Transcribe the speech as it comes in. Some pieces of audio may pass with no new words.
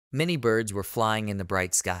Many birds were flying in the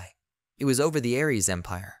bright sky. It was over the Ares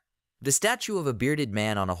Empire. The statue of a bearded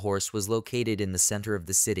man on a horse was located in the center of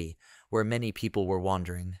the city, where many people were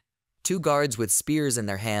wandering. Two guards with spears in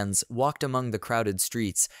their hands walked among the crowded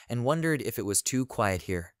streets and wondered if it was too quiet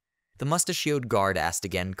here. The mustachioed guard asked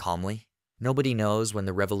again calmly. Nobody knows when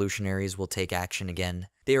the revolutionaries will take action again.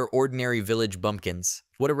 They are ordinary village bumpkins.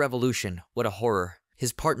 What a revolution, what a horror.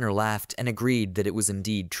 His partner laughed and agreed that it was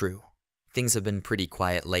indeed true. Things have been pretty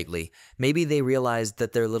quiet lately. Maybe they realized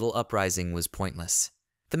that their little uprising was pointless.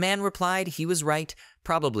 The man replied he was right.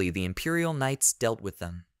 Probably the Imperial Knights dealt with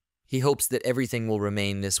them. He hopes that everything will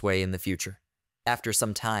remain this way in the future. After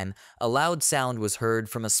some time, a loud sound was heard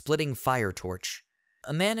from a splitting fire torch.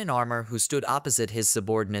 A man in armor who stood opposite his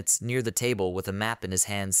subordinates near the table with a map in his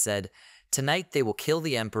hands said, "Tonight they will kill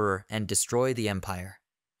the emperor and destroy the empire.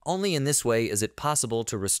 Only in this way is it possible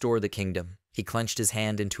to restore the kingdom." He clenched his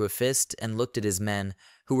hand into a fist and looked at his men,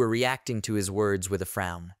 who were reacting to his words with a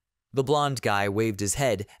frown. The blonde guy waved his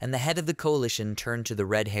head, and the head of the coalition turned to the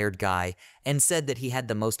red-haired guy and said that he had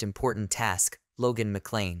the most important task, Logan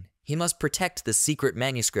McLean. He must protect the secret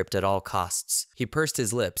manuscript at all costs. He pursed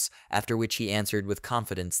his lips, after which he answered with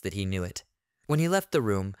confidence that he knew it. When he left the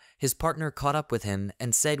room, his partner caught up with him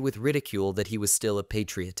and said with ridicule that he was still a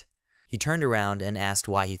patriot. He turned around and asked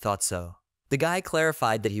why he thought so. The guy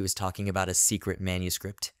clarified that he was talking about a secret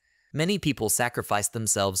manuscript. Many people sacrificed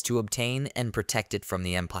themselves to obtain and protect it from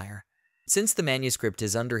the Empire. Since the manuscript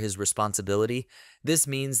is under his responsibility, this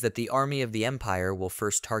means that the army of the Empire will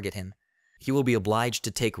first target him. He will be obliged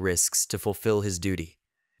to take risks to fulfill his duty.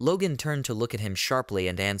 Logan turned to look at him sharply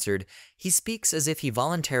and answered, "He speaks as if he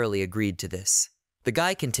voluntarily agreed to this." The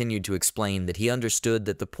guy continued to explain that he understood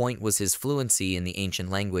that the point was his fluency in the ancient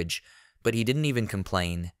language, but he didn't even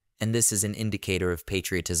complain, and this is an indicator of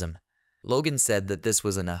patriotism. Logan said that this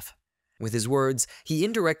was enough. With his words, he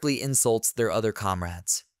indirectly insults their other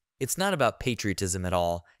comrades. It's not about patriotism at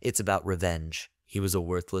all, it's about revenge. He was a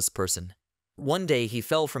worthless person. One day he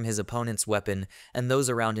fell from his opponent's weapon, and those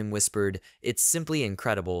around him whispered, "It's simply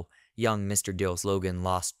incredible. Young Mr. Dios Logan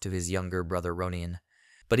lost to his younger brother Ronian.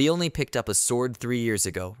 But he only picked up a sword 3 years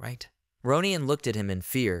ago, right?" Ronian looked at him in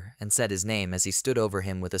fear and said his name as he stood over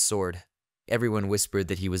him with a sword. Everyone whispered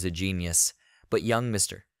that he was a genius, but young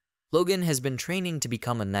Mr. Logan has been training to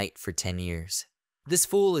become a knight for 10 years. This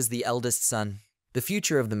fool is the eldest son. The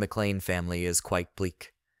future of the McLean family is quite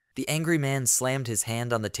bleak. The angry man slammed his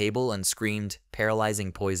hand on the table and screamed,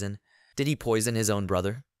 "Paralyzing poison." Did he poison his own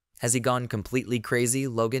brother? Has he gone completely crazy,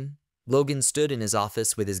 Logan? Logan stood in his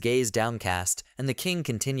office with his gaze downcast, and the king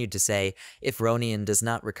continued to say, "If Ronian does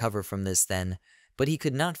not recover from this then..." But he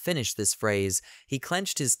could not finish this phrase. He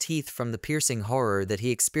clenched his teeth from the piercing horror that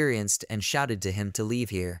he experienced and shouted to him to leave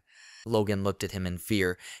here. Logan looked at him in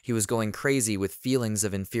fear. He was going crazy with feelings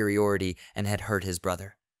of inferiority and had hurt his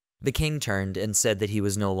brother. The king turned and said that he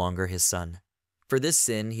was no longer his son. For this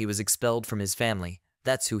sin, he was expelled from his family.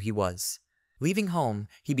 That's who he was. Leaving home,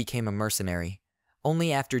 he became a mercenary.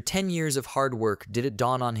 Only after 10 years of hard work did it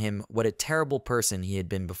dawn on him what a terrible person he had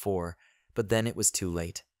been before. But then it was too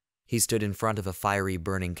late. He stood in front of a fiery,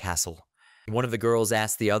 burning castle. One of the girls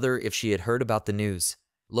asked the other if she had heard about the news.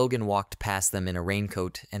 Logan walked past them in a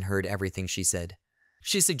raincoat and heard everything she said.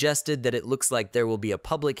 She suggested that it looks like there will be a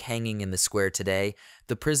public hanging in the square today.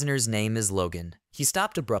 The prisoner's name is Logan. He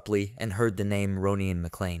stopped abruptly and heard the name Ronian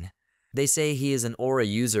McLean. They say he is an aura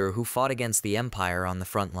user who fought against the Empire on the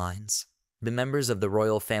front lines. The members of the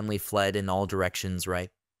royal family fled in all directions,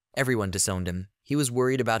 right? Everyone disowned him. He was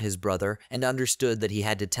worried about his brother and understood that he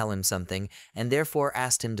had to tell him something, and therefore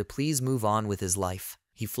asked him to please move on with his life.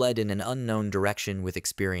 He fled in an unknown direction with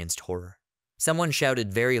experienced horror. Someone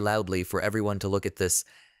shouted very loudly for everyone to look at this.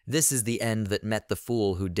 This is the end that met the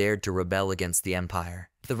fool who dared to rebel against the Empire.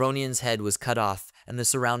 The Ronian's head was cut off, and the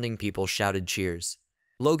surrounding people shouted cheers.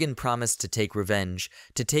 Logan promised to take revenge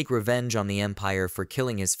on the Empire for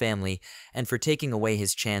killing his family and for taking away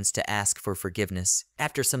his chance to ask for forgiveness.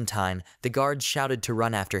 After some time, the guards shouted to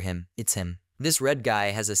run after him. It's him. This red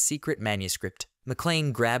guy has a secret manuscript.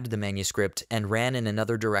 McLean grabbed the manuscript and ran in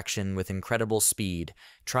another direction with incredible speed,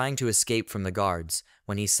 trying to escape from the guards,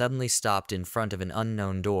 when he suddenly stopped in front of an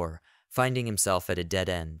unknown door, finding himself at a dead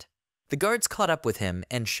end. The guards caught up with him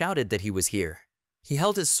and shouted that he was here. He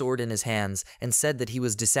held his sword in his hands and said that he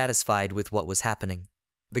was dissatisfied with what was happening.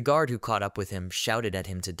 The guard who caught up with him shouted at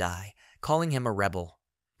him to die, calling him a rebel.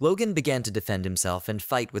 Logan began to defend himself and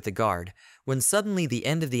fight with the guard, when suddenly the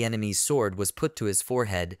end of the enemy's sword was put to his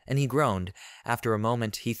forehead, and he groaned. After a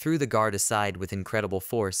moment, he threw the guard aside with incredible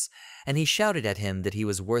force, and he shouted at him that he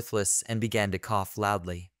was worthless and began to cough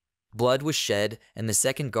loudly. Blood was shed, and the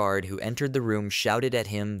second guard who entered the room shouted at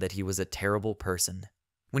him that he was a terrible person.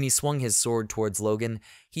 When he swung his sword towards Logan,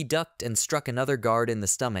 he ducked and struck another guard in the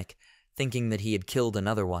stomach, thinking that he had killed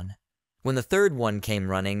another one. When the third one came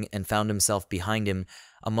running and found himself behind him,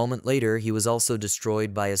 a moment later he was also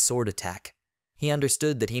destroyed by a sword attack. He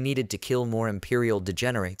understood that he needed to kill more Imperial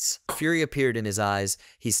degenerates. Fury appeared in his eyes,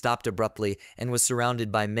 he stopped abruptly, and was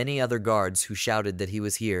surrounded by many other guards who shouted that he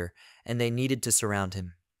was here, and they needed to surround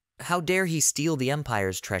him. How dare he steal the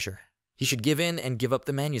Empire's treasure? He should give in and give up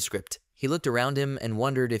the manuscript. He looked around him and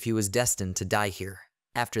wondered if he was destined to die here.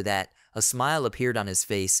 After that, a smile appeared on his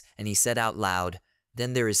face, and he said out loud,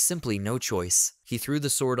 "Then there is simply no choice." He threw the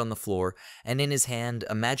sword on the floor, and in his hand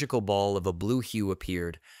a magical ball of a blue hue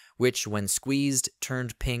appeared, which, when squeezed,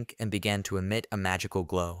 turned pink and began to emit a magical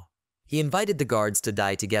glow. He invited the guards to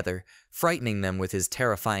die together, frightening them with his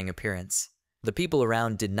terrifying appearance. The people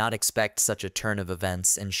around did not expect such a turn of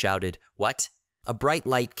events and shouted, "What?" A bright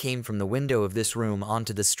light came from the window of this room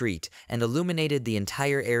onto the street and illuminated the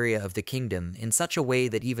entire area of the kingdom in such a way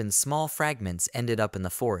that even small fragments ended up in the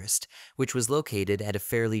forest, which was located at a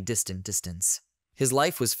fairly distant distance. His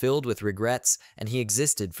life was filled with regrets, and he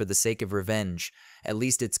existed for the sake of revenge. At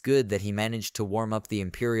least it's good that he managed to warm up the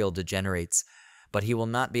Imperial degenerates, but he will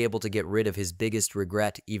not be able to get rid of his biggest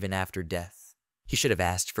regret even after death. He should have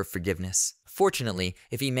asked for forgiveness. Fortunately,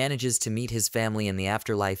 if he manages to meet his family in the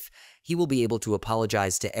afterlife, he will be able to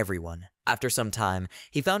apologize to everyone. After some time,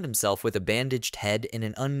 he found himself with a bandaged head in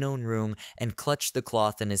an unknown room and clutched the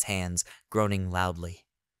cloth in his hands, groaning loudly.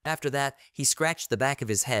 After that, he scratched the back of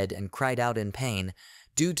his head and cried out in pain,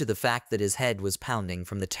 due to the fact that his head was pounding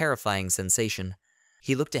from the terrifying sensation.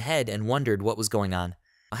 He looked ahead and wondered what was going on.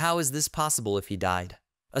 How is this possible if he died?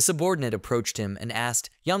 A subordinate approached him and asked,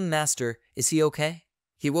 "Young master, is he okay?"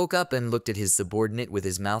 He woke up and looked at his subordinate with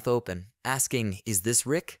his mouth open, asking, "Is this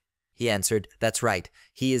Rick?" He answered, "That's right,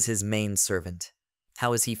 he is his main servant."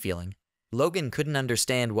 How is he feeling? Logan couldn't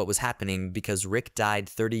understand what was happening because Rick died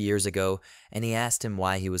 30 years ago, and he asked him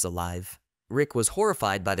why he was alive. Rick was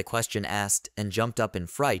horrified by the question asked and jumped up in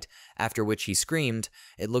fright, after which he screamed,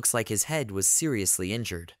 "It looks like his head was seriously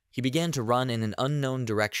injured." He began to run in an unknown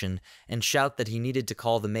direction and shout that he needed to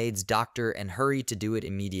call the maid's doctor and hurry to do it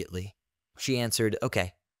immediately. She answered,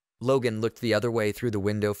 "Okay." Logan looked the other way through the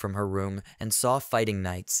window from her room and saw fighting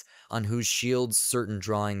knights, on whose shields certain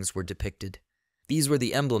drawings were depicted. These were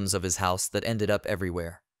the emblems of his house that ended up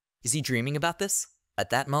everywhere. Is he dreaming about this? At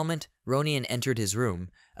that moment, Ronian entered his room,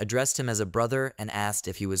 addressed him as a brother, and asked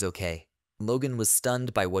if he was okay. Logan was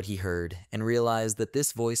stunned by what he heard and realized that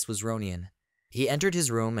this voice was Ronian. He entered his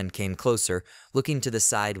room and came closer, looking to the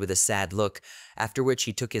side with a sad look, after which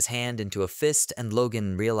he took his hand into a fist and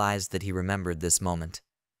Logan realized that he remembered this moment.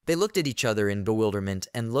 They looked at each other in bewilderment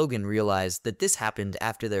and Logan realized that this happened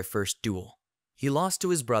after their first duel. He lost to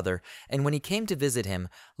his brother, and when he came to visit him,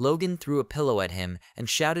 Logan threw a pillow at him and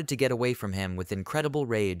shouted to get away from him with incredible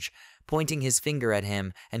rage, pointing his finger at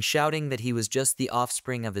him and shouting that he was just the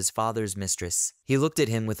offspring of his father's mistress. He looked at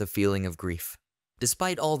him with a feeling of grief.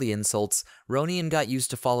 Despite all the insults, Ronian got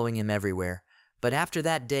used to following him everywhere, but after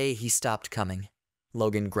that day he stopped coming.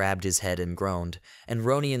 Logan grabbed his head and groaned, and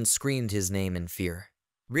Ronian screamed his name in fear.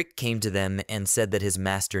 Rick came to them and said that his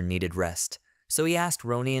master needed rest, so he asked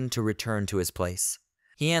Ronian to return to his place.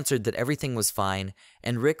 He answered that everything was fine,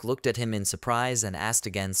 and Rick looked at him in surprise and asked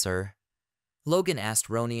again, "Sir?" Logan asked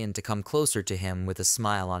Ronian to come closer to him with a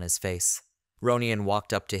smile on his face. Ronian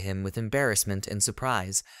walked up to him with embarrassment and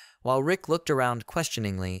surprise, while Rick looked around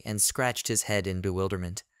questioningly and scratched his head in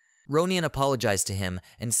bewilderment. Ronian apologized to him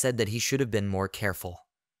and said that he should have been more careful.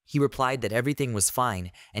 He replied that everything was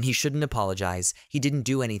fine and he shouldn't apologize, he didn't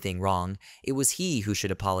do anything wrong, it was he who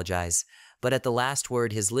should apologize. But at the last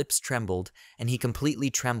word his lips trembled, and he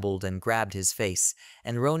completely trembled and grabbed his face,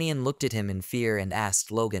 and Ronian looked at him in fear and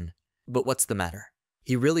asked Logan, "But what's the matter?"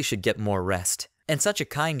 He really should get more rest, and such a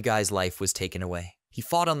kind guy's life was taken away. He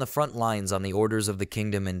fought on the front lines on the orders of the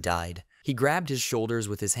kingdom and died. He grabbed his shoulders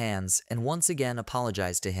with his hands and once again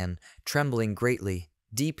apologized to him, trembling greatly.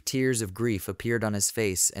 Deep tears of grief appeared on his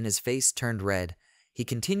face and his face turned red. He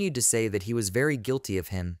continued to say that he was very guilty of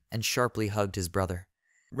him and sharply hugged his brother.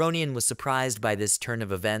 Ronian was surprised by this turn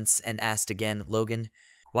of events and asked again, "Logan,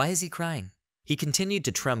 why is he crying?" He continued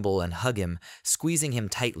to tremble and hug him, squeezing him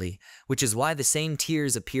tightly, which is why the same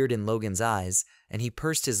tears appeared in Logan's eyes, and he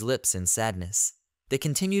pursed his lips in sadness. They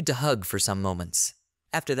continued to hug for some moments.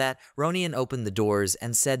 After that, Ronian opened the doors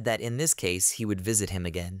and said that in this case he would visit him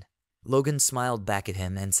again. Logan smiled back at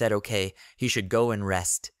him and said okay, he should go and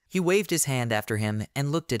rest. He waved his hand after him and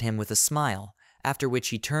looked at him with a smile, after which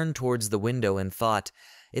he turned towards the window and thought,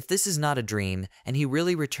 If this is not a dream, and he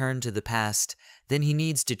really returned to the past, then he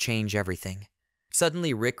needs to change everything.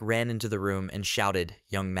 Suddenly, Rick ran into the room and shouted,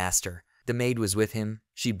 "Young master." The maid was with him.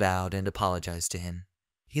 She bowed and apologized to him.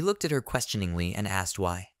 He looked at her questioningly and asked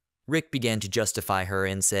why. Rick began to justify her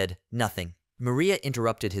and said, "Nothing." Maria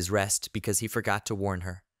interrupted his rest because he forgot to warn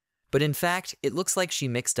her. But in fact, it looks like she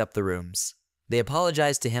mixed up the rooms. They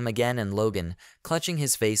apologized to him again, and Logan, clutching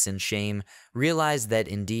his face in shame, realized that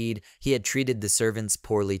indeed he had treated the servants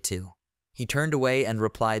poorly too. He turned away and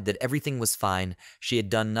replied that everything was fine, she had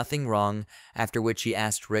done nothing wrong, after which he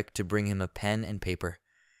asked Rick to bring him a pen and paper.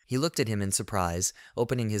 He looked at him in surprise,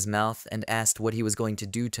 opening his mouth, and asked what he was going to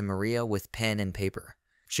do to Maria with pen and paper.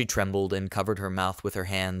 She trembled and covered her mouth with her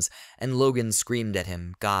hands, and Logan screamed at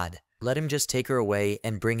him, "God, let him just take her away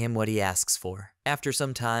and bring him what he asks for." After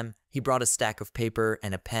some time, he brought a stack of paper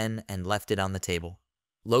and a pen and left it on the table.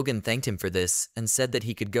 Logan thanked him for this and said that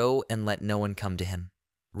he could go and let no one come to him.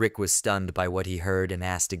 Rick was stunned by what he heard and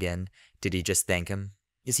asked again, did he just thank him?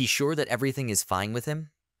 Is he sure that everything is fine with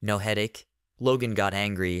him? No headache? Logan got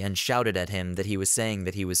angry and shouted at him that he was saying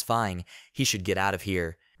that he was fine, he should get out of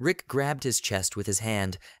here. Rick grabbed his chest with his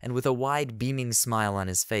hand, and with a wide beaming smile on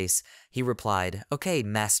his face, he replied, "Okay,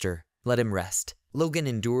 master, let him rest." Logan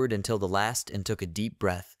endured until the last and took a deep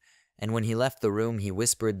breath, and when he left the room he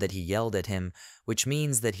whispered that he yelled at him, which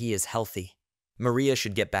means that he is healthy. Maria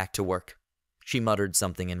should get back to work. She muttered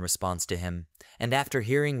something in response to him, and after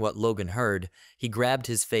hearing what Logan heard, he grabbed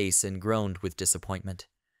his face and groaned with disappointment.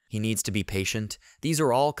 He needs to be patient. These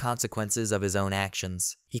are all consequences of his own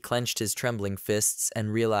actions. He clenched his trembling fists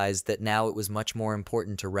and realized that now it was much more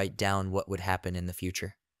important to write down what would happen in the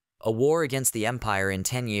future. A war against the Empire in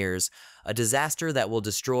 10 years, a disaster that will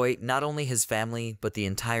destroy not only his family, but the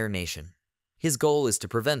entire nation. His goal is to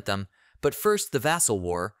prevent them, but first the Vassal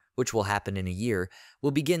War, which will happen in a year,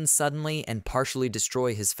 will begin suddenly and partially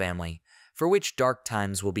destroy his family, for which dark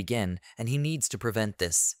times will begin, and he needs to prevent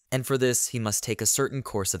this, and for this he must take a certain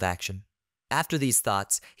course of action. After these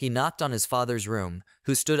thoughts, he knocked on his father's room,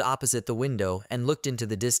 who stood opposite the window and looked into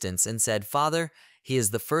the distance and said, "Father, he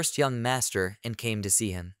is the first young master," and came to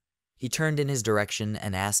see him. He turned in his direction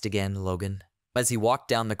and asked again, "Logan?" As he walked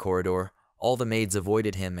down the corridor, all the maids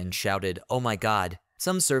avoided him and shouted, "Oh my God!"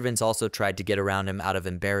 Some servants also tried to get around him out of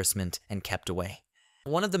embarrassment and kept away.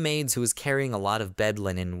 One of the maids, who was carrying a lot of bed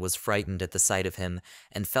linen, was frightened at the sight of him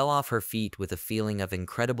and fell off her feet with a feeling of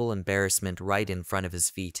incredible embarrassment right in front of his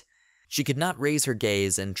feet. She could not raise her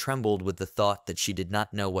gaze and trembled with the thought that she did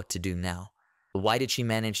not know what to do now. Why did she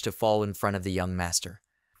manage to fall in front of the young master?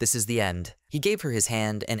 This is the end. He gave her his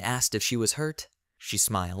hand and asked if she was hurt. She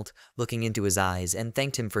smiled, looking into his eyes, and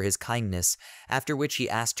thanked him for his kindness, after which he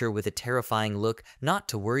asked her with a terrifying look not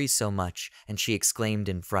to worry so much, and she exclaimed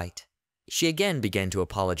in fright. She again began to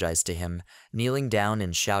apologize to him, kneeling down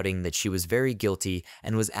and shouting that she was very guilty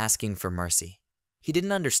and was asking for mercy. He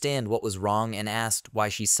didn't understand what was wrong and asked why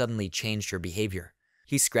she suddenly changed her behavior.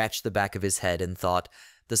 He scratched the back of his head and thought,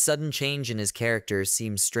 the sudden change in his character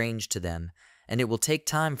seems strange to them, and it will take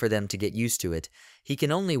time for them to get used to it. He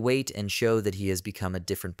can only wait and show that he has become a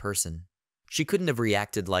different person. She couldn't have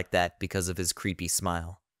reacted like that because of his creepy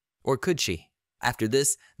smile. Or could she? After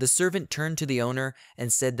this, the servant turned to the owner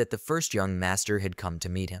and said that the first young master had come to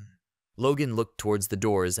meet him. Logan looked towards the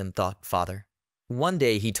doors and thought, "Father." One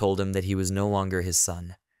day he told him that he was no longer his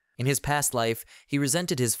son. In his past life, he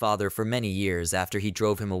resented his father for many years after he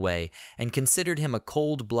drove him away and considered him a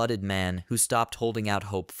cold-blooded man who stopped holding out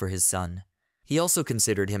hope for his son. He also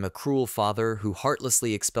considered him a cruel father who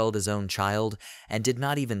heartlessly expelled his own child and did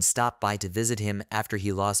not even stop by to visit him after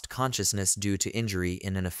he lost consciousness due to injury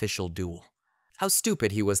in an official duel. How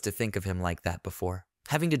stupid he was to think of him like that before.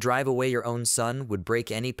 Having to drive away your own son would break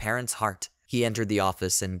any parent's heart. He entered the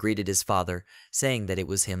office and greeted his father, saying that it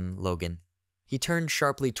was him, Logan. He turned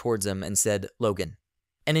sharply towards him and said, "Logan."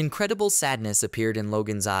 An incredible sadness appeared in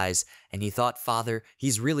Logan's eyes, and he thought, "Father,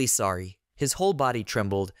 he's really sorry." His whole body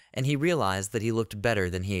trembled, and he realized that he looked better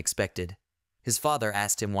than he expected. His father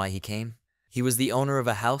asked him why he came. He was the owner of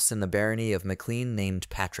a house in the barony of McLean named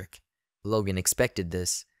Patrick. Logan expected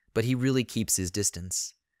this, but he really keeps his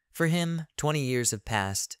distance. For him, 20 years have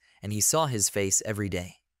passed, and he saw his face every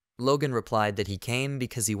day. Logan replied that he came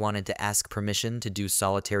because he wanted to ask permission to do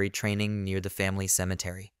solitary training near the family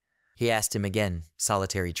cemetery. He asked him again,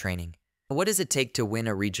 solitary training. What does it take to win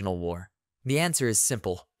a regional war? The answer is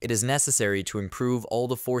simple. It is necessary to improve all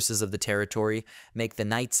the forces of the territory, make the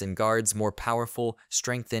knights and guards more powerful,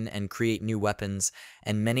 strengthen and create new weapons,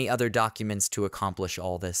 and many other documents to accomplish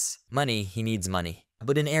all this. Money, he needs money.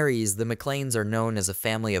 But in Ares, the McLeans are known as a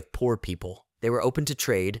family of poor people. They were open to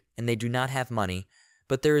trade, and they do not have money,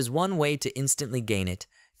 but there is one way to instantly gain it,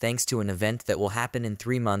 Thanks to an event that will happen in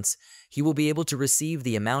 3 months, he will be able to receive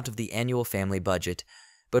the amount of the annual family budget,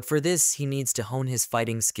 but for this he needs to hone his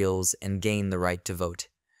fighting skills and gain the right to vote.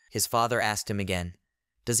 His father asked him again,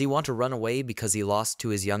 does he want to run away because he lost to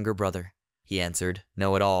his younger brother? He answered,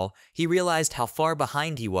 no at all. He realized how far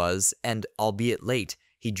behind he was, and, albeit late,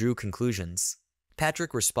 he drew conclusions.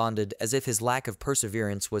 Patrick responded as if his lack of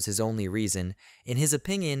perseverance was his only reason. In his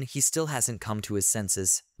opinion, he still hasn't come to his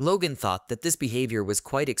senses. Logan thought that this behavior was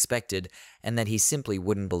quite expected and that he simply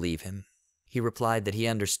wouldn't believe him. He replied that he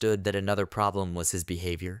understood that another problem was his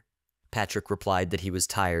behavior. Patrick replied that he was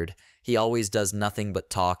tired. He always does nothing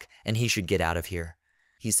but talk, and he should get out of here.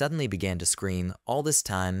 He suddenly began to scream. All this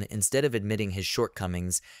time, instead of admitting his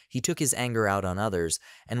shortcomings, he took his anger out on others,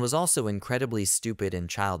 and was also incredibly stupid and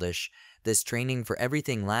childish. This training for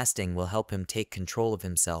everything lasting will help him take control of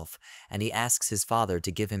himself, and he asks his father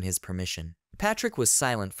to give him his permission. Patrick was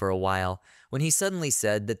silent for a while, when he suddenly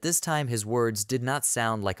said that this time his words did not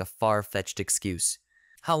sound like a far-fetched excuse.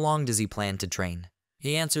 How long does he plan to train?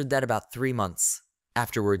 He answered that about 3 months.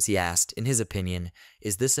 Afterwards he asked, in his opinion,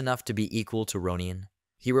 is this enough to be equal to Ronin?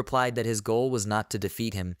 He replied that his goal was not to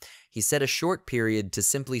defeat him. He set a short period to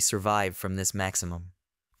simply survive from this maximum.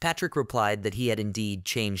 Patrick replied that he had indeed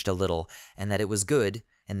changed a little, and that it was good.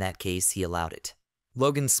 In that case, he allowed it.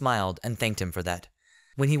 Logan smiled and thanked him for that.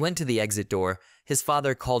 When he went to the exit door, his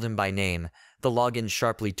father called him by name. The Logan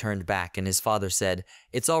sharply turned back, and his father said,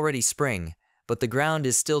 it's already spring, but the ground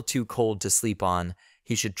is still too cold to sleep on.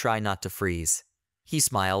 He should try not to freeze. He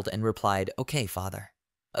smiled and replied, okay, father.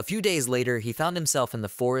 A few days later, he found himself in the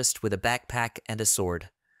forest with a backpack and a sword.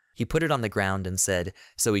 He put it on the ground and said,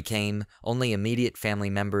 so he came, only immediate family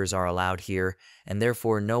members are allowed here, and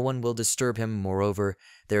therefore no one will disturb him. Moreover,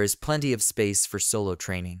 there is plenty of space for solo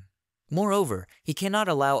training. Moreover, he cannot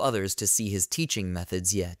allow others to see his teaching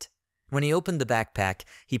methods yet. When he opened the backpack,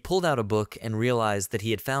 he pulled out a book and realized that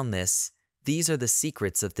he had found this. These are the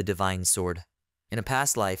secrets of the divine sword. In a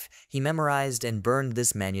past life, he memorized and burned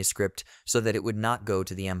this manuscript so that it would not go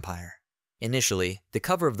to the Empire. Initially, the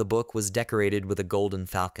cover of the book was decorated with a golden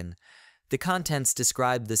falcon. The contents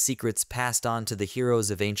described the secrets passed on to the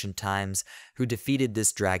heroes of ancient times who defeated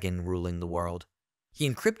this dragon ruling the world. He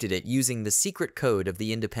encrypted it using the secret code of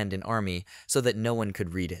the independent army so that no one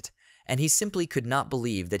could read it, and he simply could not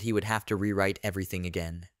believe that he would have to rewrite everything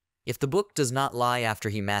again. If the book does not lie after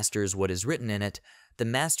he masters what is written in it, the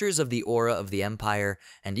masters of the aura of the Empire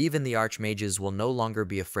and even the archmages will no longer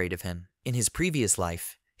be afraid of him. In his previous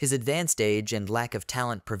life, his advanced age and lack of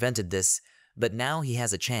talent prevented this, but now he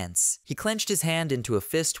has a chance. He clenched his hand into a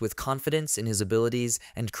fist with confidence in his abilities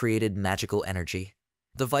and created magical energy.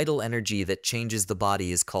 The vital energy that changes the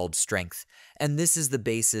body is called strength, and this is the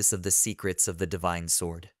basis of the secrets of the divine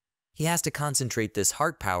sword. He has to concentrate this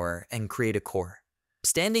heart power and create a core.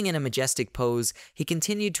 Standing in a majestic pose, he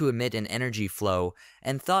continued to emit an energy flow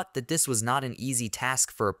and thought that this was not an easy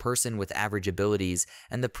task for a person with average abilities,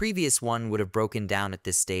 and the previous one would have broken down at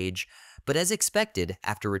this stage. But as expected,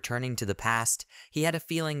 after returning to the past, he had a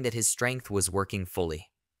feeling that his strength was working fully.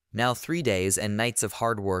 Now 3 days and nights of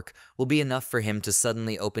hard work will be enough for him to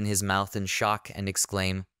suddenly open his mouth in shock and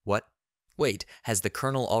exclaim, "What? Wait, has the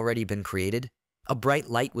kernel already been created?" A bright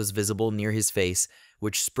light was visible near his face,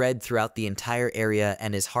 which spread throughout the entire area,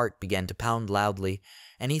 and his heart began to pound loudly,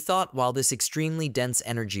 and he thought while this extremely dense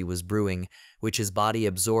energy was brewing, which his body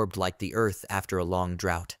absorbed like the earth after a long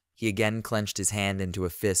drought. He again clenched his hand into a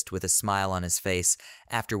fist with a smile on his face,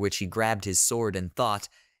 after which he grabbed his sword and thought,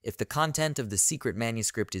 if the content of the secret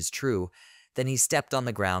manuscript is true, then he stepped on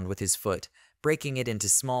the ground with his foot, breaking it into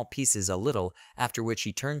small pieces a little, after which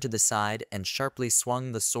he turned to the side and sharply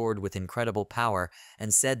swung the sword with incredible power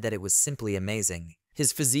and said that it was simply amazing.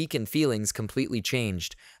 His physique and feelings completely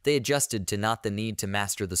changed. They adjusted to not the need to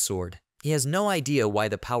master the sword. He has no idea why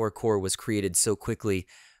the power core was created so quickly,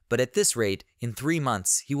 but at this rate, in 3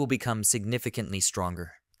 months, he will become significantly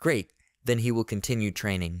stronger. Great. Then he will continue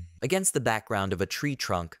training. Against the background of a tree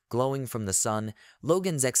trunk glowing from the sun,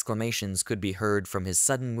 Logan's exclamations could be heard from his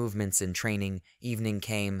sudden movements in training. Evening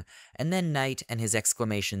came, and then night, and his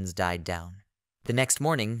exclamations died down. The next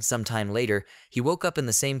morning, sometime later, he woke up in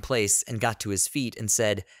the same place and got to his feet and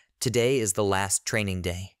said, "Today is the last training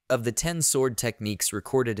day." Of the 10 sword techniques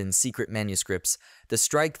recorded in secret manuscripts, the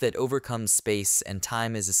strike that overcomes space and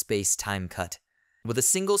time is a space-time cut. With a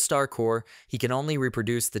single star core, he can only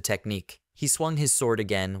reproduce the technique. He swung his sword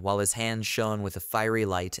again while his hands shone with a fiery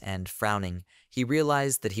light and, frowning, he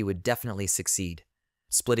realized that he would definitely succeed.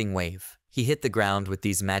 Splitting wave. He hit the ground with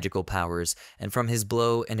these magical powers, and from his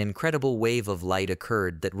blow an incredible wave of light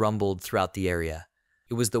occurred that rumbled throughout the area.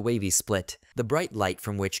 It was the wavy split, the bright light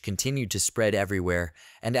from which continued to spread everywhere,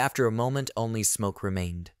 and after a moment only smoke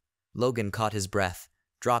remained. Logan caught his breath.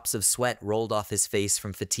 Drops of sweat rolled off his face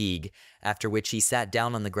from fatigue, after which he sat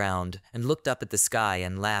down on the ground and looked up at the sky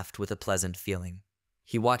and laughed with a pleasant feeling.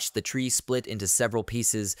 He watched the tree split into several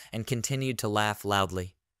pieces and continued to laugh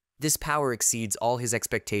loudly. This power exceeds all his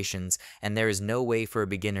expectations, and there is no way for a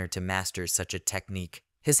beginner to master such a technique.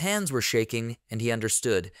 His hands were shaking, and he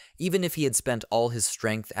understood, even if he had spent all his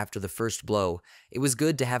strength after the first blow, it was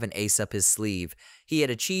good to have an ace up his sleeve. He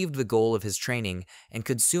had achieved the goal of his training, and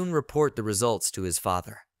could soon report the results to his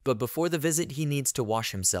father. But before the visit, he needs to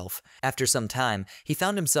wash himself. After some time, he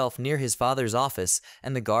found himself near his father's office,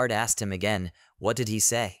 and the guard asked him again, what did he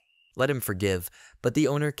say? Let him forgive, but the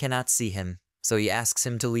owner cannot see him, so he asks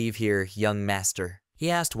him to leave here, young master.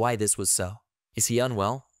 He asked why this was so. Is he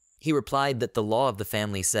unwell? He replied that the law of the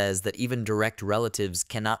family says that even direct relatives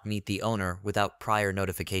cannot meet the owner without prior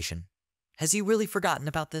notification. Has he really forgotten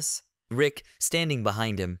about this? Rick, standing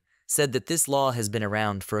behind him, said that this law has been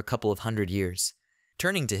around for a couple of 100 years.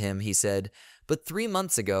 Turning to him, he said, but 3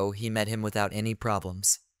 months ago he met him without any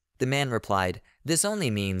problems. The man replied, this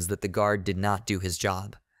only means that the guard did not do his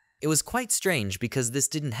job. It was quite strange because this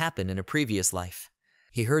didn't happen in a previous life.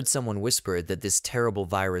 He heard someone whisper that this terrible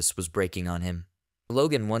virus was breaking on him.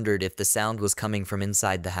 Logan wondered if the sound was coming from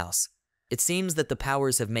inside the house. It seems that the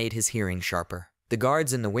powers have made his hearing sharper. The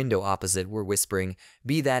guards in the window opposite were whispering,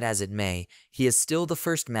 be that as it may, he is still the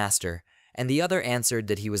first master, and the other answered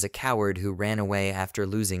that he was a coward who ran away after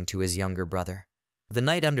losing to his younger brother. The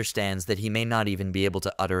knight understands that he may not even be able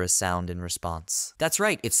to utter a sound in response. That's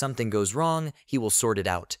right, if something goes wrong, he will sort it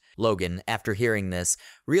out. Logan, after hearing this,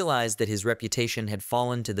 realized that his reputation had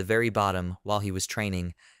fallen to the very bottom while he was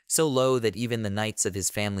training, so low that even the knights of his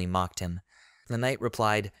family mocked him. The knight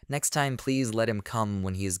replied, next time please let him come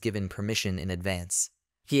when he is given permission in advance.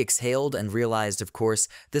 He exhaled and realized, of course,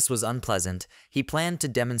 this was unpleasant. He planned to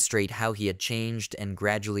demonstrate how he had changed and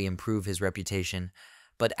gradually improve his reputation.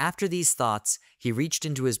 But after these thoughts, he reached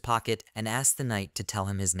into his pocket and asked the knight to tell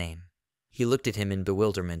him his name. He looked at him in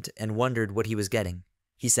bewilderment and wondered what he was getting.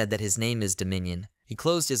 He said that his name is Dominion. He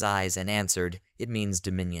closed his eyes and answered, it means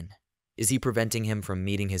Dominion. Is he preventing him from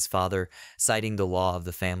meeting his father, citing the law of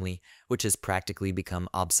the family, which has practically become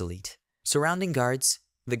obsolete? Surrounding guards,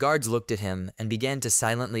 the guards looked at him and began to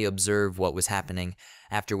silently observe what was happening,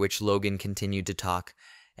 after which Logan continued to talk,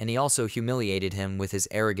 and he also humiliated him with his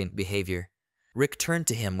arrogant behavior. Rick turned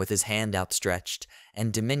to him with his hand outstretched,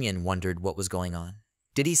 and Dominion wondered what was going on.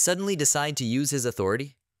 Did he suddenly decide to use his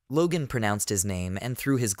authority? Logan pronounced his name and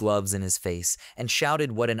threw his gloves in his face and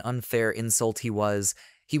shouted what an unfair insult he was.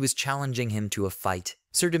 He was challenging him to a fight.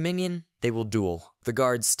 Sir Dominion, they will duel. The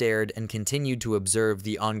guards stared and continued to observe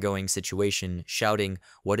the ongoing situation, shouting,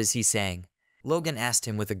 what is he saying? Logan asked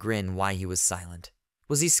him with a grin why he was silent.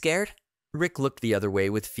 Was he scared? Rick looked the other way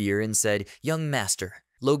with fear and said, young master.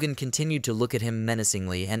 Logan continued to look at him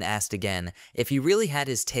menacingly and asked again if he really had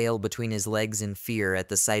his tail between his legs in fear at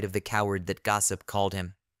the sight of the coward that gossip called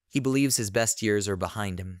him. He believes his best years are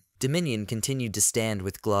behind him. Dominion continued to stand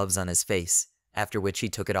with gloves on his face, after which he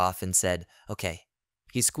took it off and said, okay.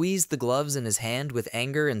 He squeezed the gloves in his hand with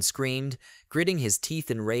anger and screamed, gritting his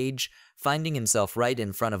teeth in rage, finding himself right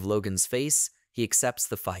in front of Logan's face. He accepts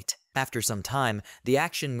the fight. After some time, the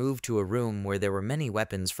action moved to a room where there were many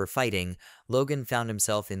weapons for fighting. Logan found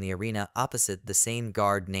himself in the arena opposite the same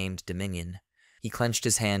guard named Dominion. He clenched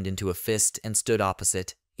his hand into a fist and stood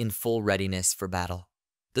opposite, in full readiness for battle.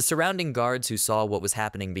 The surrounding guards who saw what was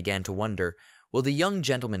happening began to wonder, will the young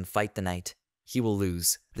gentleman fight the knight? He will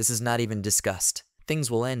lose. This is not even discussed. Things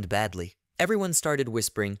will end badly. Everyone started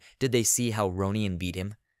whispering, did they see how Ronian beat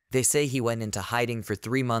him? They say he went into hiding for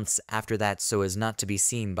 3 months after that so as not to be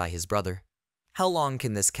seen by his brother. How long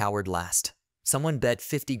can this coward last? Someone bet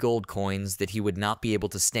 50 gold coins that he would not be able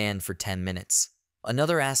to stand for 10 minutes.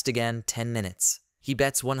 Another asked again 10 minutes. He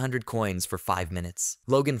bets 100 coins for 5 minutes.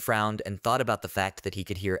 Logan frowned and thought about the fact that he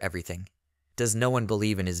could hear everything. Does no one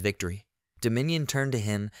believe in his victory? Dominion turned to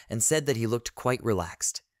him and said that he looked quite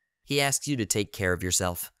relaxed. He asked you to take care of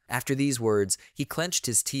yourself. After these words, he clenched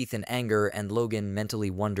his teeth in anger and Logan mentally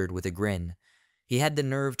wondered with a grin. He had the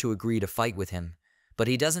nerve to agree to fight with him, but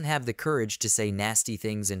he doesn't have the courage to say nasty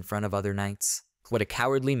things in front of other knights. What a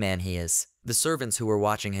cowardly man he is. The servants who were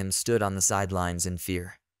watching him stood on the sidelines in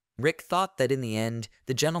fear. Rick thought that in the end,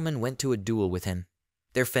 the gentleman went to a duel with him.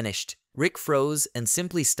 They're finished. Rick froze and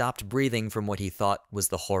simply stopped breathing from what he thought was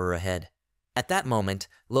the horror ahead. At that moment,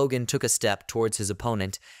 Logan took a step towards his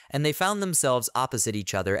opponent, and they found themselves opposite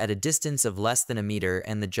each other at a distance of less than a meter,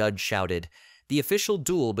 and the judge shouted, "The official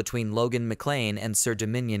duel between Logan McLean and Sir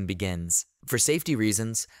Dominion begins." For safety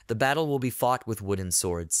reasons, the battle will be fought with wooden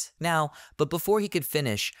swords. Now, but before he could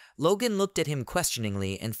finish, Logan looked at him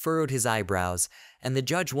questioningly and furrowed his eyebrows, and the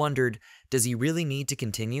judge wondered, does he really need to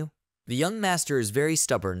continue? The young master is very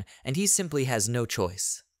stubborn, and he simply has no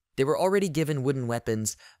choice. They were already given wooden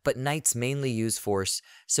weapons, but knights mainly use force,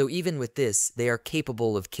 so even with this, they are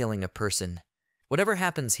capable of killing a person. Whatever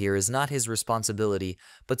happens here is not his responsibility,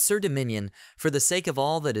 but Sir Dominion, for the sake of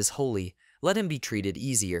all that is holy, let him be treated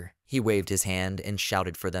easier. He waved his hand and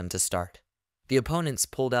shouted for them to start. The opponents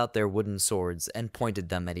pulled out their wooden swords and pointed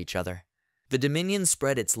them at each other. The Dominion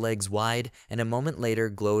spread its legs wide and a moment later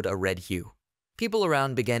glowed a red hue. People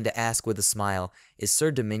around began to ask with a smile, is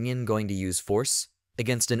Sir Dominion going to use force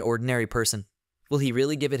against an ordinary person? Will he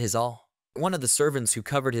really give it his all? One of the servants who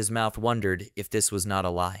covered his mouth wondered if this was not a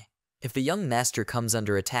lie. If the young master comes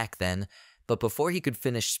under attack then, but before he could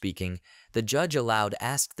finish speaking, the judge aloud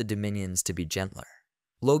asked the Dominions to be gentler.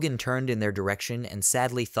 Logan turned in their direction and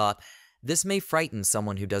sadly thought, this may frighten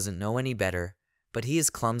someone who doesn't know any better, but he is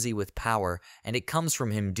clumsy with power, and it comes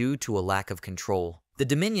from him due to a lack of control. The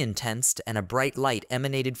Dominion tensed, and a bright light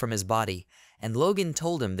emanated from his body, and Logan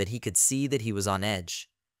told him that he could see that he was on edge.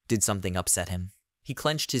 Did something upset him? He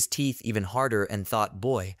clenched his teeth even harder and thought,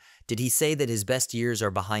 boy, did he say that his best years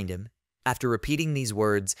are behind him? After repeating these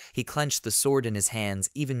words, he clenched the sword in his hands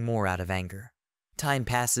even more out of anger. Time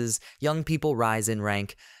passes, young people rise in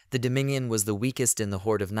rank. The Dominion was the weakest in the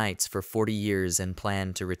horde of knights for 40 years and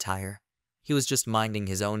planned to retire. He was just minding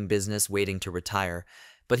his own business waiting to retire,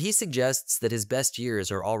 but he suggests that his best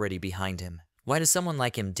years are already behind him. Why does someone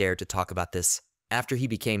like him dare to talk about this? After he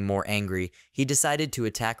became more angry, he decided to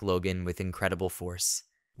attack Logan with incredible force.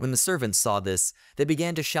 When the servants saw this, they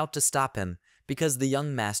began to shout to stop him, because the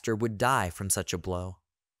young master would die from such a blow.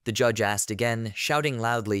 The judge asked again, shouting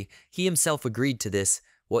loudly. He himself agreed to this.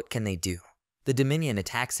 What can they do? The Dominion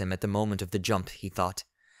attacks him at the moment of the jump, he thought.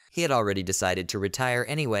 He had already decided to retire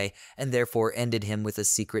anyway, and therefore ended him with a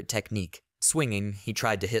secret technique. Swinging, he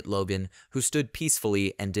tried to hit Logan, who stood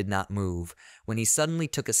peacefully and did not move, when he suddenly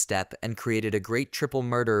took a step and created a great triple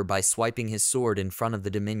murder by swiping his sword in front of the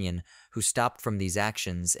Dominion, who stopped from these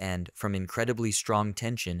actions and, from incredibly strong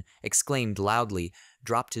tension, exclaimed loudly,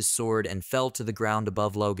 dropped his sword and fell to the ground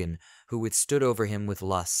above Logan, who withstood over him with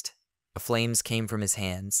lust. Flames came from his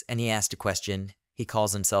hands, and he asked a question. He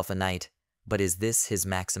calls himself a knight, but is this his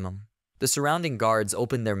maximum? The surrounding guards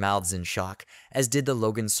opened their mouths in shock, as did the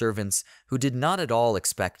Logan servants, who did not at all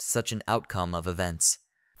expect such an outcome of events.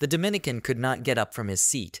 The Dominican could not get up from his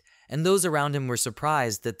seat, and those around him were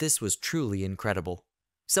surprised that this was truly incredible.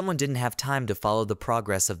 Someone didn't have time to follow the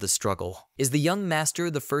progress of the struggle. Is the young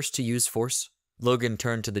master the first to use force? Logan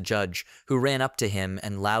turned to the judge, who ran up to him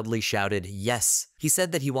and loudly shouted, yes. He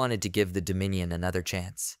said that he wanted to give the Dominion another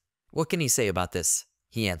chance. What can he say about this?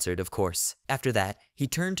 He answered, of course. After that, he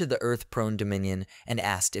turned to the earth-prone Dominion and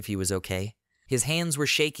asked if he was okay. His hands were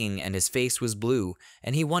shaking and his face was blue,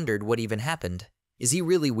 and he wondered what even happened. Is he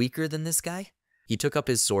really weaker than this guy? He took up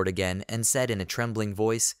his sword again and said in a trembling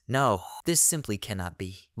voice, no, this simply cannot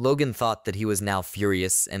be. Logan thought that he was now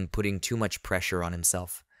furious and putting too much pressure on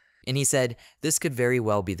himself. And he said, this could very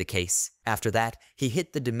well be the case. After that, he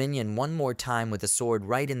hit the Dominion one more time with a sword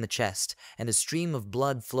right in the chest, and a stream of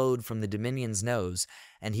blood flowed from the Dominion's nose,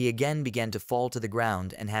 and he again began to fall to the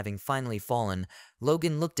ground, and having finally fallen,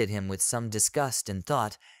 Logan looked at him with some disgust and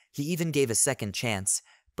thought, he even gave a second chance,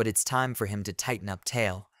 but it's time for him to tighten up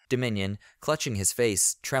tail. Dominion, clutching his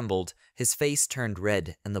face, trembled, his face turned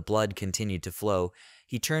red, and the blood continued to flow.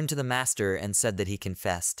 He turned to the master and said that he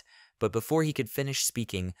confessed. But before he could finish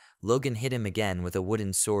speaking, Logan hit him again with a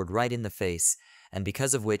wooden sword right in the face, and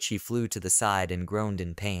because of which he flew to the side and groaned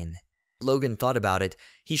in pain. Logan thought about it.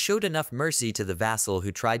 He showed enough mercy to the vassal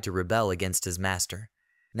who tried to rebel against his master.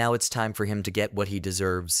 Now it's time for him to get what he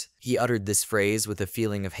deserves. He uttered this phrase with a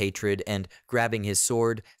feeling of hatred and, grabbing his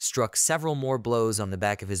sword, struck several more blows on the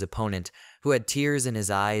back of his opponent, who had tears in his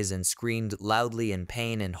eyes and screamed loudly in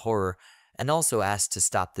pain and horror, and also asked to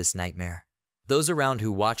stop this nightmare. Those around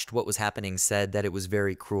who watched what was happening said that it was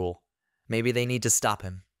very cruel. Maybe they need to stop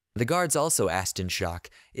him. The guards also asked in shock,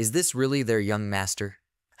 is this really their young master?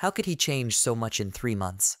 How could he change so much in 3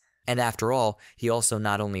 months? And after all, he also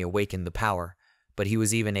not only awakened the power, but he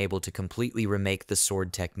was even able to completely remake the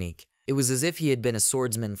sword technique. It was as if he had been a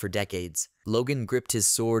swordsman for decades. Logan gripped his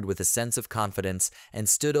sword with a sense of confidence and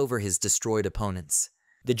stood over his destroyed opponents.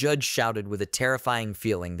 The judge shouted with a terrifying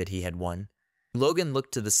feeling that he had won. Logan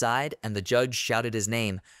looked to the side, and the judge shouted his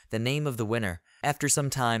name, the name of the winner. After some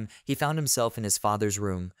time, he found himself in his father's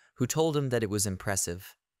room, who told him that it was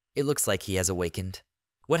impressive. It looks like he has awakened.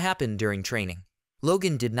 What happened during training?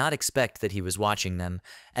 Logan did not expect that he was watching them,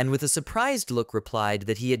 and with a surprised look replied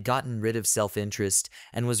that he had gotten rid of self-interest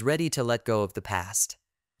and was ready to let go of the past.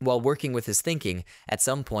 While working with his thinking, at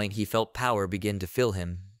some point he felt power begin to fill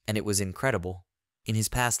him, and it was incredible. In his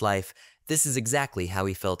past life, this is exactly how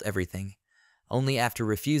he felt everything. Only after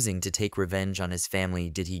refusing to take revenge on his family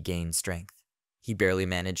did he gain strength. He barely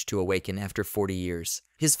managed to awaken after 40 years.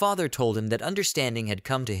 His father told him that understanding had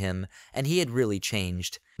come to him and he had really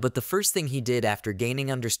changed, but the first thing he did after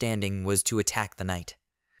gaining understanding was to attack the knight.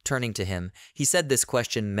 Turning to him, he said this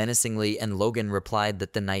question menacingly and Logan replied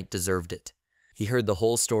that the knight deserved it. He heard the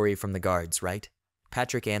whole story from the guards, right?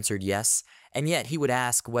 Patrick answered yes, and yet he would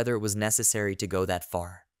ask whether it was necessary to go that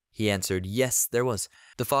far. He answered yes, there was.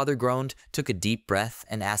 The father groaned, took a deep breath,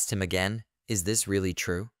 and asked him again, is this really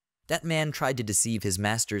true? That man tried to deceive his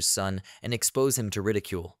master's son and expose him to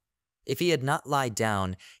ridicule. If he had not lied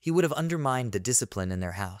down, he would have undermined the discipline in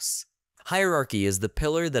their house. Hierarchy is the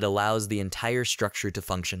pillar that allows the entire structure to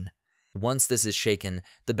function. Once this is shaken,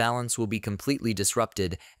 the balance will be completely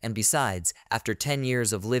disrupted, and besides, after 10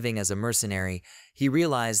 years of living as a mercenary, he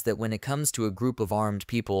realized that when it comes to a group of armed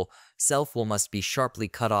people, self-will must be sharply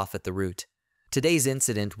cut off at the root. Today's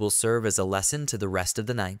incident will serve as a lesson to the rest of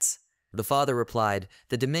the knights. The father replied,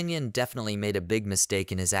 the Dominion definitely made a big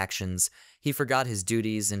mistake in his actions. He forgot his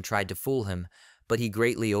duties and tried to fool him, but he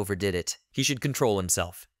greatly overdid it. He should control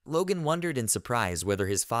himself. Logan wondered in surprise whether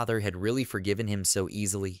his father had really forgiven him so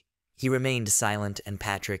easily. He remained silent and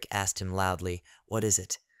Patrick asked him loudly, what is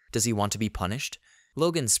it? Does he want to be punished?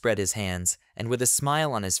 Logan spread his hands, and with a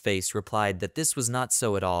smile on his face replied that this was not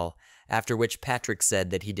so at all, after which Patrick said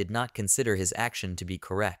that he did not consider his action to be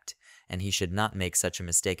correct, and he should not make such a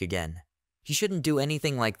mistake again. He shouldn't do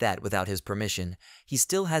anything like that without his permission. He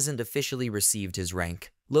still hasn't officially received his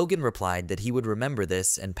rank. Logan replied that he would remember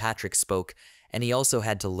this, and Patrick spoke, and he also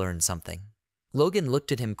had to learn something. Logan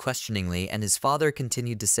looked at him questioningly, and his father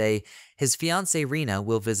continued to say, his fiancée Rina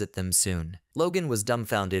will visit them soon. Logan was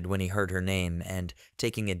dumbfounded when he heard her name, and,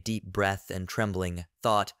 taking a deep breath and trembling,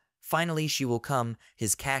 thought, finally she will come,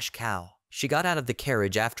 his cash cow. She got out of the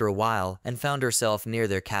carriage after a while, and found herself near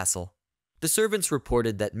their castle. The servants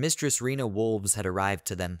reported that Mistress Rena Wolves had arrived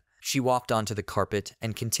to them. She walked onto the carpet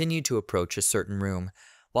and continued to approach a certain room,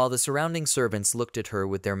 while the surrounding servants looked at her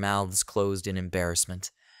with their mouths closed in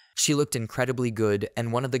embarrassment. She looked incredibly good,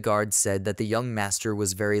 and one of the guards said that the young master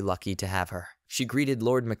was very lucky to have her. She greeted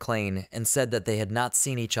Lord McLean and said that they had not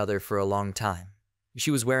seen each other for a long time.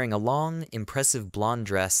 She was wearing a long, impressive blonde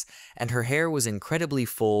dress, and her hair was incredibly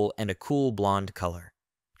full and a cool blonde color.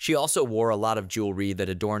 She also wore a lot of jewelry that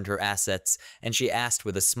adorned her assets, and she asked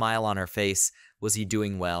with a smile on her face, was he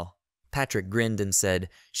doing well? Patrick grinned and said,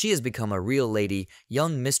 she has become a real lady,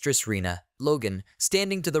 young Mistress Rena. Logan,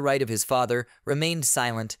 standing to the right of his father, remained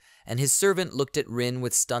silent, and his servant looked at Rin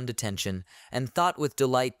with stunned attention, and thought with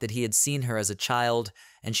delight that he had seen her as a child,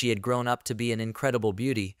 and she had grown up to be an incredible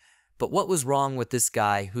beauty. But what was wrong with this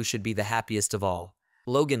guy who should be the happiest of all?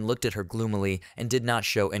 Logan looked at her gloomily and did not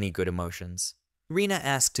show any good emotions. Rena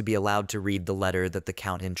asked to be allowed to read the letter that the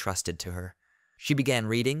Count entrusted to her. She began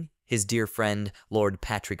reading, his dear friend, Lord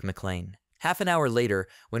Patrick McLean. Half an hour later,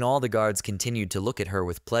 when all the guards continued to look at her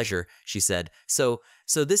with pleasure, she said, So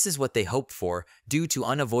this is what they hoped for, due to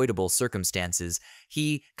unavoidable circumstances.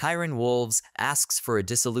 He, Chiron Wolves, asks for a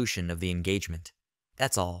dissolution of the engagement.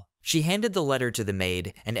 That's all. She handed the letter to the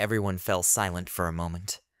maid, and everyone fell silent for a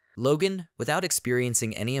moment. Logan, without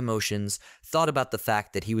experiencing any emotions, thought about the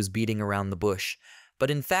fact that he was beating around the bush,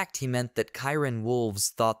 but in fact he meant that Chiron Wolves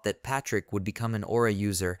thought that Patrick would become an aura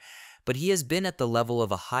user, but he has been at the level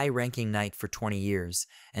of a high-ranking knight for 20 years,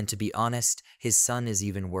 and to be honest, his son is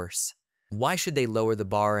even worse. Why should they lower the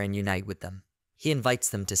bar and unite with them? He invites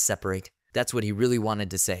them to separate. That's what he really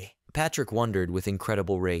wanted to say. Patrick wondered with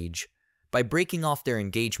incredible rage. By breaking off their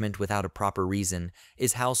engagement without a proper reason,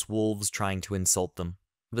 is House Wolves trying to insult them?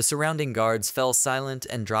 The surrounding guards fell silent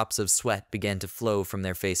and drops of sweat began to flow from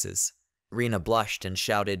their faces. Rena blushed and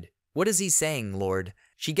shouted, "What is he saying, Lord?"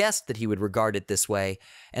 She guessed that he would regard it this way,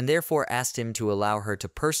 and therefore asked him to allow her to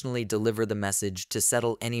personally deliver the message to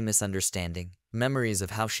settle any misunderstanding. Memories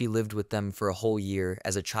of how she lived with them for a whole year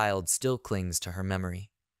as a child still clings to her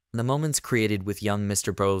memory. The moments created with young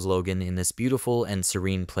Mr. Bose Logan in this beautiful and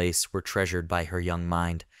serene place were treasured by her young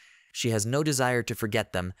mind. She has no desire to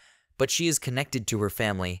forget them, but she is connected to her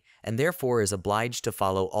family, and therefore is obliged to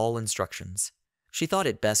follow all instructions. She thought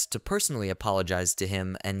it best to personally apologize to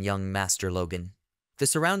him and young Master Logan. The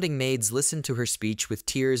surrounding maids listened to her speech with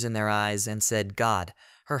tears in their eyes and said, God,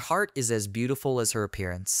 her heart is as beautiful as her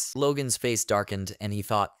appearance. Logan's face darkened, and he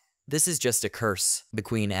thought, this is just a curse. The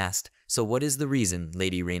queen asked, so what is the reason,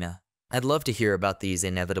 Lady Rena? I'd love to hear about these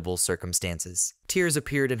inevitable circumstances. Tears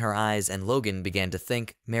appeared in her eyes, and Logan began to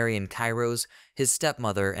think Marion Kairos, his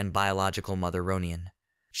stepmother and biological mother Ronian.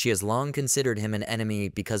 She has long considered him an enemy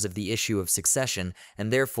because of the issue of succession,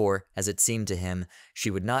 and therefore, as it seemed to him,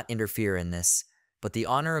 she would not interfere in this. But the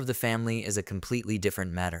honor of the family is a completely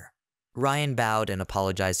different matter. Ryan bowed and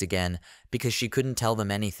apologized again, because she couldn't tell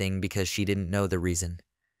them anything because she didn't know the reason.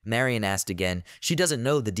 Marion asked again. She doesn't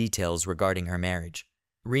know the details regarding her marriage.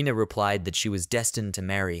 Rena replied that she was destined to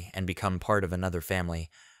marry and become part of another family.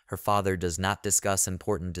 Her father does not discuss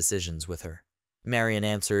important decisions with her. Marion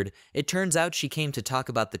answered, it turns out she came to talk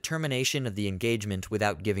about the termination of the engagement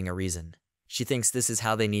without giving a reason. She thinks this is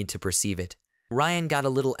how they need to perceive it. Ryan got a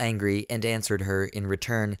little angry and answered her in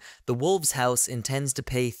return, the Wolves' house intends to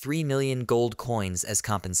pay 3 million gold coins as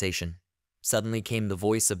compensation. Suddenly came the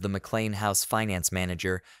voice of the McLean house finance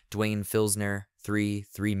manager, Dwayne Filsner, 3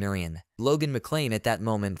 million. Logan McLean at that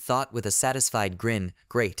moment thought with a satisfied grin,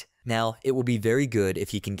 great, now it will be very good if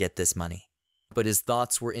he can get this money. But his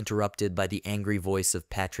thoughts were interrupted by the angry voice of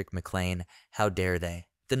Patrick McLean. How dare they?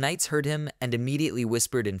 The knights heard him and immediately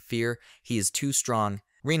whispered in fear, he is too strong.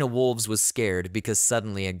 Rena Wolves was scared because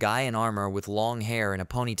suddenly a guy in armor with long hair and a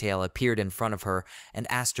ponytail appeared in front of her and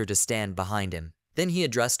asked her to stand behind him. Then he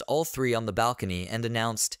addressed all three on the balcony and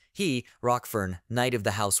announced, he, Rockfern, Knight of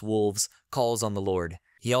the House Wolves, calls on the Lord.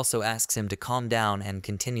 He also asks him to calm down and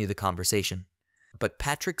continue the conversation. But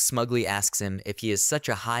Patrick smugly asks him if he is such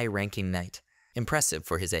a high-ranking knight. Impressive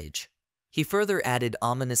for his age. He further added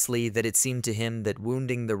ominously that it seemed to him that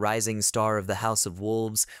wounding the rising star of the House of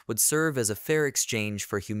Wolves would serve as a fair exchange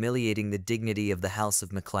for humiliating the dignity of the House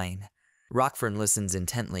of McLean. Rockfern listens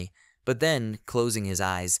intently, but then, closing his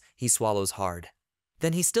eyes, he swallows hard.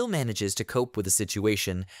 Then he still manages to cope with the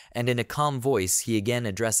situation, and in a calm voice he again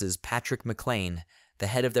addresses Patrick McLean. The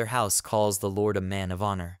head of their house calls the Lord a man of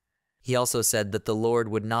honor. He also said that the Lord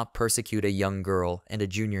would not persecute a young girl and a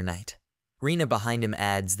junior knight. Rena behind him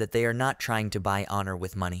adds that they are not trying to buy honor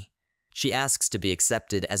with money. She asks to be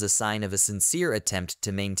accepted as a sign of a sincere attempt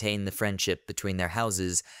to maintain the friendship between their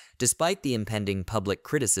houses, despite the impending public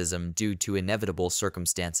criticism due to inevitable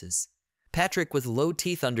circumstances. Patrick with low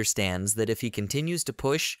teeth understands that if he continues to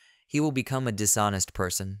push, he will become a dishonest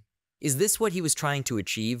person. Is this what he was trying to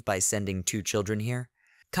achieve by sending 2 children here?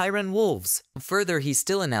 Chiron Wolves. Further, he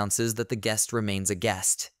still announces that the guest remains a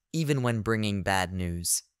guest, even when bringing bad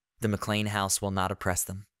news. The McLean house will not oppress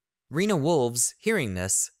them. Rena Wolves, hearing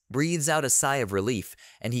this, breathes out a sigh of relief,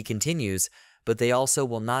 and he continues, but they also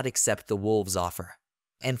will not accept the Wolves' offer.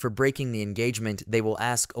 And for breaking the engagement, they will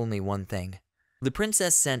ask only one thing. The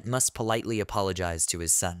princess sent must politely apologize to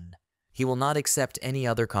his son. He will not accept any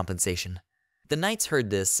other compensation. The knights heard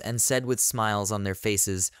this and said with smiles on their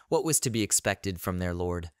faces what was to be expected from their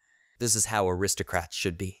lord. This is how aristocrats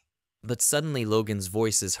should be. But suddenly Logan's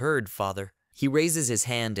voice is heard, father. He raises his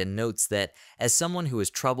hand and notes that, as someone who is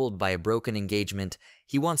troubled by a broken engagement,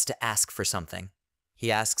 he wants to ask for something.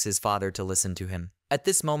 He asks his father to listen to him. At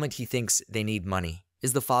this moment he thinks they need money.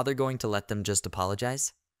 Is the father going to let them just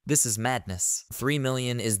apologize? This is madness. 3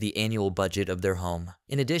 million is the annual budget of their home.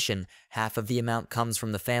 In addition, half of the amount comes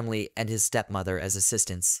from the family and his stepmother as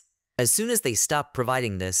assistants. As soon as they stop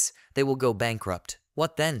providing this, they will go bankrupt.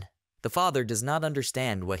 What then? The father does not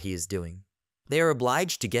understand what he is doing. They are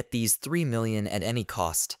obliged to get these 3 million at any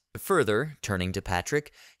cost. Further, turning to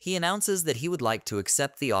Patrick, he announces that he would like to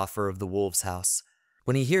accept the offer of the Wolves' house.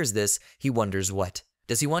 When he hears this, he wonders what.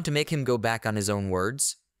 Does he want to make him go back on his own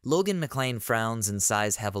words? Logan McLean frowns and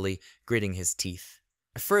sighs heavily, gritting his teeth.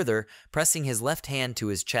 Further, pressing his left hand to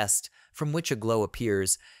his chest, from which a glow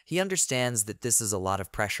appears, he understands that this is a lot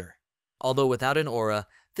of pressure. Although without an aura,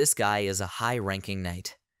 this guy is a high-ranking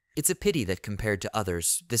knight. It's a pity that compared to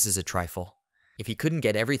others, this is a trifle. If he couldn't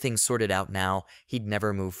get everything sorted out now, he'd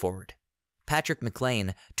never move forward. Patrick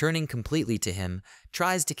McLean, turning completely to him,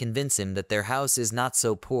 tries to convince him that their house is not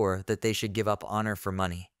so poor that they should give up honor for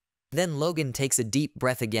money. Then Logan takes a deep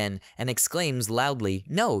breath again and exclaims loudly,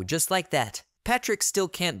 "No, just like that." Patrick still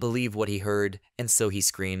can't believe what he heard, and so he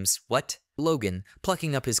screams, "What?" Logan,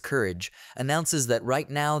 plucking up his courage, announces that right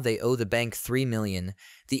now they owe the bank 3 million.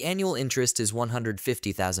 The annual interest is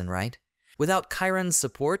 150,000, right? Without Chiron's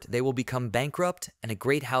support, they will become bankrupt and a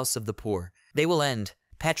great house of the poor. They will end.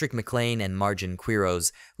 Patrick McLean and Margin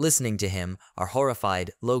Quiros, listening to him, are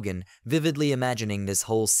horrified. Logan, vividly imagining this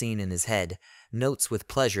whole scene in his head, notes with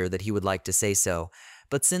pleasure that he would like to say so,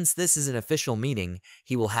 but since this is an official meeting,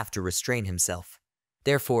 he will have to restrain himself.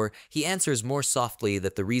 Therefore, he answers more softly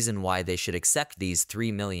that the reason why they should accept these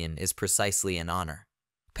 3 million is precisely an honor.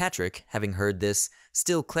 Patrick, having heard this,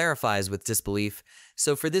 still clarifies with disbelief,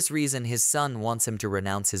 so for this reason his son wants him to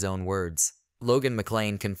renounce his own words. Logan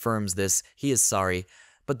McLean confirms this, he is sorry,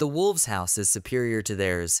 but the Wolves' house is superior to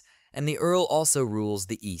theirs, and the Earl also rules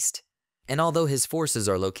the East. And although his forces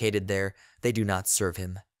are located there, they do not serve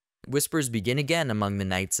him. Whispers begin again among the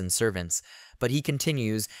knights and servants, but he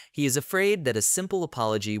continues he is afraid that a simple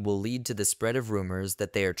apology will lead to the spread of rumors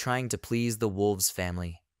that they are trying to please the Wolves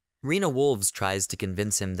family. Rena Wolves tries to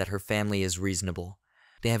convince him that her family is reasonable.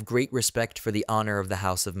 They have great respect for the honor of the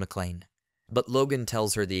House of McLean. But Logan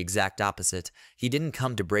tells her the exact opposite. He didn't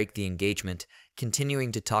come to break the engagement,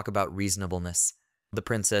 continuing to talk about reasonableness. The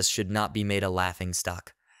princess should not be made a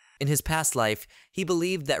laughingstock. In his past life, he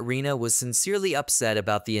believed that Rena was sincerely upset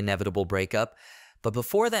about the inevitable breakup, but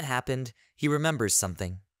before that happened, he remembers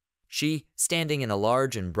something. She, standing in a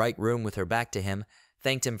large and bright room with her back to him,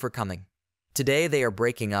 thanked him for coming. Today they are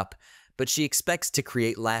breaking up, but she expects to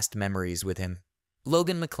create last memories with him.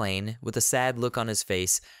 Logan McLean, with a sad look on his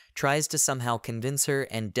face, tries to somehow convince her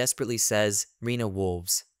and desperately says, Rena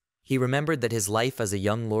Wolves. He remembered that his life as a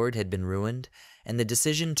young lord had been ruined, and the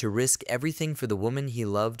decision to risk everything for the woman he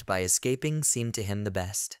loved by escaping seemed to him the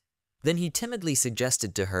best. Then he timidly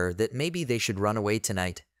suggested to her that maybe they should run away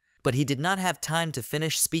tonight. But he did not have time to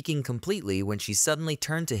finish speaking completely when she suddenly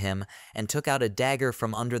turned to him and took out a dagger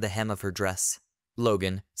from under the hem of her dress.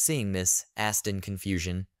 Logan, seeing this, asked in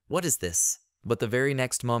confusion, "What is this?" But the very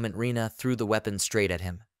next moment Rena threw the weapon straight at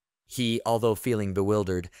him. He, although feeling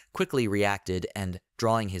bewildered, quickly reacted and,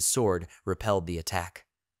 drawing his sword, repelled the attack.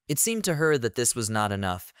 It seemed to her that this was not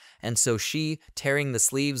enough, and so she, tearing the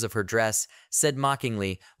sleeves of her dress, said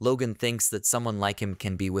mockingly, Logan thinks that someone like him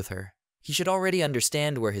can be with her. He should already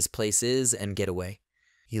understand where his place is and get away.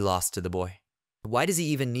 He lost to the boy. Why does he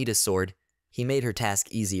even need a sword? He made her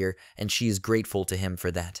task easier, and she is grateful to him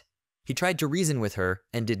for that. He tried to reason with her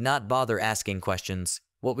and did not bother asking questions.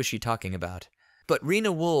 What was she talking about? But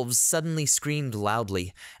Rena Wolves suddenly screamed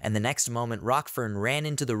loudly, and the next moment Rockfern ran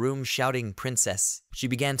into the room shouting, "Princess." She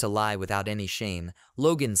began to lie without any shame.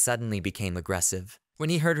 Logan suddenly became aggressive. When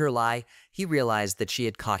he heard her lie, he realized that she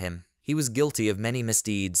had caught him. He was guilty of many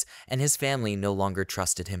misdeeds, and his family no longer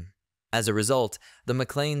trusted him. As a result, the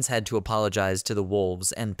McLeans had to apologize to the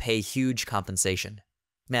Wolves and pay huge compensation.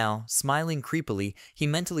 Now, smiling creepily, he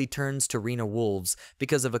mentally turns to Rena Wolves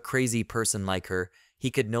because of a crazy person like her. He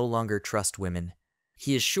could no longer trust women.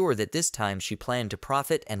 He is sure that this time she planned to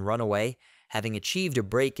profit and run away, having achieved a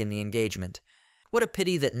break in the engagement. What a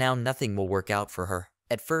pity that now nothing will work out for her.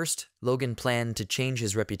 At first, Logan planned to change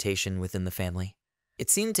his reputation within the family. It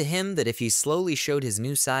seemed to him that if he slowly showed his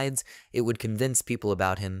new sides, it would convince people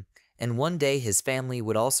about him, and one day his family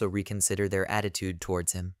would also reconsider their attitude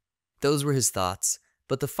towards him. Those were his thoughts,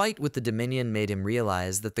 but the fight with the Dominion made him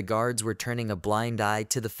realize that the guards were turning a blind eye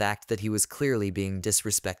to the fact that he was clearly being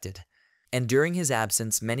disrespected. And during his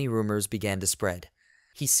absence, many rumors began to spread.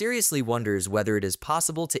 He seriously wonders whether it is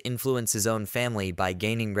possible to influence his own family by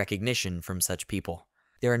gaining recognition from such people.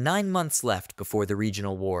 There are 9 months left before the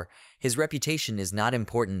regional war. His reputation is not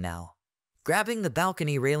important now. Grabbing the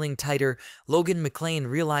balcony railing tighter, Logan McLean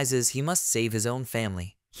realizes he must save his own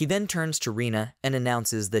family. He then turns to Rena and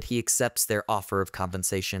announces that he accepts their offer of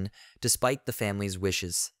compensation, despite the family's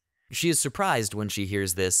wishes. She is surprised when she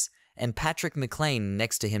hears this, and Patrick McLean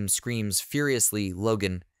next to him screams furiously,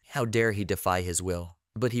 Logan, how dare he defy his will?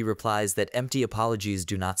 But he replies that empty apologies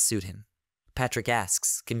do not suit him. Patrick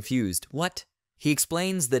asks, confused, what? He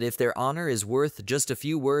explains that if their honor is worth just a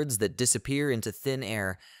few words that disappear into thin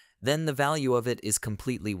air, then the value of it is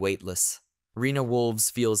completely weightless. Rena Wolves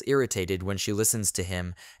feels irritated when she listens to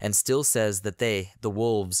him and still says that they, the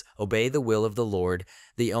Wolves, obey the will of the Lord,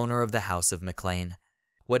 the owner of the House of McLean.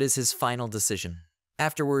 What is his final decision?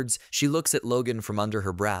 Afterwards, she looks at Logan from under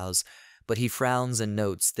her brows, but he frowns and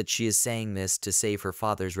notes that she is saying this to save her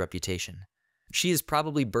father's reputation. She is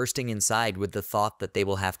probably bursting inside with the thought that they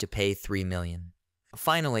will have to pay $3 million.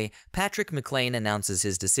 Finally, Patrick McLean announces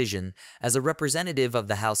his decision. As a representative of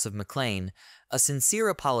the House of McLean, a sincere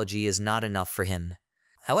apology is not enough for him.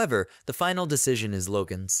 However, the final decision is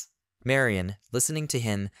Logan's. Marion, listening to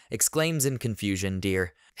him, exclaims in confusion,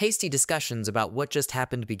 dear. Hasty discussions about what just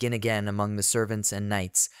happened begin again among the servants and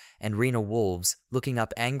knights, and Rena Wolves, looking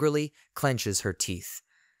up angrily, clenches her teeth.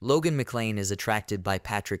 Logan McLean is attracted by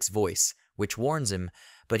Patrick's voice, which warns him,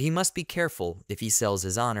 but he must be careful if he sells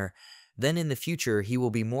his honor. Then in the future he will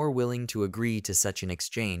be more willing to agree to such an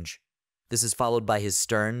exchange. This is followed by his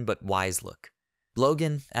stern but wise look.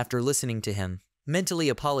 Logan, after listening to him, mentally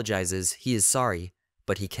apologizes he is sorry,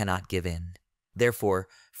 but he cannot give in. Therefore,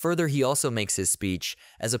 further he also makes his speech,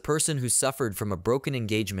 as a person who suffered from a broken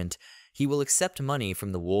engagement, he will accept money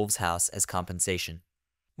from the wolf's house as compensation.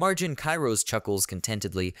 Margin Kairos chuckles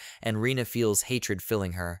contentedly, and Rena feels hatred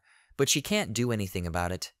filling her, but she can't do anything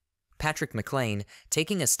about it. Patrick McLean,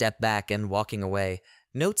 taking a step back and walking away,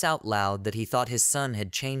 notes out loud that he thought his son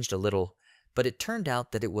had changed a little, but it turned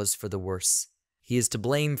out that it was for the worse. He is to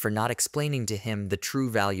blame for not explaining to him the true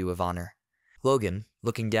value of honor. Logan,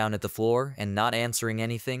 looking down at the floor and not answering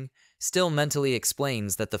anything, still mentally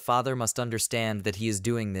explains that the father must understand that he is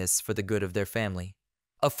doing this for the good of their family.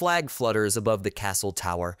 A flag flutters above the castle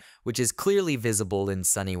tower, which is clearly visible in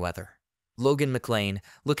sunny weather. Logan McLean,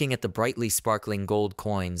 looking at the brightly sparkling gold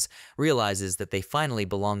coins, realizes that they finally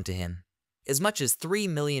belong to him. As much as 3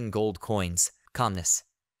 million gold coins. Calmness.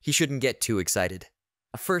 He shouldn't get too excited.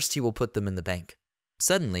 First, he will put them in the bank.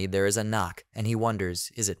 Suddenly, there is a knock, and he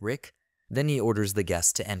wonders, is it Rick? Then he orders the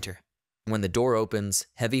guest to enter. When the door opens,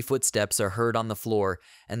 heavy footsteps are heard on the floor,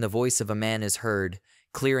 and the voice of a man is heard,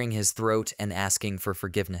 clearing his throat and asking for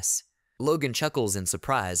forgiveness. Logan chuckles in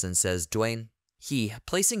surprise and says, "Dwayne?" He,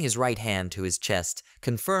 placing his right hand to his chest,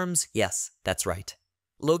 confirms, yes, that's right.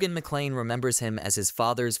 Logan McLean remembers him as his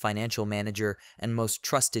father's financial manager and most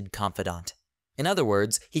trusted confidant. In other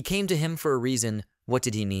words, he came to him for a reason. What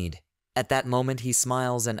did he need? At that moment, he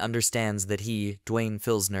smiles and understands that he, Dwayne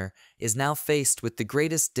Filsner, is now faced with the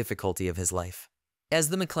greatest difficulty of his life. As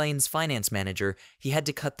the McLean's finance manager, he had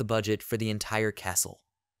to cut the budget for the entire castle.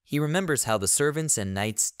 He remembers how the servants and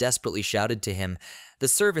knights desperately shouted to him, "The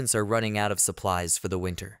servants are running out of supplies for the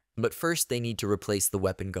winter, but first they need to replace the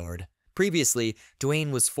weapon guard." Previously,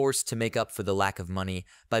 Dwayne was forced to make up for the lack of money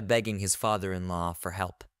by begging his father-in-law for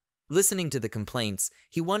help. Listening to the complaints,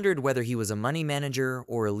 he wondered whether he was a money manager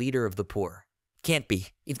or a leader of the poor. Can't be.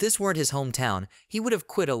 If this weren't his hometown, he would have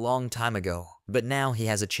quit a long time ago, but now he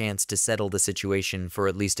has a chance to settle the situation for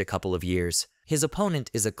at least a couple of years. His opponent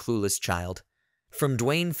is a clueless child. From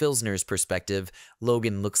Dwayne Filsner's perspective,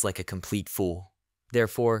 Logan looks like a complete fool.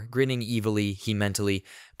 Therefore, grinning evilly, he mentally,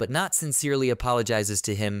 but not sincerely apologizes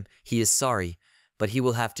to him. He is sorry, but he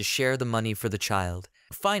will have to share the money for the child.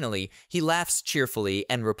 Finally, he laughs cheerfully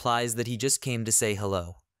and replies that he just came to say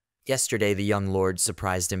hello. Yesterday, the young lord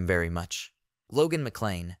surprised him very much. Logan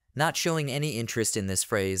McLean, not showing any interest in this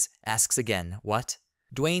phrase, asks again, "What?"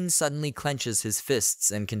 Dwayne suddenly clenches his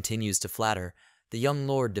fists and continues to flatter. The young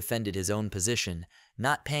lord defended his own position,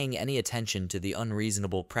 not paying any attention to the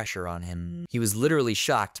unreasonable pressure on him. He was literally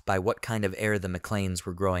shocked by what kind of heir the McLeans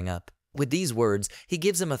were growing up. With these words, he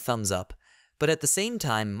gives him a thumbs up, but at the same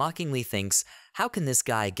time mockingly thinks, how can this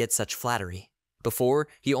guy get such flattery? Before,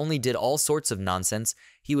 he only did all sorts of nonsense.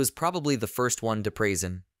 He was probably the first one to praise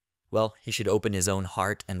him. Well, he should open his own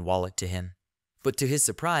heart and wallet to him. But to his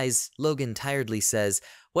surprise, Logan tiredly says,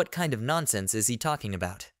 what kind of nonsense is he talking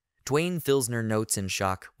about? Dwayne Filsner notes in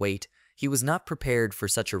shock, wait, he was not prepared for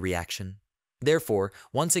such a reaction. Therefore,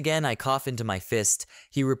 once again I cough into my fist.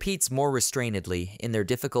 He repeats more restrainedly, in their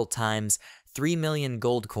difficult times, 3 million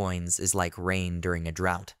gold coins is like rain during a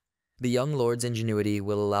drought. The young lord's ingenuity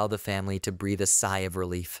will allow the family to breathe a sigh of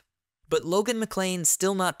relief. But Logan McLean,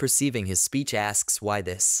 still not perceiving his speech, asks why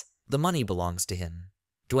this. The money belongs to him.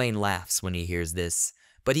 Dwayne laughs when he hears this,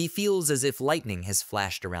 but he feels as if lightning has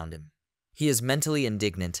flashed around him. He is mentally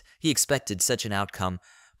indignant. He expected such an outcome,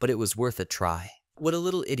 but it was worth a try. What a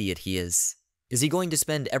little idiot he is. Is he going to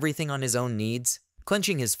spend everything on his own needs?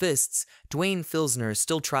 Clenching his fists, Dwayne Filsner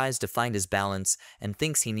still tries to find his balance and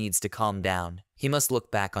thinks he needs to calm down. He must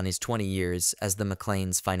look back on his 20 years as the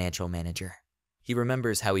McLean's financial manager. He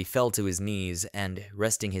remembers how he fell to his knees and,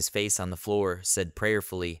 resting his face on the floor, said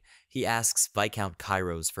prayerfully, he asks Viscount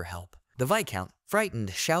Kairos for help. The Viscount,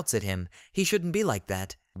 frightened, shouts at him, he shouldn't be like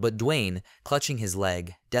that. But Dwayne, clutching his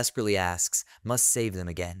leg, desperately asks, must save them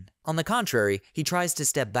again. On the contrary, he tries to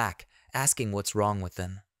step back, asking what's wrong with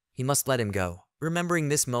them. He must let him go. Remembering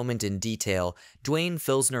this moment in detail, Dwayne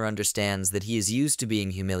Filsner understands that he is used to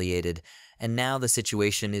being humiliated, and now the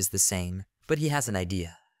situation is the same, but he has an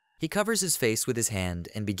idea. He covers his face with his hand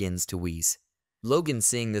and begins to wheeze. Logan,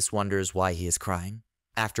 seeing this, wonders why he is crying.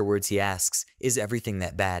 Afterwards he asks, is everything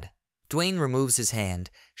that bad? Dwayne removes his hand,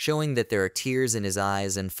 showing that there are tears in his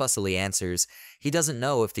eyes, and fussily answers, he doesn't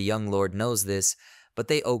know if the young lord knows this, but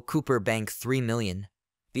they owe Cooper Bank 3 million.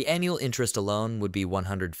 The annual interest alone would be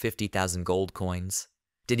 150,000 gold coins.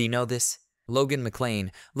 Did he know this? Logan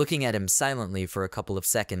McLean, looking at him silently for a couple of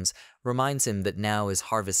seconds, reminds him that now is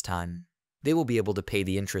harvest time. They will be able to pay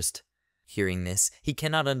the interest. Hearing this, he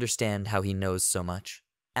cannot understand how he knows so much.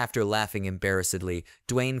 After laughing embarrassedly,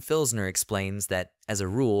 Dwayne Filsner explains that, as a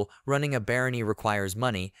rule, running a barony requires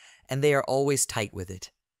money, and they are always tight with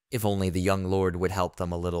it. If only the young lord would help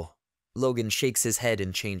them a little. Logan shakes his head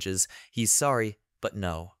and changes. He's sorry, but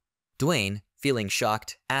no. Dwayne, feeling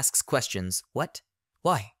shocked, asks questions. What?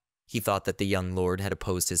 Why? He thought that the young lord had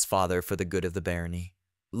opposed his father for the good of the barony.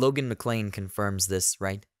 Logan McLean confirms this,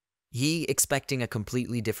 right? He, expecting a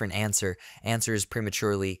completely different answer, answers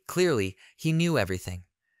prematurely. Clearly, he knew everything.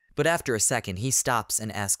 But after a second, he stops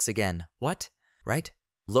and asks again, what? Right?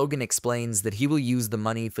 Logan explains that he will use the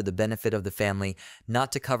money for the benefit of the family,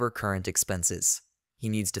 not to cover current expenses. He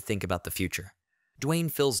needs to think about the future.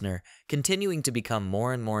 Dwayne Filsner, continuing to become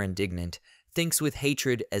more and more indignant, thinks with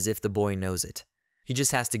hatred as if the boy knows it. He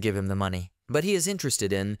just has to give him the money. But he is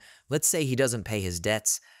interested in, let's say he doesn't pay his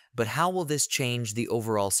debts, but how will this change the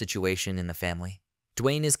overall situation in the family?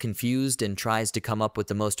 Dwayne is confused and tries to come up with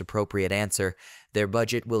the most appropriate answer. Their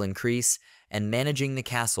budget will increase, and managing the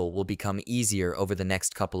castle will become easier over the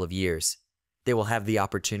next couple of years. They will have the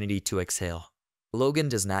opportunity to exhale. Logan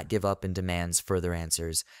does not give up and demands further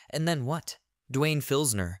answers. And then what? Dwayne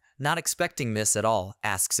Filsner, not expecting this at all,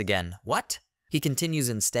 asks again, what? He continues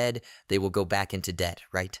instead, they will go back into debt,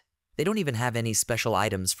 right? They don't even have any special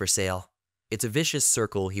items for sale. It's a vicious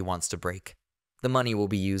circle he wants to break. The money will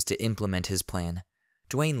be used to implement his plan.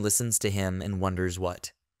 Dwayne listens to him and wonders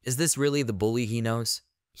what. Is this really the bully he knows?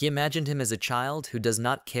 He imagined him as a child who does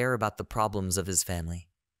not care about the problems of his family.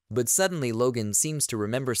 But suddenly Logan seems to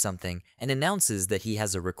remember something and announces that he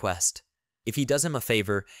has a request. If he does him a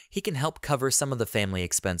favor, he can help cover some of the family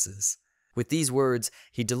expenses. With these words,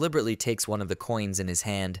 he deliberately takes one of the coins in his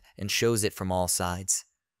hand and shows it from all sides.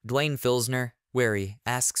 Dwayne Filsner, wary,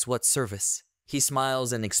 asks what service. He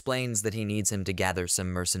smiles and explains that he needs him to gather some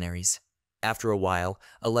mercenaries. After a while,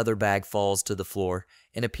 a leather bag falls to the floor.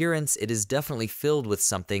 In appearance, it is definitely filled with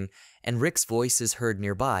something, and Rick's voice is heard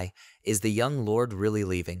nearby. Is the young lord really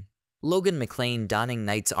leaving? Logan McLean, donning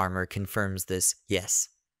knight's armor, confirms this, yes.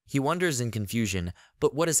 He wonders in confusion,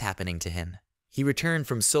 but what is happening to him? He returned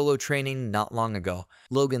from solo training not long ago.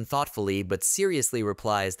 Logan thoughtfully but seriously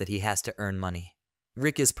replies that he has to earn money.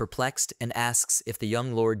 Rick is perplexed and asks if the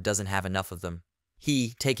young lord doesn't have enough of them.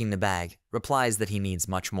 He, taking the bag, replies that he needs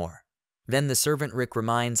much more. Then the servant Rick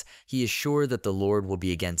reminds he is sure that the lord will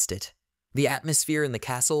be against it. The atmosphere in the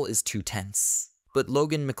castle is too tense. But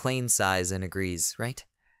Logan McLean sighs and agrees, right?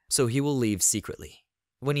 So he will leave secretly.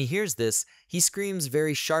 When he hears this, he screams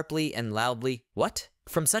very sharply and loudly, what?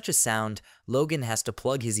 From such a sound, Logan has to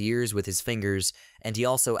plug his ears with his fingers, and he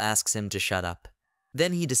also asks him to shut up.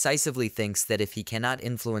 Then he decisively thinks that if he cannot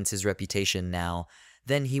influence his reputation now,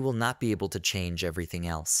 then he will not be able to change everything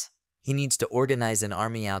else. He needs to organize an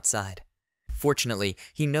army outside. Fortunately,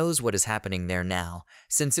 he knows what is happening there now,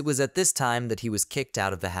 since it was at this time that he was kicked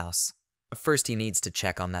out of the house. First, he needs to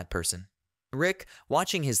check on that person. Rick,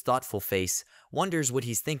 watching his thoughtful face, wonders what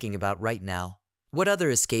he's thinking about right now. What other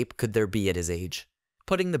escape could there be at his age?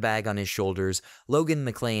 Putting the bag on his shoulders, Logan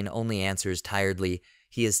McLean only answers tiredly,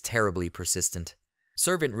 he is terribly persistent.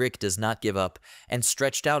 Servant Rick does not give up, and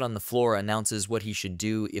stretched out on the floor announces what he should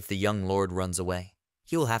do if the young lord runs away.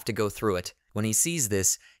 He will have to go through it. When he sees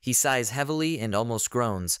this, he sighs heavily and almost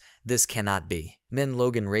groans. This cannot be. Then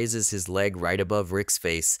Logan raises his leg right above Rick's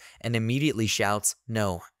face and immediately shouts,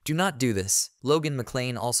 no, do not do this. Logan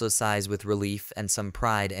McLean also sighs with relief and some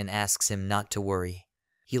pride and asks him not to worry.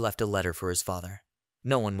 He left a letter for his father.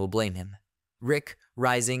 No one will blame him. Rick,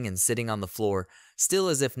 rising and sitting on the floor, still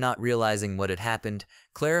as if not realizing what had happened,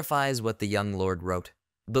 clarifies what the young lord wrote.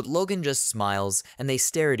 But Logan just smiles, and they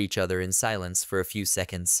stare at each other in silence for a few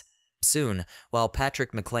seconds. Soon, while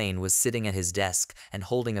Patrick McLean was sitting at his desk and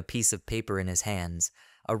holding a piece of paper in his hands,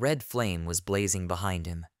 a red flame was blazing behind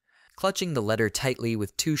him. Clutching the letter tightly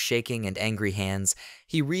with two shaking and angry hands,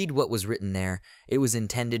 he read what was written there. It was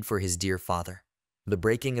intended for his dear father. The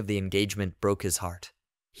breaking of the engagement broke his heart.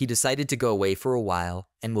 He decided to go away for a while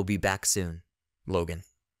and will be back soon. Logan.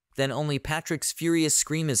 Then only Patrick's furious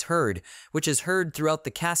scream is heard, which is heard throughout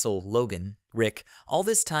the castle. Logan, Rick, all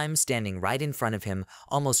this time standing right in front of him,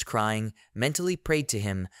 almost crying, mentally prayed to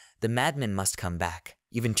him, the madman must come back.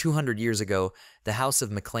 Even 200 years ago, the house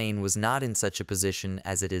of McLean was not in such a position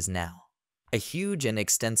as it is now. A huge and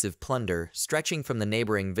extensive plunder, stretching from the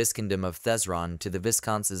neighboring Viscondom of Thesron to the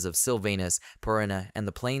Viscounts of Sylvanus, Purina, and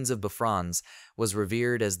the plains of Befrons, was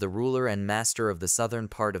revered as the ruler and master of the southern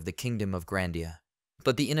part of the kingdom of Grandia.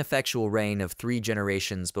 But the ineffectual reign of 3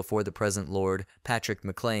 generations before the present lord, Patrick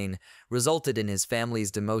McLean, resulted in his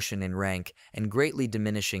family's demotion in rank and greatly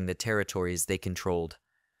diminishing the territories they controlled.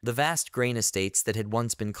 The vast grain estates that had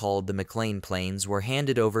once been called the McLean Plains were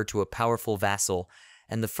handed over to a powerful vassal,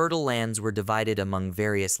 and the fertile lands were divided among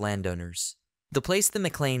various landowners. The place the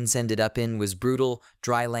McLeans ended up in was brutal,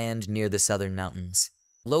 dry land near the southern mountains.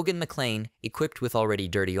 Logan McLean, equipped with already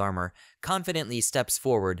dirty armor, confidently steps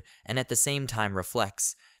forward and at the same time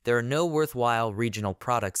reflects, There are no worthwhile regional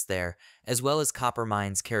products there, as well as copper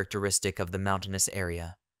mines characteristic of the mountainous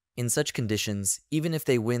area. In such conditions, even if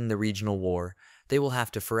they win the regional war, they will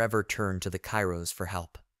have to forever turn to the Kairos for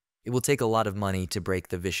help. It will take a lot of money to break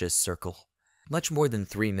the vicious circle. Much more than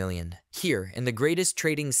 3 million. Here, in the greatest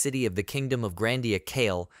trading city of the Kingdom of Grandia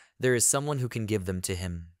Kale, there is someone who can give them to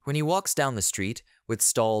him. When he walks down the street, with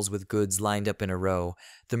stalls with goods lined up in a row,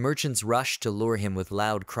 the merchants rush to lure him with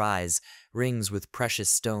loud cries, rings with precious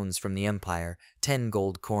stones from the Empire, 10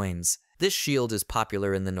 gold coins. This shield is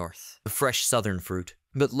popular in the north, a fresh southern fruit.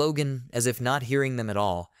 But Logan, as if not hearing them at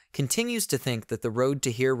all, continues to think that the road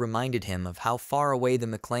to here reminded him of how far away the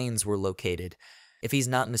McLeans were located. If he's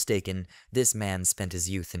not mistaken, this man spent his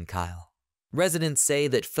youth in Kyle. Residents say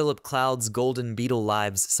that Philip Cloud's golden beetle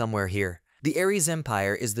lives somewhere here. The Ares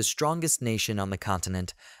Empire is the strongest nation on the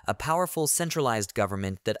continent, a powerful centralized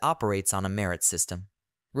government that operates on a merit system.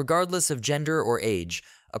 Regardless of gender or age,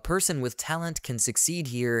 a person with talent can succeed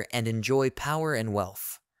here and enjoy power and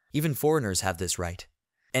wealth. Even foreigners have this right.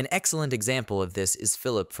 An excellent example of this is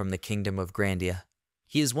Philip from the Kingdom of Grandia.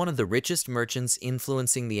 He is one of the richest merchants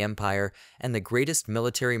influencing the empire and the greatest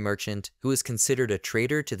military merchant who is considered a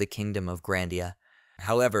traitor to the Kingdom of Grandia.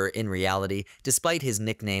 However, in reality, despite his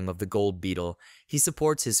nickname of the Gold Beetle, he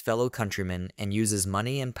supports his fellow countrymen and uses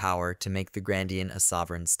money and power to make the Grandian a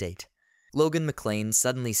sovereign state. Logan McLean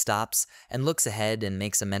suddenly stops and looks ahead and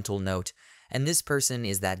makes a mental note, and this person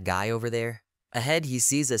is that guy over there. Ahead, he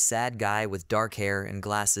sees a sad guy with dark hair and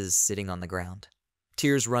glasses sitting on the ground.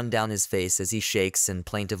 Tears run down his face as he shakes and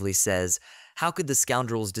plaintively says, "How could the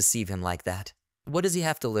scoundrels deceive him like that? What does he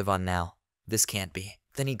have to live on now? This can't be."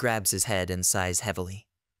 Then he grabs his head and sighs heavily.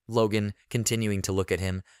 Logan, continuing to look at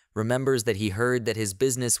him, remembers that he heard that his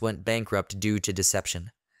business went bankrupt due to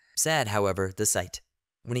deception. Sad, however, the sight.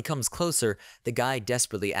 When he comes closer, the guy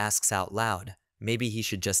desperately asks out loud, maybe he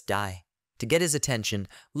should just die. To get his attention,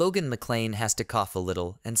 Logan McLean has to cough a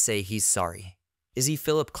little and say he's sorry. Is he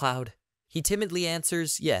Philip Cloud? He timidly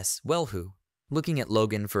answers, yes, well who? Looking at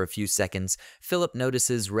Logan for a few seconds, Philip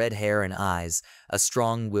notices red hair and eyes, a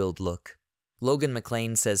strong-willed look. Logan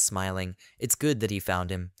McLean says smiling, it's good that he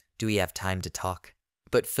found him. Do we have time to talk?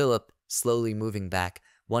 But Philip, slowly moving back,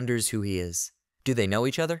 wonders who he is. Do they know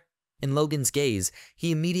each other? In Logan's gaze,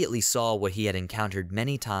 he immediately saw what he had encountered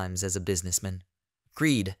many times as a businessman.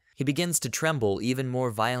 Greed. He begins to tremble even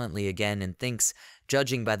more violently again and thinks,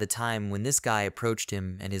 judging by the time when this guy approached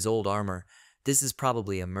him and his old armor, this is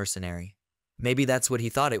probably a mercenary. Maybe that's what he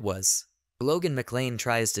thought it was. Logan McLean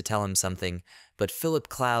tries to tell him something, but Philip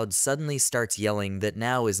Cloud suddenly starts yelling that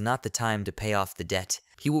now is not the time to pay off the debt.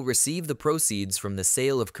 He will receive the proceeds from the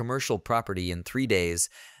sale of commercial property in 3 days,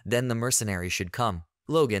 then the mercenary should come.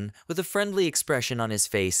 Logan, with a friendly expression on his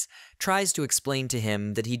face, tries to explain to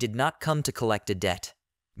him that he did not come to collect a debt.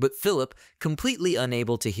 But Philip, completely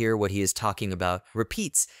unable to hear what he is talking about,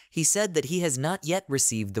 repeats he said that he has not yet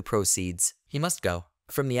received the proceeds. He must go.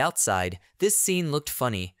 From the outside, this scene looked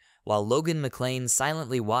funny, while Logan McLean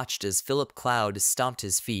silently watched as Philip Cloud stomped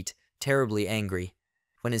his feet, terribly angry.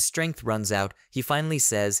 When his strength runs out, he finally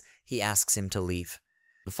says he asks him to leave.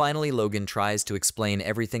 Finally, Logan tries to explain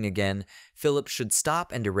everything again. Philip should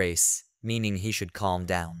stop and erase, meaning he should calm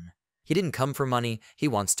down. He didn't come for money, he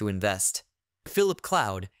wants to invest. Philip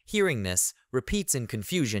Cloud, hearing this, repeats in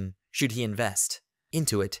confusion, should he invest?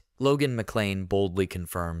 Into it, Logan McLean boldly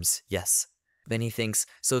confirms, yes. Then he thinks,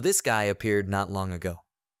 so this guy appeared not long ago.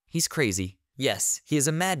 He's crazy. Yes, he is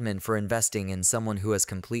a madman for investing in someone who has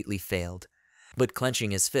completely failed. But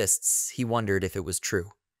clenching his fists, he wondered if it was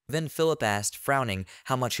true. Then Philip asked, frowning,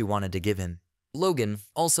 how much he wanted to give him. Logan,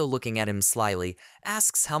 also looking at him slyly,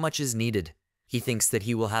 asks how much is needed. He thinks that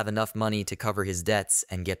he will have enough money to cover his debts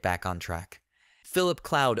and get back on track. Philip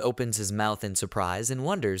Cloud opens his mouth in surprise and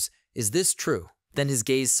wonders, is this true? Then his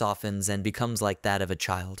gaze softens and becomes like that of a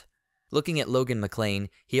child. Looking at Logan McLean,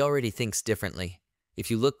 he already thinks differently.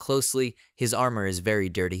 If you look closely, his armor is very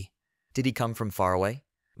dirty. Did he come from far away?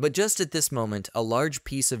 But just at this moment, a large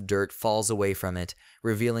piece of dirt falls away from it,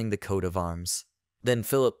 revealing the coat of arms. Then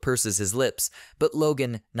Philip purses his lips, but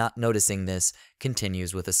Logan, not noticing this,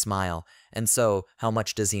 continues with a smile. And so, how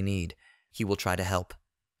much does he need? He will try to help.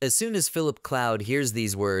 As soon as Philip Cloud hears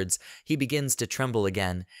these words, he begins to tremble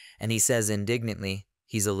again, and he says indignantly,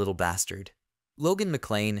 he's a little bastard. Logan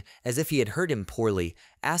McLean, as if he had heard him poorly,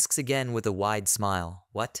 asks again with a wide smile,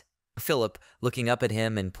 what? Philip, looking up at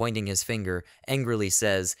him and pointing his finger, angrily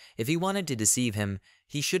says if he wanted to deceive him,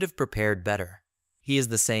 he should have prepared better. He is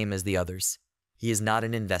the same as the others. He is not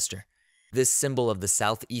an investor. This symbol of the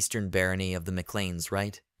southeastern barony of the McLeans,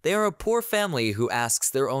 right? They are a poor family who asks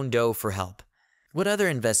their own dough for help. What other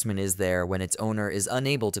investment is there when its owner is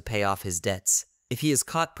unable to pay off his debts? If he is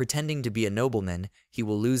caught pretending to be a nobleman, he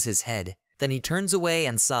will lose his head. Then he turns away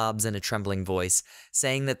and sobs in a trembling voice,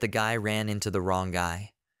 saying that the guy ran into the wrong guy.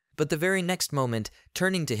 But the very next moment,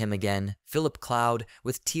 turning to him again, Philip Cloud,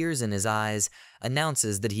 with tears in his eyes,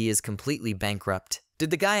 announces that he is completely bankrupt. Did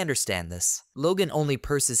the guy understand this? Logan only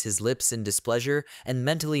purses his lips in displeasure and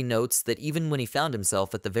mentally notes that even when he found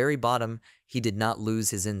himself at the very bottom, he did not lose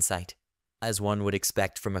his insight, as one would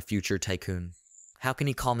expect from a future tycoon. How can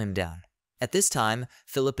he calm him down? At this time,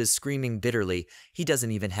 Philip is screaming bitterly. He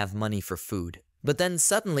doesn't even have money for food. But then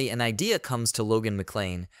suddenly an idea comes to Logan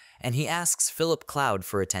McLean, and he asks Philip Cloud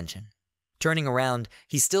for attention. Turning around,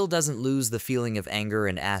 he still doesn't lose the feeling of anger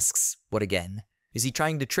and asks, what again? Is he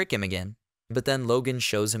trying to trick him again? But then Logan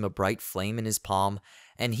shows him a bright flame in his palm,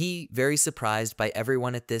 and he, very surprised by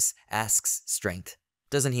everyone at this, asks strength.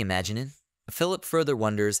 Doesn't he imagine it? Philip further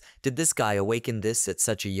wonders, did this guy awaken this at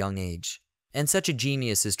such a young age? And such a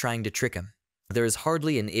genius is trying to trick him. There is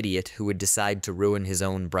hardly an idiot who would decide to ruin his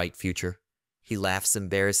own bright future. He laughs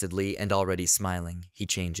embarrassedly, and already smiling, he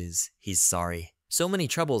changes. He's sorry. So many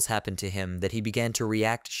troubles happened to him that he began to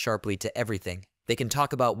react sharply to everything. They can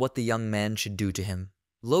talk about what the young man should do to him.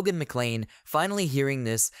 Logan McLean, finally hearing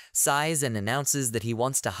this, sighs and announces that he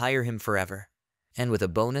wants to hire him forever. And with a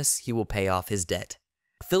bonus, he will pay off his debt.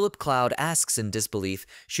 Philip Cloud asks in disbelief,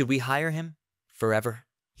 should we hire him? Forever?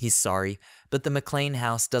 He's sorry, but the McLean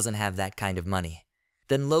house doesn't have that kind of money.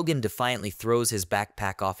 Then Logan defiantly throws his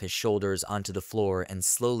backpack off his shoulders onto the floor and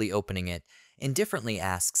slowly opening it, indifferently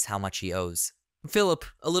asks how much he owes. Philip,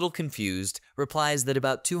 a little confused, replies that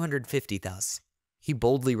about 250,000. He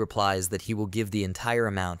boldly replies that he will give the entire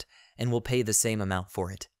amount and will pay the same amount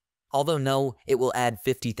for it. Although no, it will add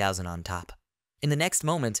 50,000 on top. In the next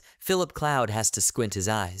moment, Philip Cloud has to squint his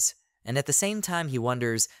eyes, and at the same time he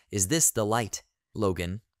wonders, is this the light?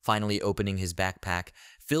 Logan, finally opening his backpack,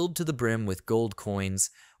 filled to the brim with gold coins,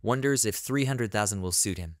 wonders if 300,000 will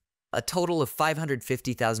suit him. A total of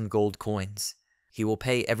 550,000 gold coins. He will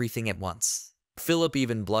pay everything at once. Philip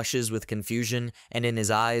even blushes with confusion, and in his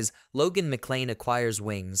eyes, Logan McLean acquires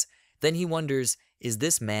wings. Then he wonders, is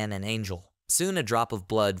this man an angel? Soon a drop of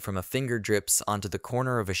blood from a finger drips onto the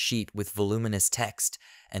corner of a sheet with voluminous text,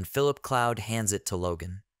 and Philip Cloud hands it to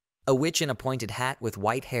Logan. A witch in a pointed hat with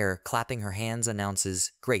white hair clapping her hands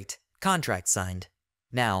announces, great, contract signed.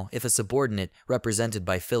 Now, if a subordinate, represented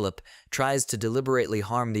by Philip, tries to deliberately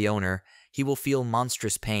harm the owner, he will feel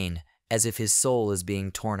monstrous pain, as if his soul is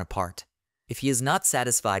being torn apart. If he is not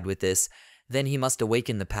satisfied with this, then he must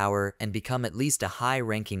awaken the power and become at least a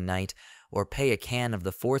high-ranking knight, or pay a can of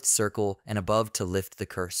the fourth circle and above to lift the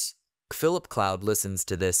curse. Philip Cloud listens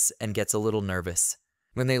to this and gets a little nervous.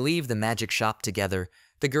 When they leave the magic shop together,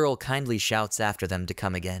 the girl kindly shouts after them to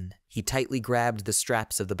come again. He tightly grabbed the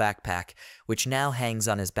straps of the backpack, which now hangs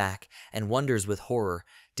on his back, and wonders with horror,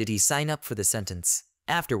 did he sign up for the sentence?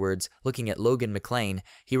 Afterwards, looking at Logan McLean,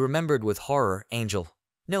 he remembered with horror Angel.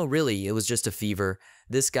 No, really, it was just a fever.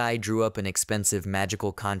 This guy drew up an expensive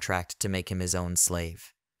magical contract to make him his own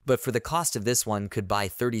slave. But for the cost of this one could buy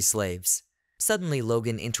 30 slaves. Suddenly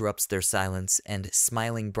Logan interrupts their silence and,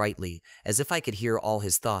 smiling brightly, as if I could hear all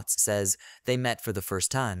his thoughts, says, they met for the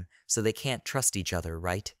first time, so they can't trust each other,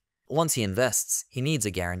 right? Once he invests, he needs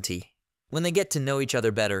a guarantee. When they get to know each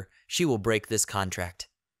other better, she will break this contract.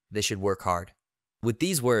 They should work hard. With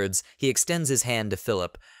these words, he extends his hand to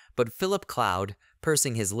Philip, but Philip Cloud,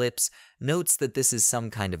 pursing his lips, notes that this is some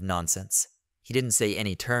kind of nonsense. He didn't say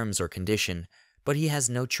any terms or condition, but he has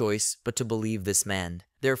no choice but to believe this man.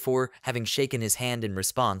 Therefore, having shaken his hand in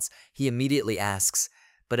response, he immediately asks,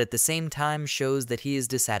 but at the same time shows that he is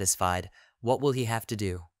dissatisfied, what will he have to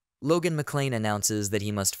do? Logan McLean announces that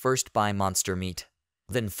he must first buy monster meat.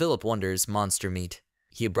 Then Philip wonders, monster meat.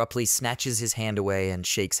 He abruptly snatches his hand away and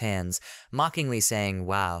shakes hands, mockingly saying,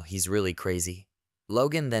 wow, he's really crazy.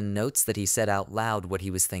 Logan then notes that he said out loud what he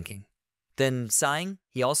was thinking. Then, sighing,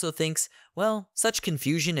 he also thinks, well, such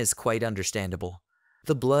confusion is quite understandable.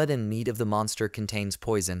 The blood and meat of the monster contains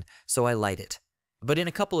poison, so I light it. But in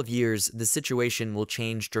a couple of years, the situation will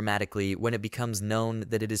change dramatically when it becomes known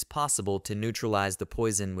that it is possible to neutralize the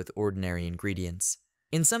poison with ordinary ingredients.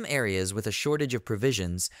 In some areas with a shortage of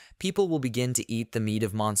provisions, people will begin to eat the meat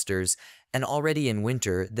of monsters, and already in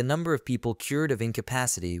winter, the number of people cured of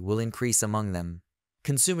incapacity will increase among them.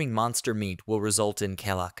 Consuming monster meat will result in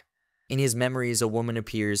Kelak. In his memories, a woman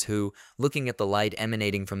appears who, looking at the light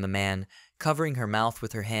emanating from the man, covering her mouth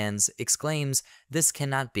with her hands, exclaims, this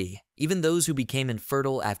cannot be. Even those who became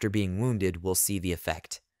infertile after being wounded will see the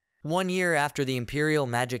effect. 1 year after the Imperial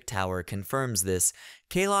Magic Tower confirms this,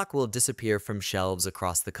 Kalok will disappear from shelves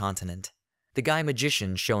across the continent. The guy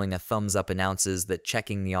magician showing a thumbs up announces that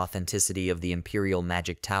checking the authenticity of the Imperial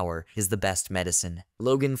Magic Tower is the best medicine.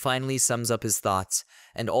 Logan finally sums up his thoughts,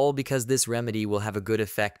 and all because this remedy will have a good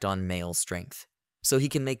effect on male strength. So he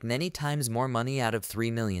can make many times more money out of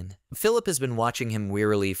 3 million. Philip has been watching him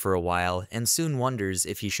wearily for a while and soon wonders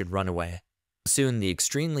if he should run away. Soon the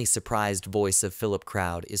extremely surprised voice of Philip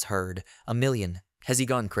Crowd is heard. 1 million. Has he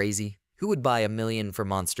gone crazy? Who would buy 1 million for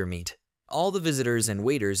monster meat? All the visitors and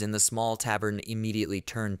waiters in the small tavern immediately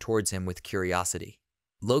turned towards him with curiosity.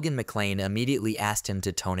 Logan McLean immediately asked him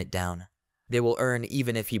to tone it down. They will earn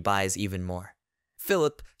even if he buys even more.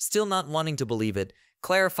 Philip, still not wanting to believe it,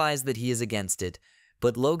 clarifies that he is against it,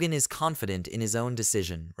 but Logan is confident in his own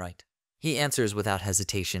decision, right? He answers without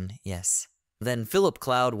hesitation, yes. Then Philip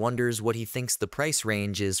Cloud wonders what he thinks the price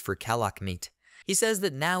range is for Kalak meat. He says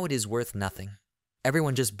that now it is worth nothing.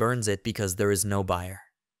 Everyone just burns it because there is no buyer.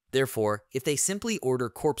 Therefore, if they simply order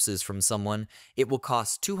corpses from someone, it will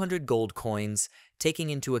cost 200 gold coins, taking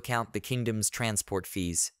into account the kingdom's transport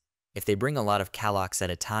fees. If they bring a lot of Kalaks at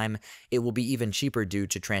a time, it will be even cheaper due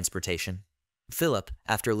to transportation. Philip,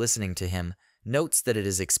 after listening to him, notes that it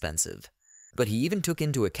is expensive. But he even took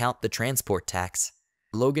into account the transport tax.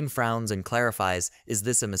 Logan frowns and clarifies, is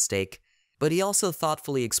this a mistake? But he also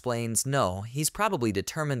thoughtfully explains, no, he's probably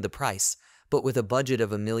determined the price, but with a budget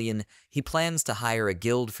of 1 million, he plans to hire a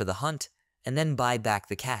guild for the hunt and then buy back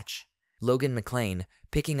the catch. Logan McLean,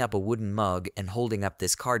 picking up a wooden mug and holding up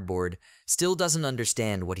this cardboard, still doesn't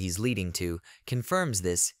understand what he's leading to, confirms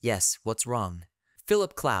this, yes, what's wrong?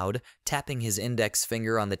 Philip Cloud, tapping his index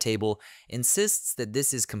finger on the table, insists that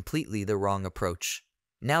this is completely the wrong approach.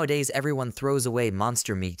 Nowadays, everyone throws away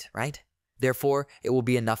monster meat, right? Therefore, it will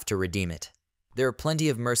be enough to redeem it. There are plenty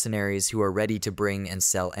of mercenaries who are ready to bring and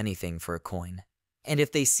sell anything for a coin. And if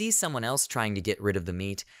they see someone else trying to get rid of the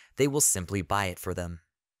meat, they will simply buy it for them.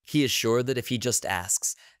 He is sure that if he just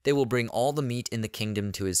asks, they will bring all the meat in the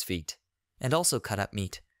kingdom to his feet, and also cut up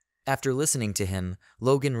meat. After listening to him,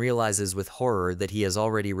 Logan realizes with horror that he has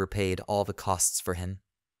already repaid all the costs for him.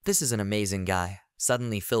 This is an amazing guy.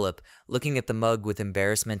 Suddenly Philip, looking at the mug with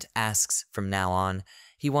embarrassment, asks, from now on,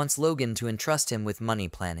 he wants Logan to entrust him with money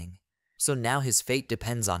planning. So now his fate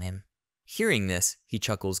depends on him. Hearing this, he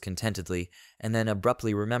chuckles contentedly, and then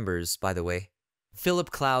abruptly remembers, by the way.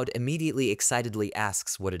 Philip Cloud immediately excitedly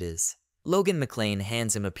asks what it is. Logan McLean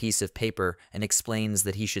hands him a piece of paper and explains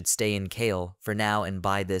that he should stay in Kale for now and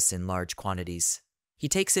buy this in large quantities. He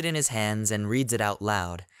takes it in his hands and reads it out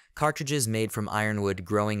loud. Cartridges made from ironwood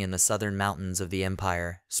growing in the southern mountains of the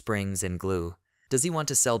Empire, springs and glue. Does he want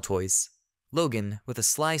to sell toys? Logan, with a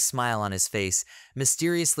sly smile on his face,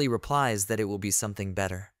 mysteriously replies that it will be something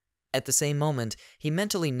better. At the same moment, he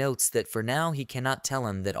mentally notes that for now he cannot tell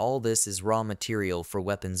him that all this is raw material for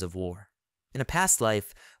weapons of war. In a past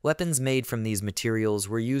life, weapons made from these materials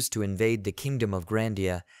were used to invade the kingdom of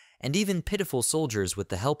Grandia, and even pitiful soldiers with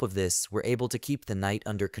the help of this were able to keep the night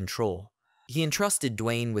under control. He entrusted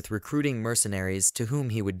Dwayne with recruiting mercenaries to whom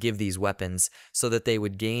he would give these weapons so that they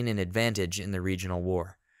would gain an advantage in the regional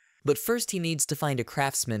war. But first he needs to find a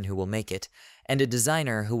craftsman who will make it, and a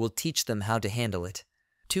designer who will teach them how to handle it.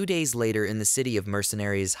 2 days later in the city of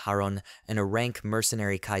mercenaries Harem, and a rank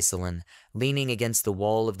mercenary Kaiselan, leaning against the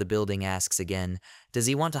wall of the building, asks again, does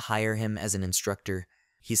he want to hire him as an instructor?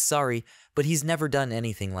 He's sorry, but he's never done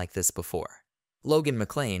anything like this before. Logan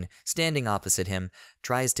McLean, standing opposite him,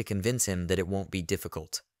 tries to convince him that it won't be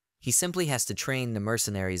difficult. He simply has to train the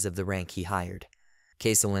mercenaries of the rank he hired.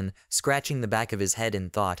 Kaiselan, scratching the back of his head in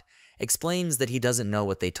thought, explains that he doesn't know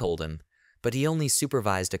what they told him, but he only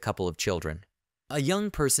supervised a couple of children. A young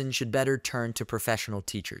person should better turn to professional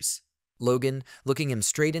teachers. Logan, looking him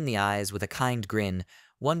straight in the eyes with a kind grin,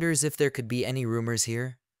 wonders if there could be any rumors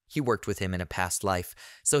here. He worked with him in a past life,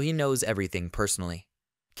 so he knows everything personally.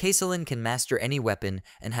 Kaiselan can master any weapon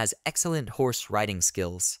and has excellent horse riding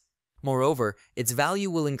skills. Moreover, its value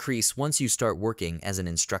will increase once you start working as an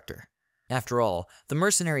instructor. After all, the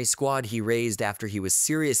mercenary squad he raised after he was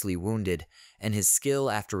seriously wounded, and his skill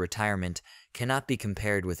after retirement, cannot be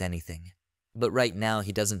compared with anything. But right now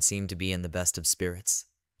he doesn't seem to be in the best of spirits.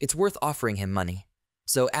 It's worth offering him money.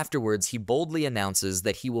 So afterwards he boldly announces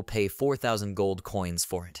that he will pay 4,000 gold coins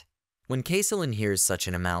for it. When Kaiselan hears such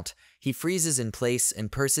an amount, he freezes in place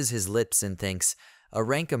and purses his lips and thinks, a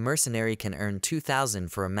rank of mercenary can earn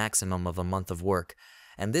 2,000 for a maximum of a month of work,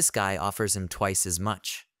 and this guy offers him twice as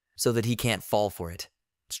much, so that he can't fall for it.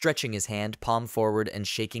 Stretching his hand palm forward and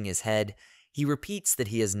shaking his head, he repeats that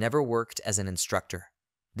he has never worked as an instructor.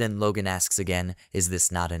 Then Logan asks again, is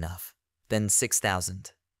this not enough? Then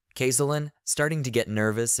 6,000. Kaiselan, starting to get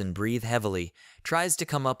nervous and breathe heavily, tries to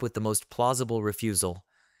come up with the most plausible refusal.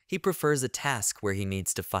 He prefers a task where he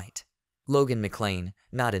needs to fight. Logan McLean,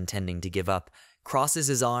 not intending to give up, crosses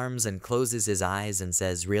his arms and closes his eyes and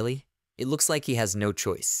says, "Really?" It looks like he has no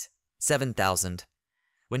choice. 7,000.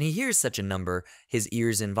 When he hears such a number, his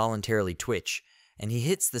ears involuntarily twitch, and he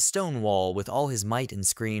hits the stone wall with all his might and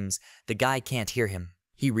screams. The guy can't hear him.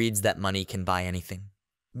 He reads that money can buy anything.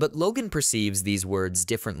 But Logan perceives these words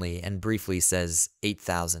differently and briefly says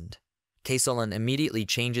 8,000. Kaisolan immediately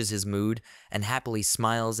changes his mood and happily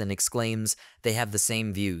smiles and exclaims they have the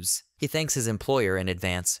same views. He thanks his employer in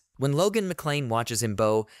advance. When Logan McLean watches him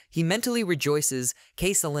bow, he mentally rejoices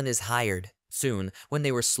Kaisolan is hired. Soon, when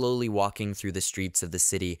they were slowly walking through the streets of the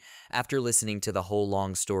city, after listening to the whole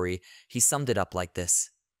long story, he summed it up like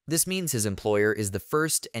this. This means his employer is the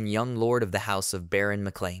first and young lord of the house of Baron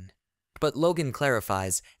McLean. But Logan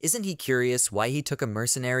clarifies, isn't he curious why he took a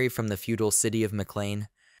mercenary from the feudal city of McLean?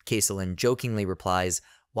 Kaisolan jokingly replies,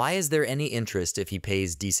 why is there any interest if he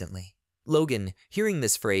pays decently? Logan, hearing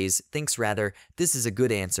this phrase, thinks rather, this is a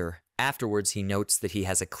good answer. Afterwards he notes that he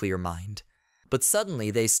has a clear mind. But suddenly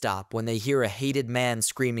they stop when they hear a hated man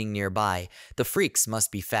screaming nearby. The freaks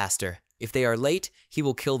must be faster. If they are late, he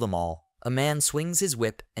will kill them all. A man swings his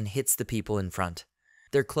whip and hits the people in front.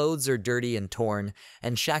 Their clothes are dirty and torn,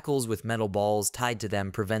 and shackles with metal balls tied to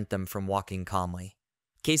them prevent them from walking calmly.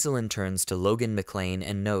 Kaisolan turns to Logan McLean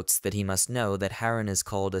and notes that he must know that Harem is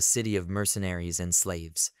called a city of mercenaries and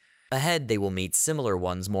slaves. Ahead they will meet similar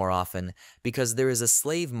ones more often, because there is a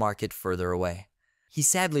slave market further away. He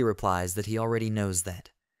sadly replies that he already knows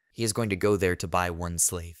that. He is going to go there to buy one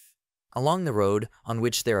slave. Along the road, on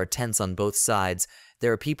which there are tents on both sides,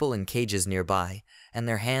 there are people in cages nearby, and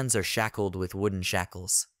their hands are shackled with wooden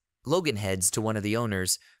shackles. Logan heads to one of the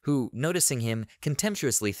owners, who, noticing him,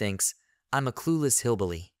 contemptuously thinks, I'm a clueless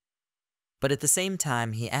hillbilly. But at the same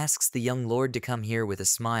time, he asks the young lord to come here with a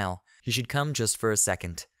smile. He should come just for a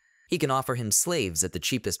second. He can offer him slaves at the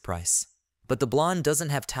cheapest price. But the blonde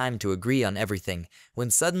doesn't have time to agree on everything. When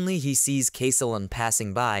suddenly he sees Kaisolan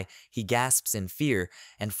passing by, he gasps in fear,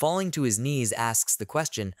 and falling to his knees asks the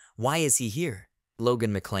question, why is he here?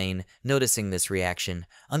 Logan McLean, noticing this reaction,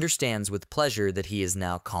 understands with pleasure that he is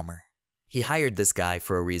now calmer. He hired this guy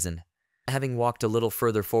for a reason. Having walked a little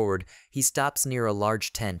further forward, he stops near a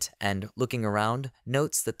large tent and, looking around,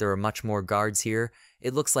 notes that there are much more guards here.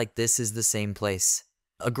 It looks like this is the same place.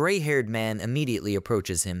 A gray-haired man immediately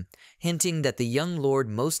approaches him, hinting that the young lord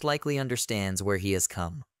most likely understands where he has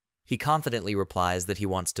come. He confidently replies that he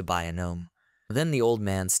wants to buy a gnome. Then the old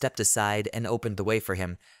man stepped aside and opened the way for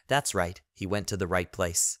him. That's right, he went to the right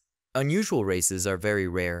place. Unusual races are very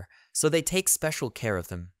rare, so they take special care of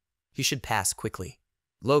them. He should pass quickly.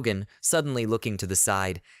 Logan, suddenly looking to the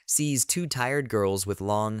side, sees two tired girls with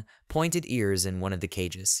long, pointed ears in one of the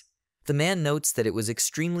cages. The man notes that it was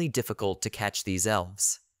extremely difficult to catch these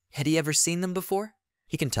elves. Had he ever seen them before?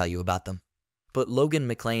 He can tell you about them. But Logan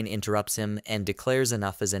McLean interrupts him and declares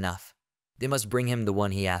enough is enough. They must bring him the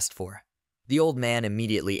one he asked for. The old man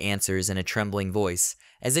immediately answers in a trembling voice,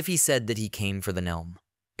 as if he said that he came for the gnome.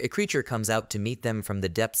 A creature comes out to meet them from the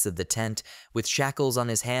depths of the tent, with shackles on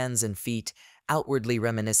his hands and feet, outwardly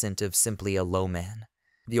reminiscent of simply a low man.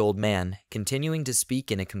 The old man, continuing to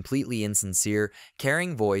speak in a completely insincere,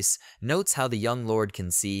 caring voice, notes how the young lord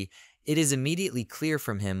can see. It is immediately clear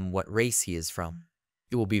from him what race he is from.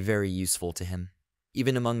 It will be very useful to him.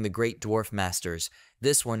 Even among the great dwarf masters,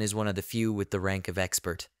 this one is one of the few with the rank of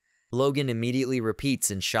expert. Logan immediately repeats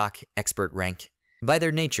in shock expert rank. By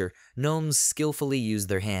their nature, gnomes skillfully use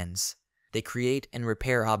their hands. They create and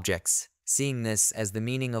repair objects, seeing this as the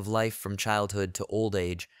meaning of life from childhood to old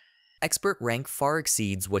age. Expert rank far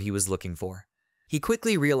exceeds what he was looking for. He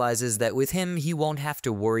quickly realizes that with him he won't have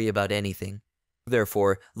to worry about anything.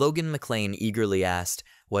 Therefore, Logan McLean eagerly asked,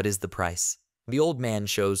 what is the price? The old man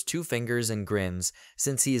shows 2 fingers and grins,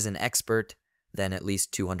 since he is an expert, then at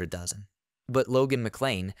least 200,000. But Logan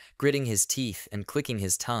McLean, gritting his teeth and clicking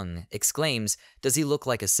his tongue, exclaims, does he look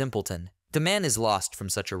like a simpleton? The man is lost from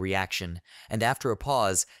such a reaction, and after a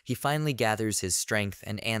pause, he finally gathers his strength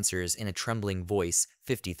and answers in a trembling voice,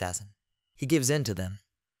 50,000. He gives in to them.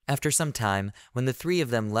 After some time, when the 3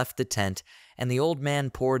 of them left the tent, and the old man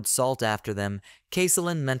poured salt after them,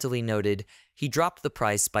 Kaisolan mentally noted, he dropped the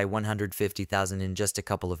price by 150,000 in just a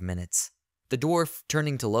couple of minutes. The dwarf,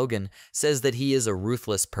 turning to Logan, says that he is a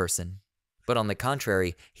ruthless person. But on the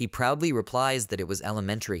contrary, he proudly replies that it was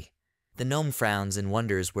elementary. The gnome frowns and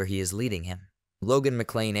wonders where he is leading him. Logan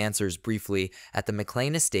McLean answers briefly at the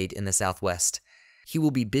McLean estate in the southwest. He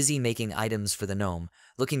will be busy making items for the gnome,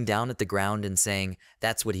 looking down at the ground and saying,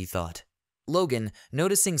 that's what he thought. Logan,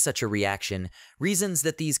 noticing such a reaction, reasons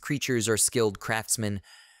that these creatures are skilled craftsmen,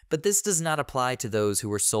 But this does not apply to those who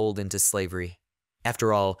were sold into slavery.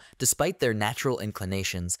 After all, despite their natural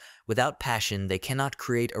inclinations, without passion they cannot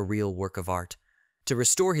create a real work of art. To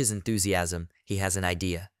restore his enthusiasm, he has an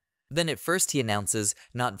idea. Then at first he announces,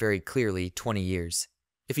 not very clearly, 20 years.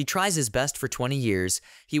 If he tries his best for 20 years,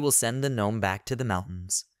 he will send the gnome back to the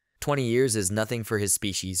mountains. 20 years is nothing for his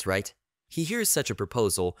species, right? He hears such a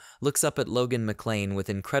proposal, looks up at Logan McLean with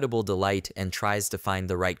incredible delight, and tries to find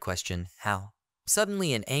the right question, how?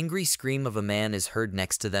 Suddenly an angry scream of a man is heard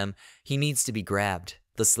next to them. He needs to be grabbed.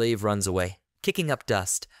 The slave runs away. Kicking up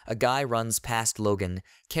dust, a guy runs past Logan,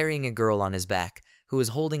 carrying a girl on his back, who is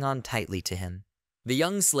holding on tightly to him. The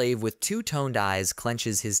young slave with two-toned eyes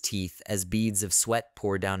clenches his teeth as beads of sweat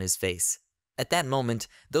pour down his face. At that moment,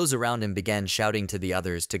 those around him began shouting to the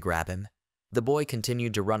others to grab him. The boy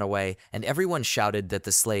continued to run away, and everyone shouted that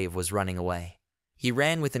the slave was running away. He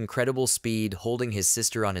ran with incredible speed, holding his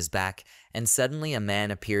sister on his back, and suddenly a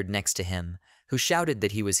man appeared next to him, who shouted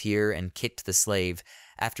that he was here and kicked the slave,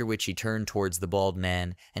 after which he turned towards the bald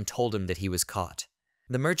man and told him that he was caught.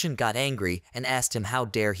 The merchant got angry and asked him how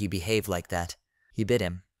dare he behave like that. He bit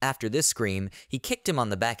him. After this scream, he kicked him on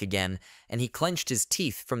the back again, and he clenched his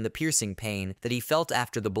teeth from the piercing pain that he felt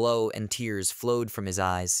after the blow, and tears flowed from his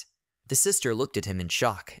eyes. The sister looked at him in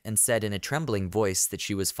shock and said in a trembling voice that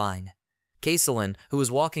she was fine. Caselin, who was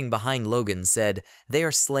walking behind Logan, said, "They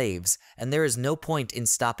are slaves, and there is no point in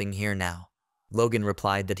stopping here now." Logan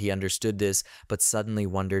replied that he understood this, but suddenly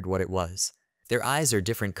wondered what it was. Their eyes are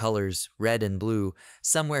different colors, red and blue.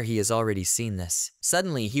 Somewhere he has already seen this.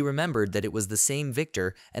 Suddenly he remembered that it was the same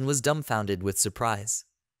Victor and was dumbfounded with surprise.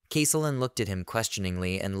 Caselin looked at him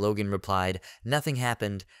questioningly, and Logan replied, "Nothing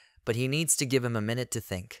happened, but he needs to give him a minute to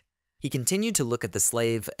think." He continued to look at the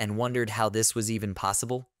slave and wondered how this was even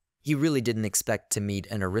possible. He really didn't expect to meet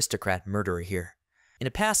an aristocrat murderer here. In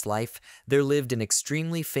a past life, there lived an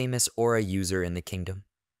extremely famous aura user in the kingdom.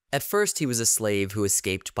 At first, he was a slave who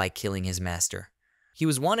escaped by killing his master. He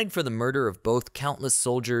was wanted for the murder of both countless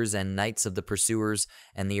soldiers and knights of the pursuers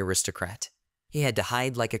and the aristocrat. He had to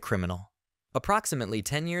hide like a criminal. Approximately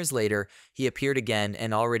 10 years later, he appeared again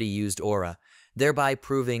and already used aura, thereby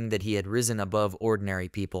proving that he had risen above ordinary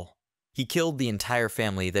people. He killed the entire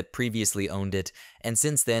family that previously owned it, and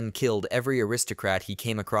since then killed every aristocrat he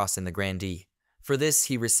came across in the Grandee. For this,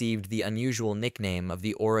 he received the unusual nickname of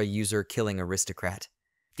the aura user killing aristocrat.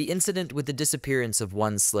 The incident with the disappearance of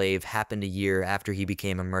one slave happened a year after he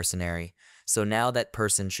became a mercenary, so now that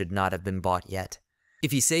person should not have been bought yet.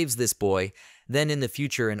 If he saves this boy, then in the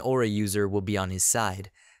future an aura user will be on his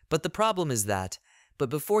side. But the problem is that,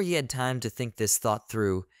 before he had time to think this thought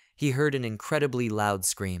through, he heard an incredibly loud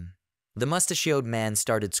scream. The mustachioed man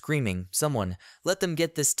started screaming, "Someone, let them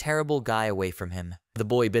get this terrible guy away from him." The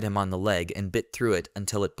boy bit him on the leg and bit through it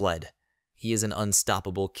until it bled. He is an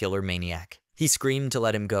unstoppable killer maniac. He screamed to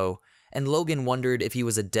let him go, and Logan wondered if he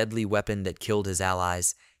was a deadly weapon that killed his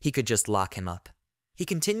allies, he could just lock him up. He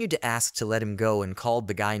continued to ask to let him go and called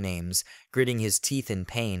the guy names, gritting his teeth in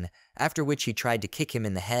pain, after which he tried to kick him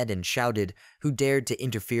in the head and shouted, "Who dared to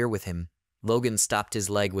interfere with him?" Logan stopped his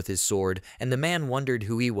leg with his sword, and the man wondered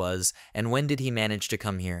who he was and when did he manage to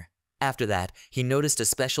come here. After that, he noticed a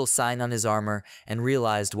special sign on his armor and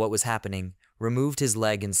realized what was happening, removed his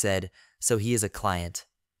leg and said, "So he is a client."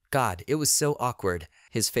 God, it was so awkward.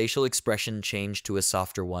 His facial expression changed to a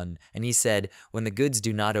softer one, and he said, when the goods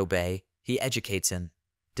do not obey, he educates him.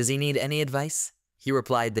 Does he need any advice? He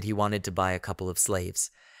replied that he wanted to buy a couple of slaves.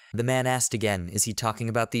 The man asked again, is he talking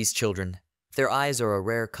about these children? Their eyes are a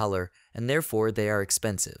rare color, and therefore they are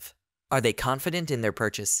expensive. Are they confident in their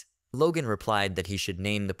purchase? Logan replied that he should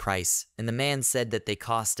name the price, and the man said that they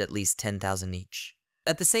cost at least 10,000 each.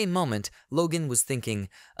 At the same moment, Logan was thinking,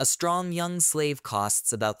 a strong young slave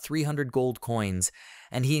costs about 300 gold coins,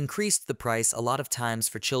 and he increased the price a lot of times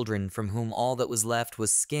for children from whom all that was left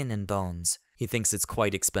was skin and bones. He thinks it's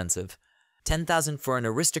quite expensive. 10,000 for an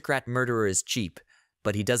aristocrat murderer is cheap,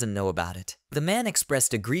 but he doesn't know about it. The man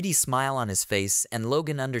expressed a greedy smile on his face, and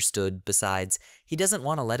Logan understood, besides, he doesn't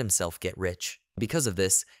want to let himself get rich. Because of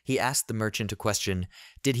this, he asked the merchant a question.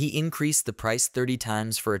 Did he increase the price 30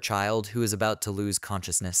 times for a child who is about to lose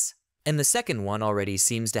consciousness? And the second one already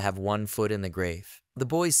seems to have one foot in the grave. The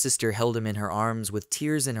boy's sister held him in her arms with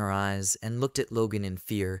tears in her eyes and looked at Logan in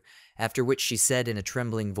fear, after which she said in a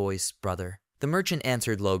trembling voice, "Brother." The merchant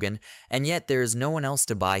answered Logan, and yet there is no one else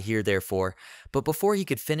to buy here therefore, but before he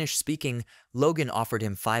could finish speaking, Logan offered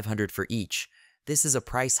him 500 for each. This is a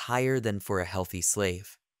price higher than for a healthy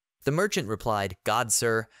slave. The merchant replied, "God,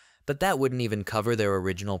 sir, But that wouldn't even cover their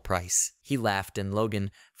original price. He laughed, and Logan,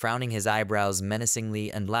 frowning his eyebrows menacingly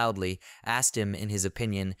and loudly, asked him, in his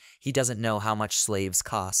opinion, he doesn't know how much slaves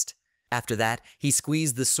cost. After that, he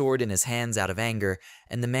squeezed the sword in his hands out of anger,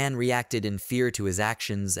 and the man reacted in fear to his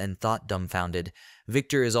actions and thought dumbfounded.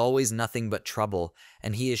 Victor is always nothing but trouble,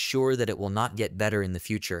 and he is sure that it will not get better in the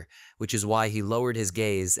future, which is why he lowered his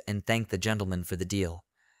gaze and thanked the gentleman for the deal.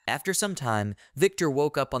 After some time, Victor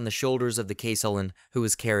woke up on the shoulders of the Kaisolan who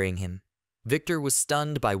was carrying him. Victor was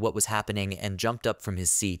stunned by what was happening and jumped up from his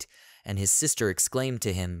seat, and his sister exclaimed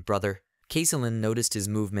to him, "Brother." Kaisolan noticed his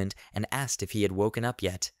movement and asked if he had woken up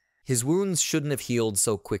yet. His wounds shouldn't have healed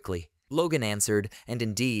so quickly. Logan answered, and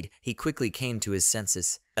indeed, he quickly came to his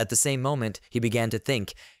senses. At the same moment, he began to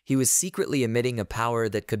think. He was secretly emitting a power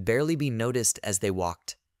that could barely be noticed as they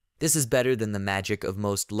walked. This is better than the magic of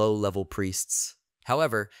most low-level priests.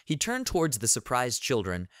 However, he turned towards the surprised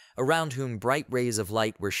children, around whom bright rays of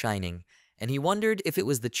light were shining, and he wondered if it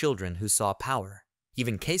was the children who saw power.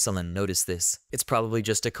 Even Kaisolan noticed this. It's probably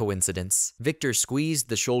just a coincidence. Victor squeezed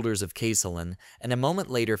the shoulders of Kaisolan, and a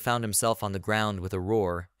moment later found himself on the ground with a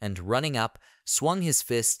roar, and running up, swung his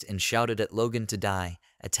fist and shouted at Logan to die,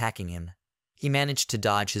 attacking him. He managed to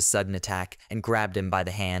dodge his sudden attack and grabbed him by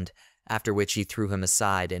the hand, after which he threw him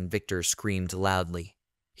aside and Victor screamed loudly.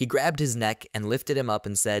 He grabbed his neck and lifted him up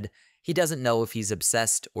and said, "He doesn't know if he's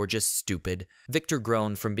obsessed or just stupid." Victor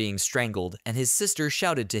groaned from being strangled, and his sister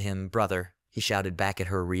shouted to him, "Brother." He shouted back at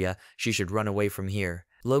her, "Rhea, she should run away from here."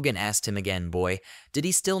 Logan asked him again, "Boy, did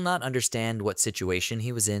he still not understand what situation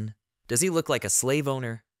he was in? Does he look like a slave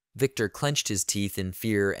owner?" Victor clenched his teeth in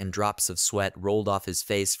fear and drops of sweat rolled off his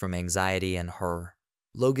face from anxiety and horror.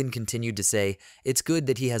 Logan continued to say, "It's good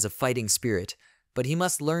that he has a fighting spirit, but he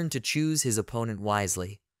must learn to choose his opponent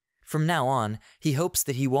wisely. From now on, he hopes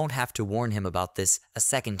that he won't have to warn him about this a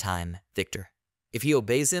second time, Victor. If he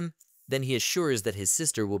obeys him, then he assures that his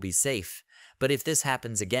sister will be safe. But if this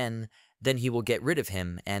happens again, then he will get rid of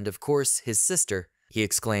him, and of course, his sister," he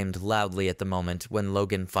exclaimed loudly at the moment when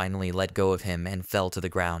Logan finally let go of him and fell to the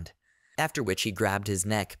ground. After which he grabbed his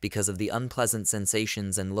neck because of the unpleasant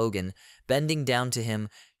sensations, and Logan, bending down to him,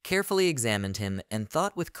 carefully examined him and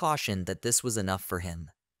thought with caution that this was enough for him.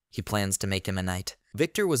 He plans to make him a knight.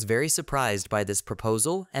 Victor was very surprised by this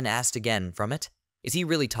proposal and asked again from it, "Is he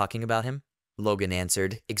really talking about him?" Logan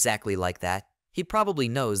answered, "Exactly like that. He probably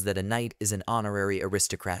knows that a knight is an honorary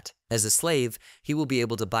aristocrat. As a slave, he will be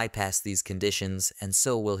able to bypass these conditions, and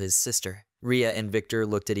so will his sister." Rhea and Victor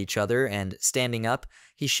looked at each other, and, standing up,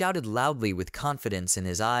 he shouted loudly with confidence in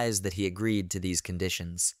his eyes that he agreed to these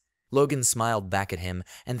conditions. Logan smiled back at him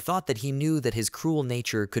and thought that he knew that his cruel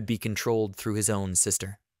nature could be controlled through his own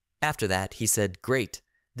sister. After that, he said, "Great.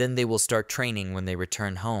 Then they will start training when they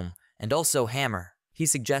return home, and also Hammer. He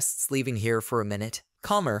suggests leaving here for a minute."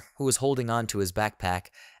 Calmer, who was holding on to his backpack,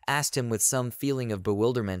 asked him with some feeling of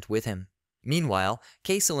bewilderment with him. Meanwhile,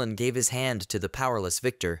 Kaisolan gave his hand to the powerless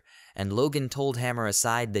Victor, and Logan told Hammer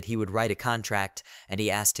aside that he would write a contract, and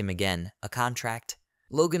he asked him again, "A contract?"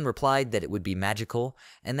 Logan replied that it would be magical,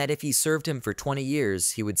 and that if he served him for 20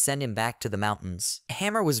 years, he would send him back to the mountains.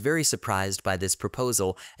 Hammer was very surprised by this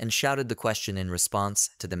proposal and shouted the question in response,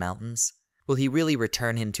 "To the mountains? Will he really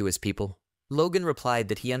return him to his people?" Logan replied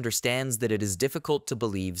that he understands that it is difficult to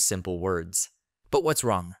believe simple words. "But what's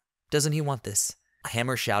wrong? Doesn't he want this?"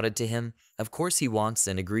 Hammer shouted to him, "Of course he wants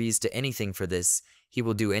and agrees to anything for this. He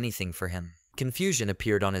will do anything for him." Confusion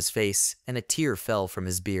appeared on his face, and a tear fell from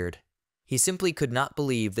his beard. He simply could not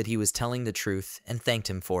believe that he was telling the truth and thanked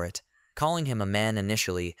him for it, calling him a man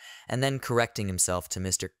initially, and then correcting himself to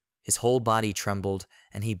Mr. His whole body trembled,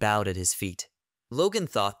 and he bowed at his feet. Logan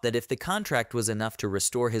thought that if the contract was enough to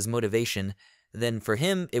restore his motivation, then for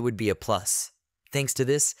him it would be a plus. Thanks to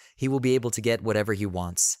this, he will be able to get whatever he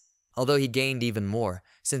wants. Although he gained even more,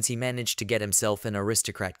 since he managed to get himself an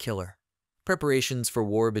aristocrat killer. Preparations for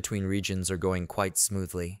war between regions are going quite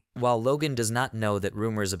smoothly. While Logan does not know that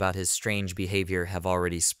rumors about his strange behavior have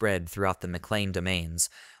already spread throughout the McLean domains,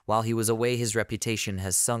 while he was away his reputation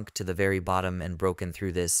has sunk to the very bottom and broken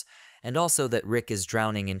through this, and also that Rick is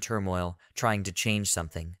drowning in turmoil, trying to change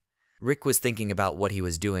something. Rick was thinking about what he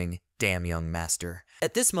was doing. Damn young master.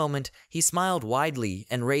 At this moment, he smiled widely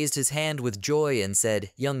and raised his hand with joy and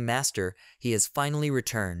said, "Young master, he has finally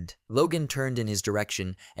returned." Logan turned in his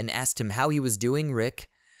direction and asked him how he was doing, Rick.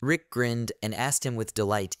 Rick grinned and asked him with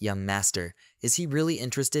delight, "Young master, is he really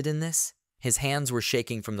interested in this?" His hands were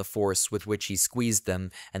shaking from the force with which he squeezed them,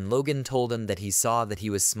 and Logan told him that he saw that he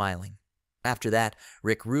was smiling. After that,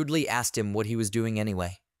 Rick rudely asked him what he was doing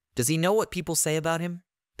anyway. Does he know what people say about him?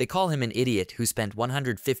 They call him an idiot who spent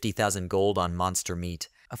 150,000 gold on monster meat.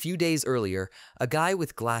 A few days earlier, a guy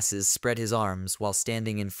with glasses spread his arms while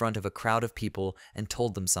standing in front of a crowd of people and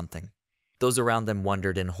told them something. Those around them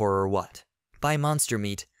wondered in horror what? Buy monster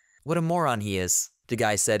meat. What a moron he is, the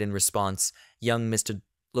guy said in response. Young Mr.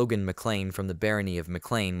 Logan McLean from the barony of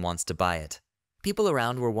McLean wants to buy it. People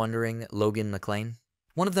around were wondering, Logan McLean?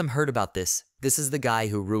 One of them heard about this. This is the guy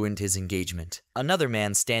who ruined his engagement. Another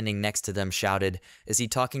man standing next to them shouted, is he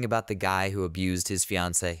talking about the guy who abused his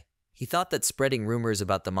fiancée? He thought that spreading rumors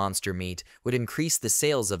about the monster meat would increase the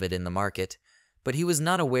sales of it in the market, but he was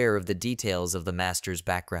not aware of the details of the master's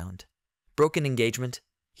background. Broken engagement?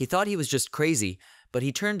 He thought he was just crazy, but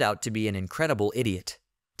he turned out to be an incredible idiot.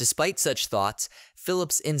 Despite such thoughts,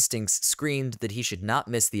 Philip's instincts screamed that he should not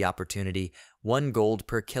miss the opportunity, 1 gold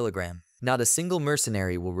per kilogram. Not a single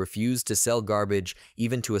mercenary will refuse to sell garbage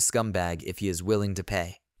even to a scumbag if he is willing to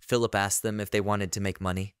pay. Philip asked them if they wanted to make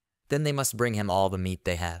money. Then they must bring him all the meat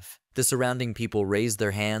they have. The surrounding people raised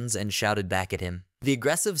their hands and shouted back at him. The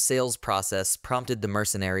aggressive sales process prompted the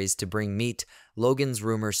mercenaries to bring meat. Logan's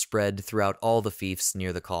rumor spread throughout all the fiefs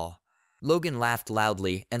near the call. Logan laughed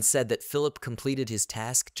loudly and said that Philip completed his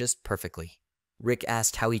task just perfectly. Rick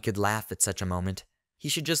asked how he could laugh at such a moment. He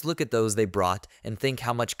should just look at those they brought and think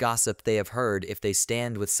how much gossip they have heard if they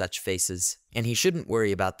stand with such faces. And he shouldn't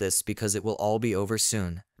worry about this because it will all be over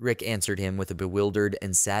soon. Rick answered him with a bewildered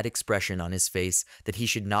and sad expression on his face that he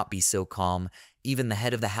should not be so calm. Even the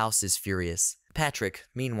head of the house is furious. Patrick,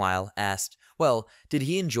 meanwhile, asked, well, did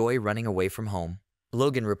he enjoy running away from home?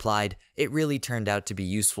 Logan replied, it really turned out to be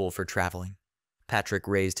useful for traveling. Patrick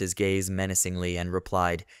raised his gaze menacingly and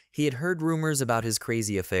replied, he had heard rumors about his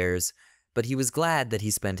crazy affairs, but he was glad that he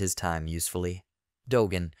spent his time usefully.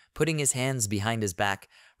 Dogan, putting his hands behind his back,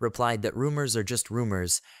 replied that rumors are just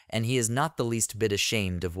rumors, and he is not the least bit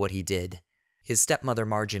ashamed of what he did. His stepmother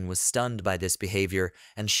Margin was stunned by this behavior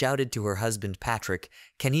and shouted to her husband Patrick,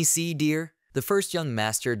 can he see, dear? The first young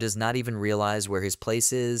master does not even realize where his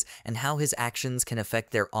place is and how his actions can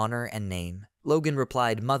affect their honor and name. Logan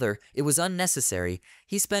replied, Mother, it was unnecessary.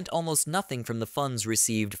 He spent almost nothing from the funds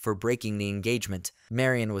received for breaking the engagement.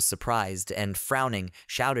 Marion was surprised and, frowning,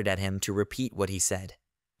 shouted at him to repeat what he said.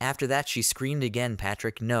 After that, she screamed again,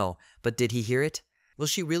 Patrick, no, but did he hear it? Will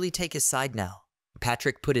she really take his side now?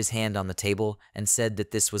 Patrick put his hand on the table and said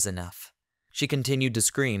that this was enough. She continued to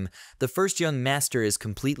scream, the first young master is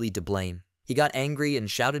completely to blame. He got angry and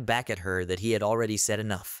shouted back at her that he had already said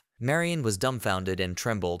enough. Marion was dumbfounded and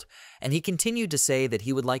trembled, and he continued to say that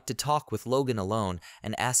he would like to talk with Logan alone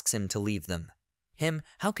and asks him to leave them. Him,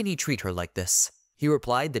 how can he treat her like this? He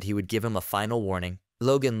replied that he would give him a final warning.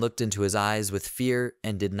 Logan looked into his eyes with fear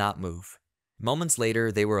and did not move. Moments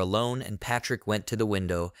later, they were alone and Patrick went to the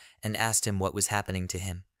window and asked him what was happening to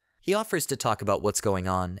him. He offers to talk about what's going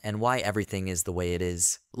on and why everything is the way it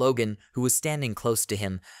is. Logan, who was standing close to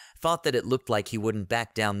him, thought that it looked like he wouldn't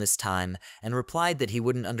back down this time and replied that he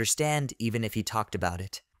wouldn't understand even if he talked about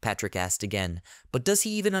it. Patrick asked again, but does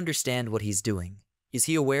he even understand what he's doing? Is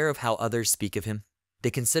he aware of how others speak of him?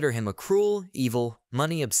 They consider him a cruel, evil,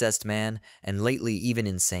 money-obsessed man, and lately even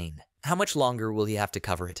insane. How much longer will he have to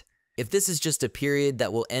cover it? If this is just a period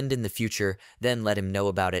that will end in the future, then let him know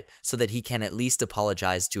about it so that he can at least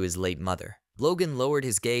apologize to his late mother. Logan lowered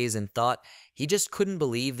his gaze and thought he just couldn't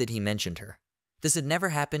believe that he mentioned her. This had never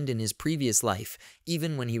happened in his previous life,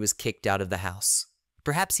 even when he was kicked out of the house.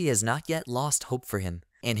 Perhaps he has not yet lost hope for him,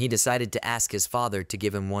 and he decided to ask his father to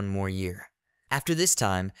give him 1 more year. After this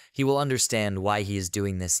time, he will understand why he is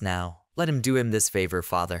doing this now. Let him do him this favor,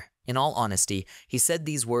 father. In all honesty, he said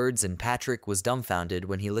these words and Patrick was dumbfounded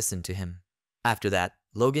when he listened to him. After that,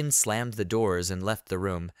 Logan slammed the doors and left the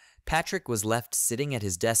room. Patrick was left sitting at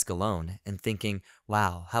his desk alone and thinking,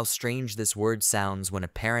 wow, how strange this word sounds when a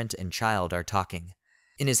parent and child are talking.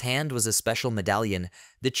 In his hand was a special medallion,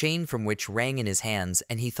 the chain from which rang in his hands,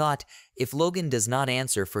 and he thought, if Logan does not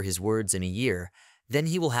answer for his words in a year, then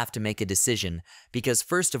he will have to make a decision, because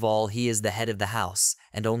first of all, he is the head of the house,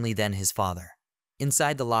 and only then his father.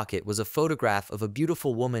 Inside the locket was a photograph of a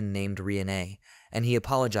beautiful woman named Reincarnation, and he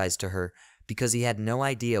apologized to her because he had no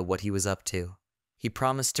idea what he was up to. He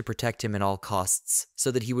promised to protect him at all costs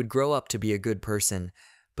so that he would grow up to be a good person,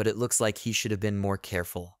 but it looks like he should have been more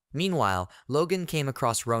careful. Meanwhile, Logan came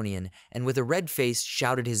across Ronian and with a red face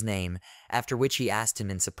shouted his name, after which he asked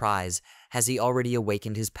him in surprise, has he already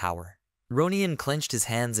awakened his power? Ronian clenched his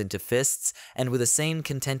hands into fists and with the same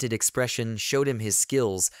contented expression showed him his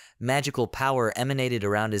skills. Magical power emanated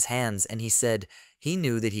around his hands and he said he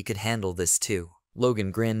knew that he could handle this too.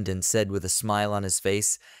 Logan grinned and said with a smile on his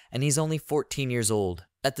face, and he's only 14 years old.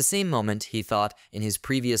 At the same moment, he thought, in his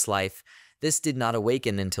previous life, this did not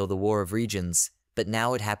awaken until the War of Regions, but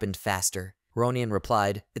now it happened faster. Ronian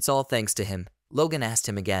replied, "It's all thanks to him." Logan asked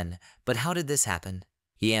him again, "But how did this happen?"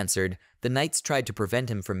 He answered, "The knights tried to prevent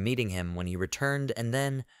him from meeting him when he returned and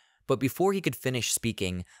then—" But before he could finish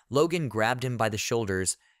speaking, Logan grabbed him by the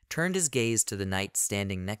shoulders, turned his gaze to the knight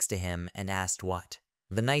standing next to him and asked what.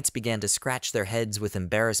 The knights began to scratch their heads with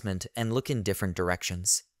embarrassment and look in different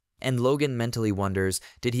directions. And Logan mentally wonders,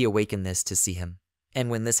 did he awaken this to see him? And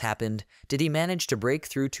when this happened, did he manage to break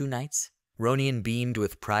through 2 knights? Ronian beamed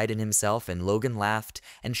with pride in himself, and Logan laughed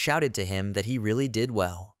and shouted to him that he really did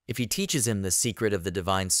well. If he teaches him the secret of the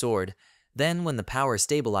divine sword, then when the power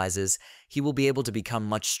stabilizes, he will be able to become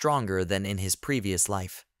much stronger than in his previous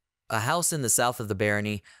life. A house in the south of the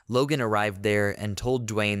barony, Logan arrived there and told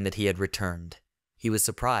Dwayne that he had returned. He was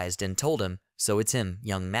surprised and told him, "So it's him,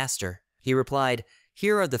 young master." He replied,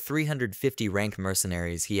 "Here are the 350 rank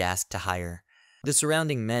mercenaries he asked to hire." The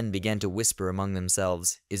surrounding men began to whisper among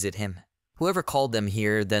themselves, "Is it him?" Whoever called them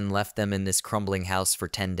here then left them in this crumbling house for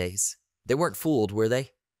 10 days. They weren't fooled, were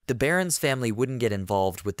they? The Baron's family wouldn't get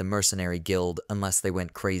involved with the mercenary guild unless they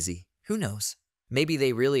went crazy. Who knows? Maybe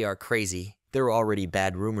they really are crazy. There are already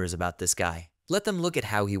bad rumors about this guy. Let them look at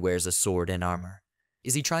how he wears a sword and armor.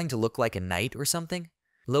 Is he trying to look like a knight or something?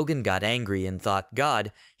 Logan got angry and thought,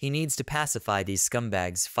 God, he needs to pacify these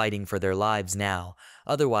scumbags fighting for their lives now,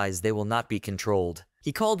 otherwise they will not be controlled.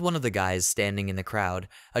 He called one of the guys standing in the crowd,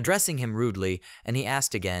 addressing him rudely, and he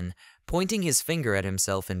asked again, pointing his finger at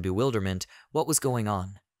himself in bewilderment, what was going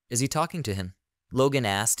on. Is he talking to him? Logan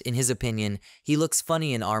asked, in his opinion, he looks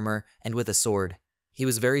funny in armor and with a sword. He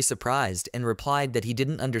was very surprised and replied that he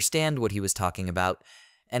didn't understand what he was talking about,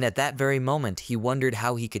 and at that very moment he wondered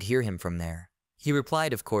how he could hear him from there. He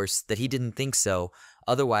replied, of course, that he didn't think so,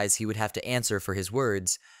 otherwise he would have to answer for his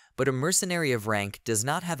words, but a mercenary of rank does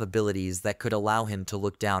not have abilities that could allow him to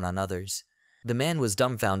look down on others. The man was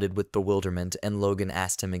dumbfounded with bewilderment, and Logan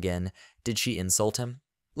asked him again, did she insult him?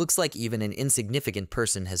 Looks like even an insignificant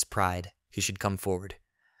person has pride. He should come forward.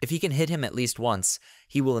 If he can hit him at least once,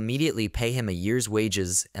 he will immediately pay him a year's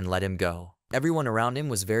wages and let him go. Everyone around him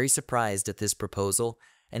was very surprised at this proposal,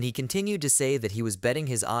 and he continued to say that he was betting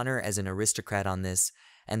his honor as an aristocrat on this,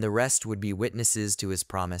 and the rest would be witnesses to his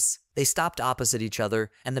promise. They stopped opposite each other,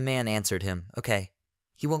 and the man answered him, okay.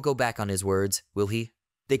 He won't go back on his words, will he?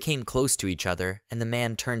 They came close to each other, and the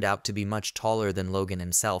man turned out to be much taller than Logan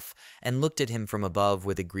himself, and looked at him from above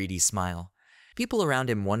with a greedy smile. People around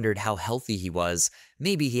him wondered how healthy he was.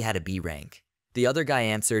 Maybe he had a B rank. The other guy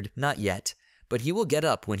answered, not yet, but he will get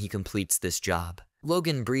up when he completes this job.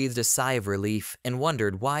 Logan breathed a sigh of relief and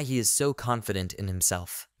wondered why he is so confident in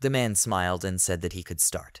himself. The man smiled and said that he could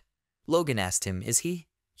start. Logan asked him, is he?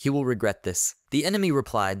 He will regret this. The enemy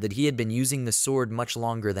replied that he had been using the sword much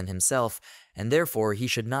longer than himself, and therefore he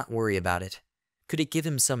should not worry about it. Could it give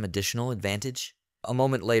him some additional advantage? A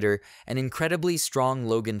moment later, an incredibly strong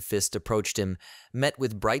Logan fist approached him, met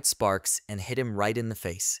with bright sparks, and hit him right in the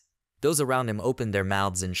face. Those around him opened their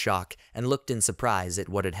mouths in shock and looked in surprise at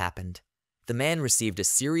what had happened. The man received a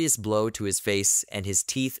serious blow to his face, and his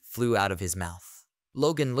teeth flew out of his mouth.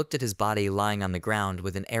 Logan looked at his body lying on the ground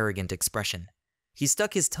with an arrogant expression. He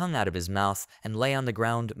stuck his tongue out of his mouth and lay on the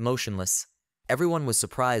ground motionless. Everyone was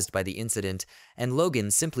surprised by the incident, and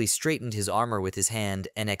Logan simply straightened his armor with his hand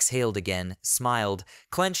and exhaled again, smiled,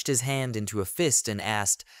 clenched his hand into a fist and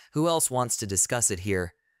asked, who else wants to discuss it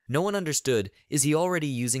here? No one understood. Is he already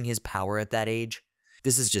using his power at that age?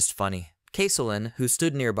 This is just funny. Kaisolin, who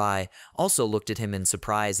stood nearby, also looked at him in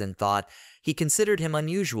surprise and thought he considered him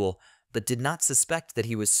unusual, but did not suspect that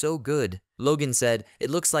he was so good. Logan said, it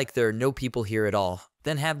looks like there are no people here at all.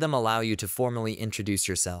 Then have them allow you to formally introduce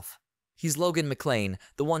yourself. He's Logan McLean,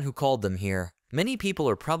 the one who called them here. Many people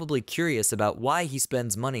are probably curious about why he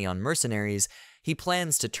spends money on mercenaries. He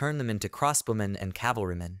plans to turn them into crossbowmen and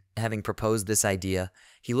cavalrymen. Having proposed this idea,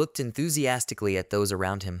 he looked enthusiastically at those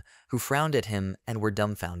around him, who frowned at him and were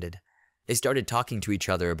dumbfounded. They started talking to each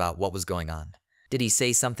other about what was going on. Did he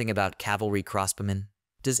say something about cavalry crossbowmen?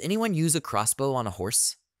 Does anyone use a crossbow on a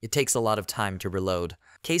horse? It takes a lot of time to reload.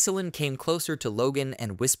 Kaisolin came closer to Logan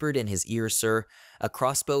and whispered in his ear, sir, a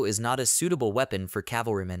crossbow is not a suitable weapon for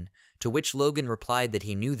cavalrymen, to which Logan replied that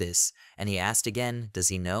he knew this, and he asked again, does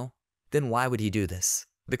he know? Then why would he do this?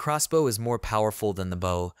 The crossbow is more powerful than the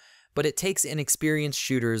bow, but it takes inexperienced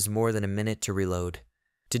shooters more than a minute to reload.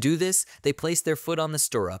 To do this, they place their foot on the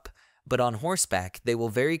stirrup, but on horseback, they will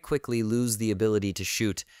very quickly lose the ability to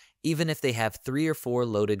shoot, even if they have 3 or 4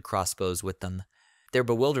 loaded crossbows with them. Their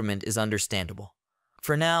bewilderment is understandable.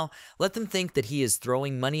 For now, let them think that he is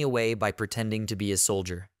throwing money away by pretending to be a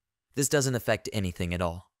soldier. This doesn't affect anything at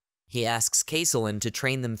all. He asks Caesalin to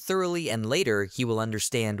train them thoroughly, and later he will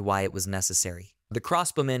understand why it was necessary. The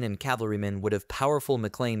crossbowmen and cavalrymen would have powerful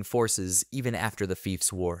McLean forces even after the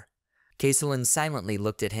Fief's War. Caesalin silently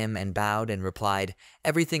looked at him and bowed and replied,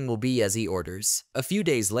 "Everything will be as he orders." A few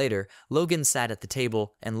days later, Logan sat at the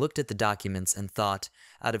table and looked at the documents and thought,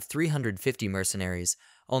 out of 350 mercenaries,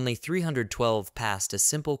 only 312 passed a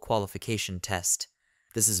simple qualification test.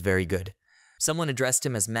 This is very good. Someone addressed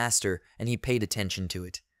him as master, and he paid attention to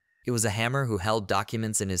it. It was a hammer who held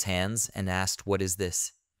documents in his hands and asked, "What is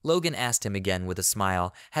this?" Logan asked him again with a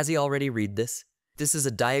smile, "Has he already read this?" "This is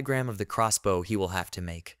a diagram of the crossbow he will have to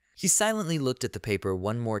make." He silently looked at the paper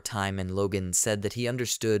one more time, and Logan said that he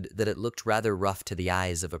understood that it looked rather rough to the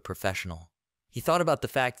eyes of a professional. He thought about the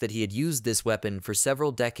fact that he had used this weapon for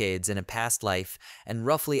several decades in a past life and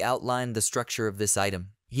roughly outlined the structure of this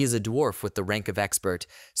item. He is a dwarf with the rank of expert,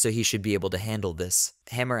 so he should be able to handle this.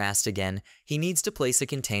 Hammer asked again. He needs to place a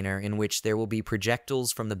container in which there will be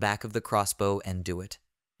projectiles from the back of the crossbow and do it.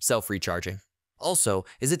 Self-recharging. Also,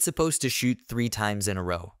 is it supposed to shoot 3 times in a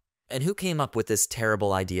row? And who came up with this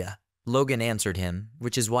terrible idea? Logan answered him,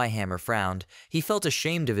 which is why Hammer frowned. He felt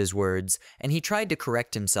ashamed of his words, and he tried to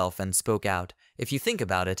correct himself and spoke out. "If you think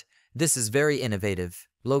about it, this is very innovative."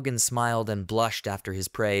 Logan smiled and blushed after his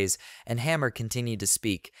praise, and Hammer continued to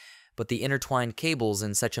speak, but the intertwined cables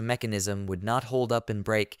in such a mechanism would not hold up and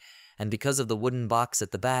break, and because of the wooden box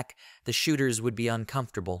at the back, the shooters would be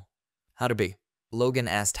uncomfortable. How to be? Logan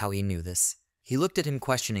asked how he knew this. He looked at him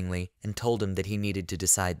questioningly and told him that he needed to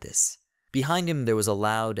decide this. Behind him there was a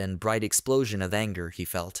loud and bright explosion of anger, he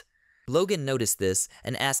felt. Logan noticed this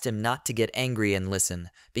and asked him not to get angry and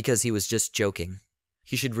listen, because he was just joking.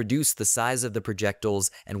 He should reduce the size of the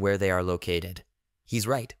projectiles and where they are located. He's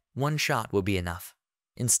right, 1 shot will be enough.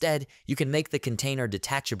 Instead, you can make the container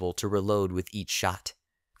detachable to reload with each shot.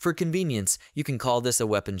 For convenience, you can call this a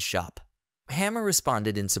weapons shop. Hammer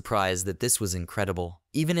responded in surprise that this was incredible.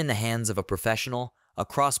 Even in the hands of a professional, a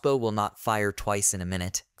crossbow will not fire twice in a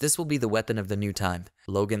minute. This will be the weapon of the new time.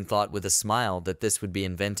 Logan thought with a smile that this would be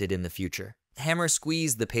invented in the future. Hammer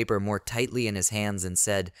squeezed the paper more tightly in his hands and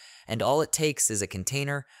said, "And all it takes is a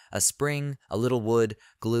container, a spring, a little wood,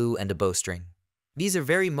 glue, and a bowstring." These are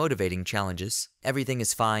very motivating challenges. Everything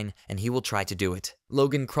is fine, and he will try to do it.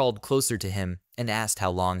 Logan crawled closer to him and asked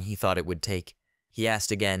how long he thought it would take. He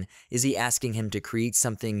asked again, is he asking him to create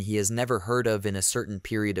something he has never heard of in a certain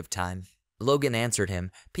period of time? Logan answered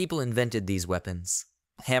him, "People invented these weapons."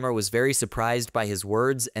 Hammer was very surprised by his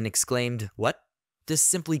words and exclaimed, "What? This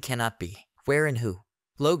simply cannot be. Where and who?"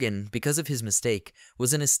 Logan, because of his mistake,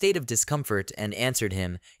 was in a state of discomfort and answered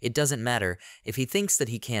him, "It doesn't matter. If he thinks that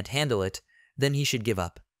he can't handle it, then he should give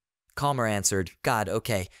up." Calmer answered, "God,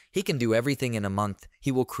 okay, he can do everything in a month.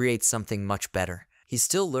 He will create something much better. He's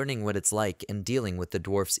still learning what it's like and dealing with the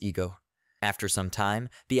dwarf's ego." After some time,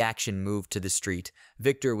 the action moved to the street.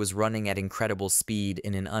 Victor was running at incredible speed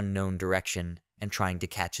in an unknown direction and trying to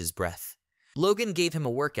catch his breath. Logan gave him a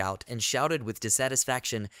workout and shouted with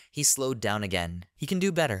dissatisfaction. He slowed down again. He can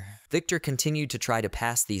do better. Victor continued to try to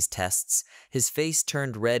pass these tests. His face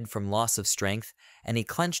turned red from loss of strength, and he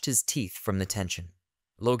clenched his teeth from the tension.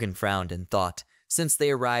 Logan frowned and thought, since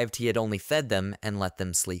they arrived, he had only fed them and let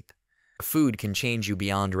them sleep. Food can change you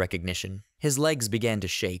beyond recognition. His legs began to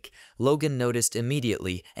shake. Logan noticed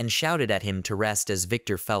immediately and shouted at him to rest as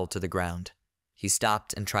Victor fell to the ground. He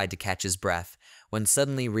stopped and tried to catch his breath, when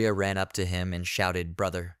suddenly Rhea ran up to him and shouted,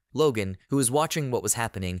 "Brother." Logan, who was watching what was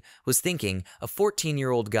happening, was thinking, a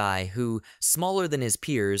 14-year-old guy who, smaller than his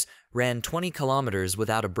peers, ran 20 kilometers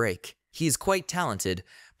without a break. He is quite talented,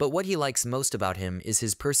 but what he likes most about him is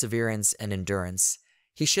his perseverance and endurance.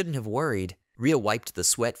 He shouldn't have worried. Rhea wiped the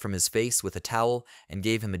sweat from his face with a towel and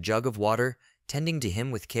gave him a jug of water, tending to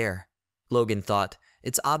him with care. Logan thought,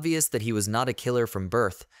 it's obvious that he was not a killer from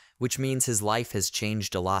birth, which means his life has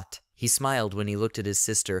changed a lot. He smiled when he looked at his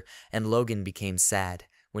sister, and Logan became sad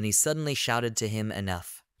when he suddenly shouted to him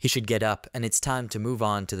enough. He should get up, and it's time to move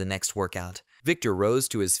on to the next workout. Victor rose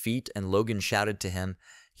to his feet, and Logan shouted to him,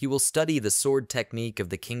 he will study the sword technique of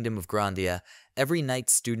the Kingdom of Grandia. Every night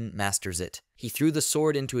student masters it. He threw the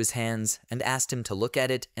sword into his hands and asked him to look at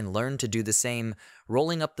it and learn to do the same,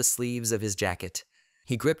 rolling up the sleeves of his jacket.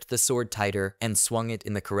 He gripped the sword tighter and swung it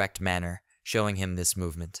in the correct manner, showing him this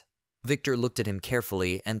movement. Victor looked at him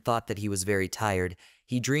carefully and thought that he was very tired.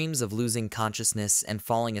 He dreams of losing consciousness and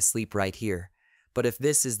falling asleep right here. But if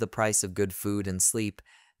this is the price of good food and sleep,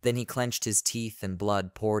 then he clenched his teeth and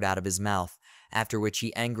blood poured out of his mouth, after which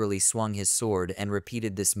he angrily swung his sword and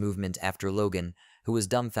repeated this movement after Logan, who was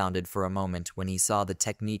dumbfounded for a moment when he saw the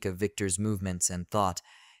technique of Victor's movements and thought.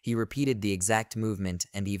 He repeated the exact movement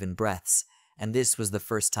and even breaths, and this was the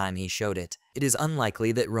first time he showed it. It is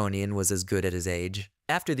unlikely that Ronin was as good at his age.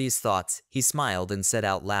 After these thoughts, he smiled and said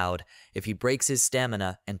out loud, if he breaks his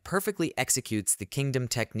stamina and perfectly executes the kingdom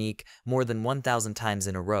technique more than 1,000 times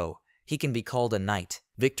in a row, he can be called a knight.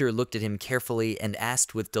 Victor looked at him carefully and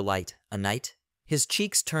asked with delight, a knight? His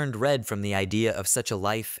cheeks turned red from the idea of such a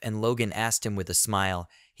life, and Logan asked him with a smile,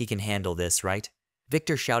 he can handle this, right?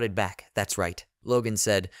 Victor shouted back, that's right. Logan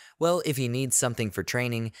said, well, if he needs something for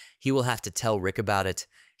training, he will have to tell Rick about it.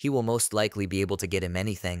 He will most likely be able to get him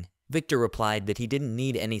anything. Victor replied that he didn't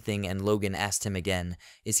need anything, and Logan asked him again,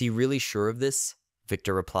 is he really sure of this?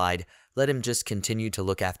 Victor replied, let him just continue to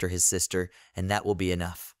look after his sister, and that will be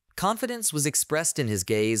enough. Confidence was expressed in his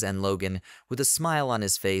gaze, and Logan, with a smile on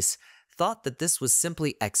his face, thought that this was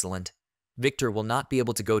simply excellent. Victor will not be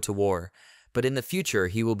able to go to war, but in the future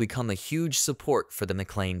he will become a huge support for the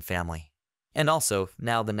McLean family. And also,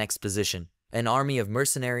 now the next position. An army of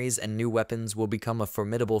mercenaries and new weapons will become a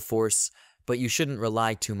formidable force, but you shouldn't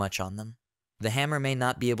rely too much on them. The hammer may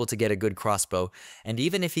not be able to get a good crossbow, and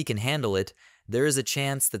even if he can handle it, there is a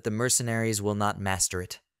chance that the mercenaries will not master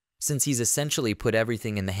it. Since he's essentially put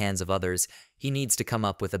everything in the hands of others, he needs to come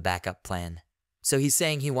up with a backup plan. So he's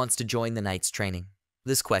saying he wants to join the Knights' training.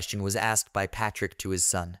 This question was asked by Patrick to his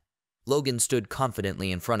son. Logan stood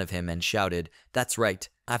confidently in front of him and shouted, that's right.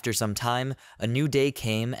 After some time, a new day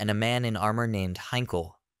came, and a man in armor named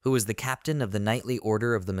Heinkel, who was the captain of the knightly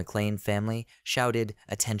order of the McLean family, shouted,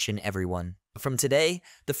 attention everyone. From today,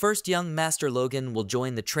 the first young Master Logan will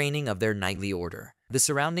join the training of their knightly order. The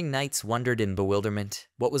surrounding knights wondered in bewilderment.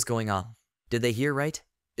 What was going on? Did they hear right?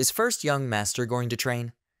 Is first young Master going to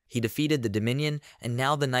train? He defeated the Dominion, and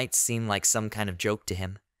now the knights seem like some kind of joke to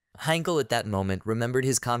him. Heinkel at that moment remembered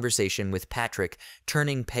his conversation with Patrick,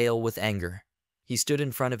 turning pale with anger. He stood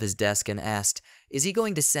in front of his desk and asked, is he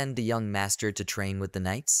going to send the young master to train with the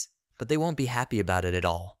knights? But they won't be happy about it at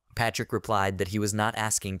all. Patrick replied that he was not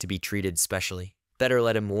asking to be treated specially. Better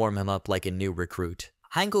let him warm him up like a new recruit.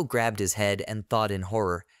 Heinkel grabbed his head and thought in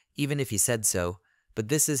horror, even if he said so, but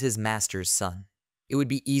this is his master's son. It would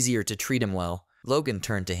be easier to treat him well. Logan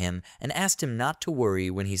turned to him and asked him not to worry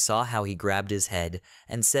when he saw how he grabbed his head,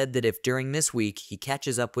 and said that if during this week he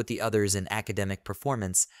catches up with the others in academic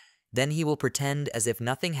performance, then he will pretend as if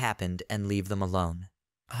nothing happened and leave them alone.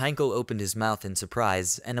 Heinkel opened his mouth in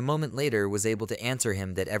surprise, and a moment later was able to answer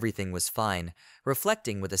him that everything was fine,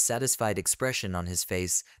 reflecting with a satisfied expression on his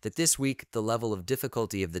face that this week the level of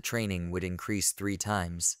difficulty of the training would increase 3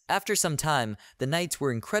 times. After some time, the knights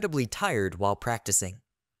were incredibly tired while practicing.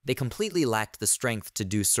 They completely lacked the strength to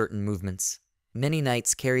do certain movements. Many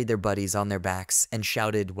knights carried their buddies on their backs and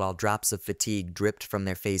shouted while drops of fatigue dripped from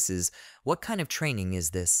their faces, what kind of training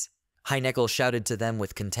is this? Heinkel shouted to them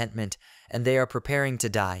with contentment, and they are preparing to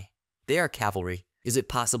die. They are cavalry. Is it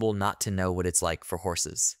possible not to know what it's like for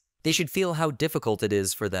horses? They should feel how difficult it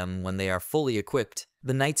is for them when they are fully equipped.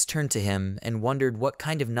 The knights turned to him and wondered what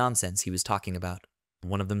kind of nonsense he was talking about.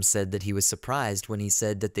 One of them said that he was surprised when he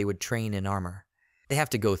said that they would train in armor. They have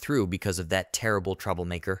to go through because of that terrible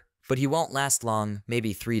troublemaker. But he won't last long,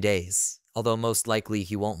 maybe 3 days, although most likely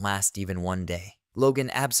he won't last even 1 day. Logan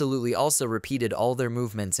absolutely also repeated all their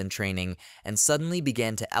movements and training, and suddenly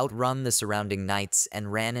began to outrun the surrounding knights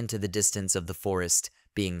and ran into the distance of the forest,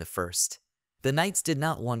 being the first. The knights did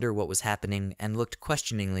not wonder what was happening and looked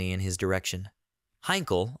questioningly in his direction.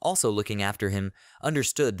 Heinkel, also looking after him,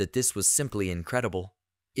 understood that this was simply incredible.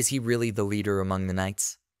 Is he really the leader among the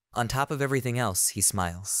knights? On top of everything else, he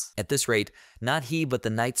smiles. At this rate, not he but the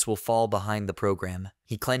knights will fall behind the program.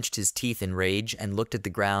 He clenched his teeth in rage and looked at the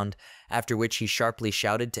ground, after which he sharply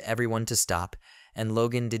shouted to everyone to stop, and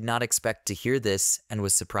Logan did not expect to hear this and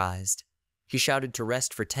was surprised. He shouted to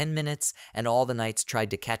rest for 10 minutes, and all the knights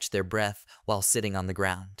tried to catch their breath while sitting on the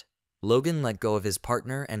ground. Logan let go of his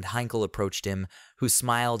partner, and Heinkel approached him, who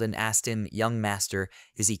smiled and asked him, young master,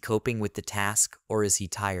 is he coping with the task, or is he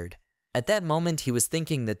tired? At that moment, he was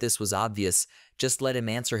thinking that this was obvious. Just let him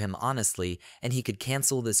answer him honestly, and he could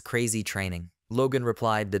cancel this crazy training. Logan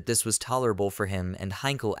replied that this was tolerable for him, and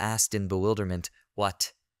Heinkel asked in bewilderment,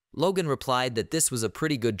 what? Logan replied that this was a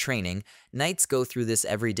pretty good training. Knights go through this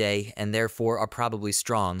every day, and therefore are probably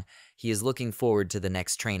strong. He is looking forward to the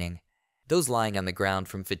next training. Those lying on the ground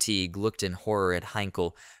from fatigue looked in horror at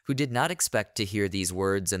Heinkel, who did not expect to hear these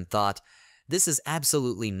words and thought, this is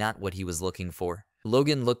absolutely not what he was looking for.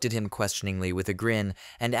 Logan looked at him questioningly with a grin,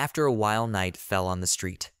 and after a while night fell on the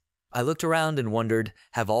street. I looked around and wondered,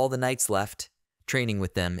 have all the knights left? Training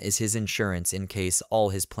with them is his insurance in case all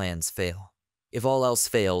his plans fail. If all else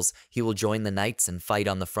fails, he will join the knights and fight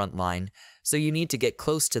on the front line, so you need to get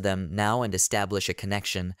close to them now and establish a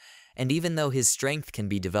connection, and even though his strength can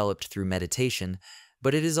be developed through meditation,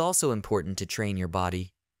 but it is also important to train your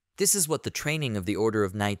body. This is what the training of the Order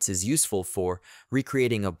of Knights is useful for,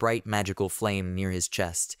 recreating a bright magical flame near his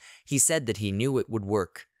chest. He said that he knew it would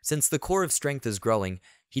work. Since the core of strength is growing,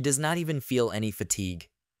 he does not even feel any fatigue.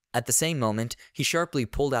 At the same moment, he sharply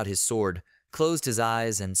pulled out his sword, closed his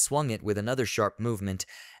eyes, and swung it with another sharp movement,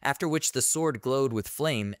 after which the sword glowed with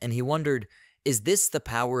flame, and he wondered, is this the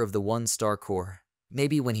power of the 1-star core?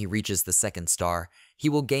 Maybe when he reaches the 2nd star, he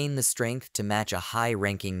will gain the strength to match a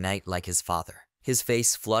high-ranking knight like his father. His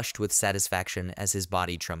face flushed with satisfaction as his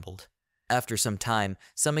body trembled. After some time,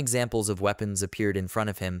 some examples of weapons appeared in front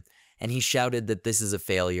of him, and he shouted that this is a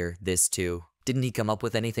failure, this too. Didn't he come up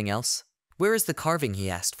with anything else? Where is the carving he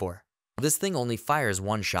asked for? This thing only fires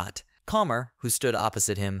 1 shot. Calmer, who stood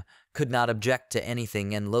opposite him, could not object to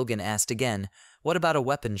anything, and Logan asked again, what about a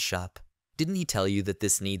weapons shop? Didn't he tell you that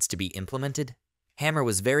this needs to be implemented? Hammer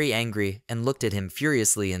was very angry and looked at him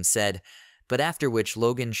furiously and said, but after which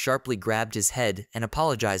Logan sharply grabbed his head and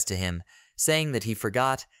apologized to him, saying that he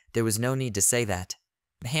forgot there was no need to say that.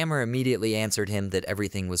 Hammer immediately answered him that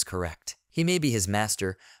everything was correct. He may be his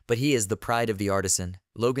master, but he is the pride of the artisan.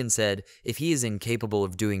 Logan said, if he is incapable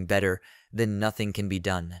of doing better, then nothing can be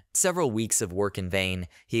done. Several weeks of work in vain,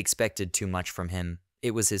 he expected too much from him.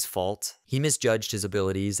 It was his fault. He misjudged his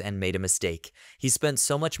abilities and made a mistake. He spent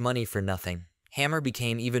so much money for nothing. Hammer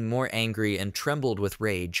became even more angry and trembled with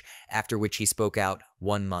rage, after which he spoke out,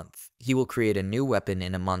 1 month. He will create a new weapon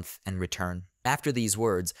in a month and return. After these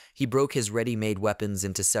words, he broke his ready-made weapons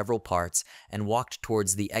into several parts and walked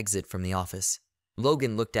towards the exit from the office.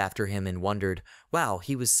 Logan looked after him and wondered, wow,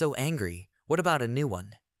 he was so angry. What about a new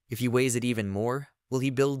one? If he weighs it even more, will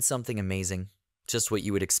he build something amazing? Just what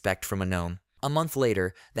you would expect from a gnome. A month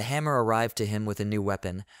later, the hammer arrived to him with a new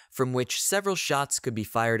weapon, from which several shots could be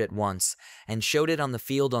fired at once, and showed it on the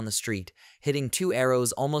field on the street, hitting 2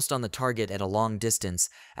 arrows almost on the target at a long distance,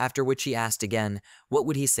 after which he asked again, what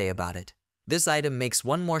would he say about it? This item makes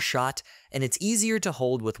 1 more shot, and it's easier to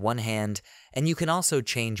hold with 1 hand, and you can also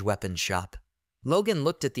change weapon shop. Logan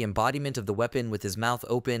looked at the embodiment of the weapon with his mouth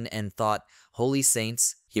open and thought, holy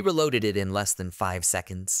saints. He reloaded it in less than 5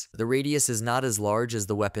 seconds. The radius is not as large as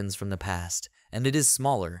the weapons from the past, and it is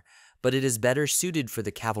smaller, but it is better suited for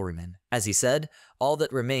the cavalryman. As he said, all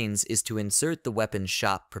that remains is to insert the weapon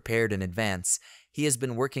shop prepared in advance. He has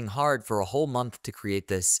been working hard for a whole month to create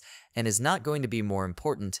this, and is not going to be more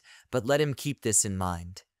important, but let him keep this in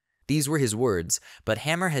mind. These were his words, but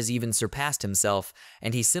Hammer has even surpassed himself,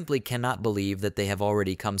 and he simply cannot believe that they have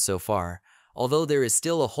already come so far, although there is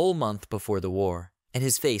still a whole month before the war. And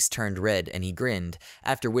his face turned red and he grinned,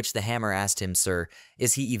 after which the hammer asked him, sir,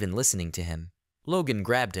 is he even listening to him? Logan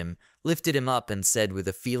grabbed him, lifted him up, and said with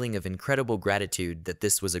a feeling of incredible gratitude that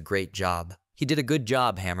this was a great job. He did a good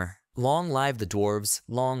job, Hammer. Long live the dwarves,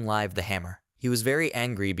 long live the hammer. He was very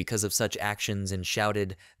angry because of such actions and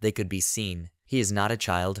shouted they could be seen. He is not a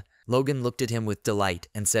child. Logan looked at him with delight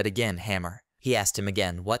and said again, hammer. He asked him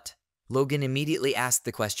again, what? Logan immediately asked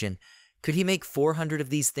the question, could he make 400 of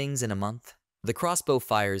these things in a month? The crossbow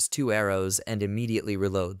fires 2 arrows and immediately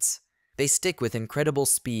reloads. They stick with incredible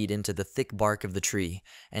speed into the thick bark of the tree,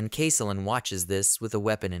 and Castellan watches this with a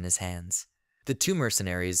weapon in his hands. The 2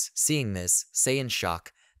 mercenaries, seeing this, say in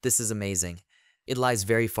shock, this is amazing. It lies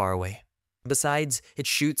very far away. Besides, it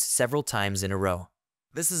shoots several times in a row.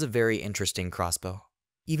 This is a very interesting crossbow.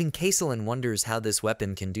 Even Castellan wonders how this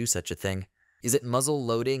weapon can do such a thing. Is it muzzle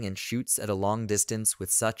loading and shoots at a long distance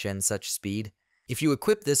with such and such speed? If you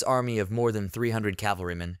equip this army of more than 300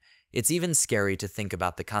 cavalrymen, it's even scary to think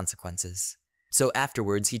about the consequences. So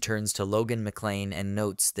afterwards he turns to Logan McLean and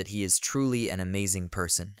notes that he is truly an amazing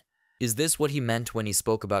person. Is this what he meant when he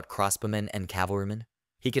spoke about crossbowmen and cavalrymen?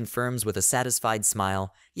 He confirms with a satisfied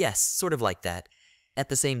smile, yes, sort of like that. At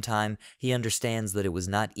the same time, he understands that it was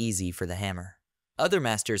not easy for the hammer. Other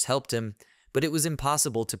masters helped him, but it was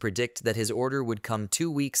impossible to predict that his order would come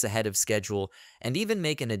 2 weeks ahead of schedule and even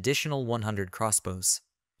make an additional 100 crossbows.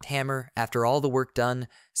 Hammer, after all the work done,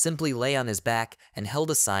 simply lay on his back and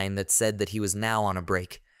held a sign that said that he was now on a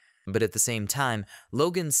break. But at the same time,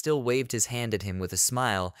 Logan still waved his hand at him with a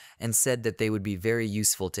smile and said that they would be very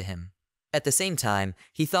useful to him. At the same time,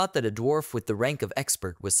 he thought that a dwarf with the rank of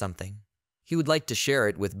expert was something. He would like to share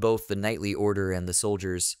it with both the knightly order and the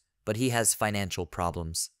soldiers, but he has financial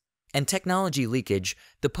problems. And technology leakage,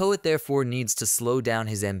 the poet therefore needs to slow down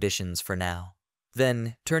his ambitions for now.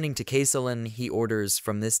 Then, turning to Castellan, he orders,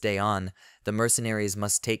 from this day on, the mercenaries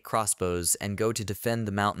must take crossbows and go to defend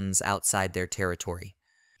the mountains outside their territory.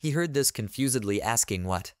 He heard this confusedly, asking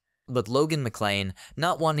what? But Logan McLean,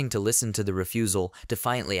 not wanting to listen to the refusal,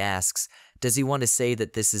 defiantly asks, Does he want to say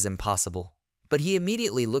that this is impossible? But he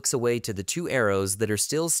immediately looks away to the 2 arrows that are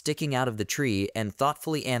still sticking out of the tree and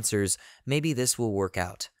thoughtfully answers, maybe this will work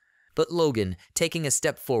out. But Logan, taking a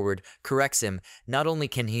step forward, corrects him. Not only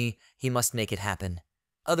can he must make it happen.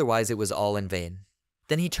 Otherwise it was all in vain.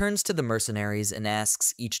 Then he turns to the mercenaries and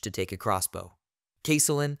asks each to take a crossbow.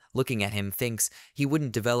 Kaiselin, looking at him, thinks he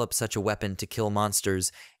wouldn't develop such a weapon to kill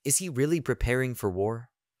monsters. Is he really preparing for war?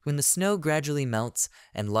 When the snow gradually melts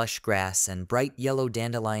and lush grass and bright yellow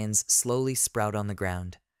dandelions slowly sprout on the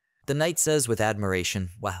ground, the knight says with admiration,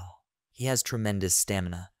 wow, he has tremendous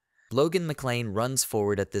stamina. Logan McLean runs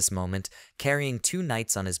forward at this moment, carrying 2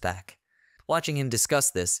 knights on his back. Watching him discuss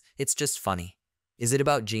this, it's just funny. Is it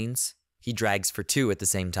about genes? He drags for 2 at the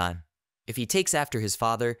same time. If he takes after his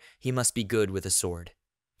father, he must be good with a sword.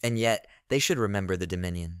 And yet, they should remember the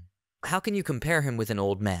Dominion. How can you compare him with an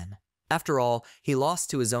old man? After all, he lost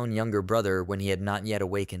to his own younger brother when he had not yet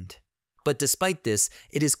awakened. But despite this,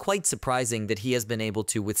 it is quite surprising that he has been able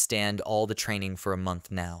to withstand all the training for a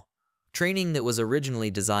month now. Training that was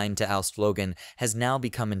originally designed to oust Logan has now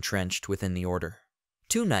become entrenched within the order.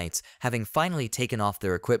 2 knights, having finally taken off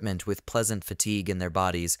their equipment with pleasant fatigue in their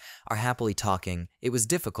bodies, are happily talking. It was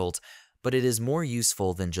difficult, but it is more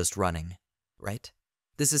useful than just running, right?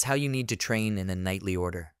 This is how you need to train in a knightly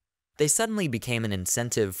order. They suddenly became an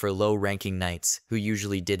incentive for low-ranking knights who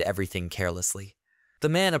usually did everything carelessly. The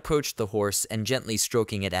man approached the horse and gently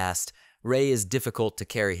stroking it asked, Ray is difficult to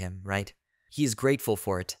carry him, right? He is grateful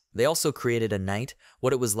for it. They also created a knight,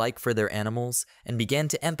 what it was like for their animals, and began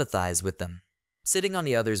to empathize with them. Sitting on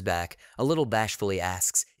the other's back, a little bashfully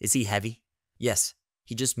asks, is he heavy? Yes,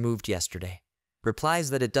 he just moved yesterday. Replies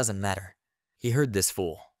that it doesn't matter. He heard this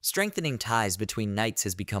fool. Strengthening ties between knights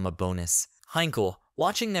has become a bonus. Heinkel,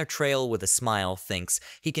 watching their trail with a smile, thinks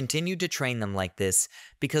he continued to train them like this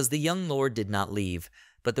because the young lord did not leave,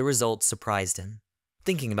 but the result surprised him.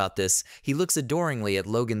 Thinking about this, he looks adoringly at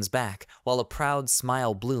Logan's back while a proud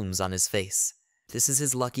smile blooms on his face. This is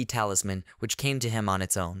his lucky talisman, which came to him on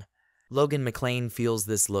its own. Logan McLean feels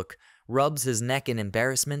this look, rubs his neck in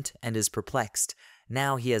embarrassment, and is perplexed.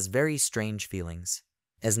 Now he has very strange feelings.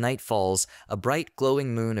 As night falls, a bright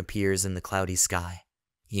glowing moon appears in the cloudy sky.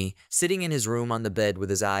 He, sitting in his room on the bed with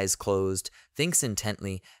his eyes closed, thinks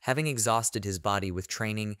intently. Having exhausted his body with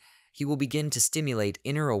training, he will begin to stimulate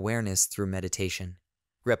inner awareness through meditation.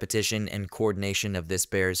 Repetition and coordination of this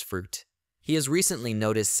bears fruit. He has recently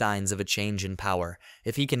noticed signs of a change in power.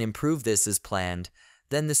 If he can improve this as planned,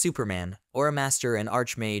 then the Superman, or a master and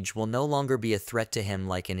archmage, will no longer be a threat to him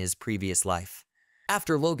like in his previous life.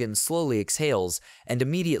 After Logan slowly exhales, and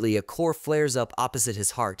immediately a core flares up opposite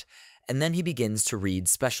his heart, and then he begins to read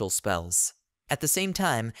special spells. At the same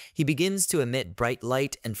time, he begins to emit bright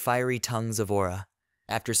light and fiery tongues of aura.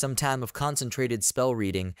 After some time of concentrated spell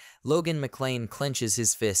reading, Logan McLean clenches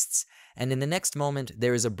his fists, and in the next moment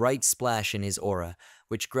there is a bright splash in his aura,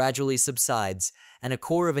 which gradually subsides, and a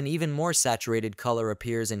core of an even more saturated color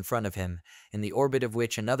appears in front of him, in the orbit of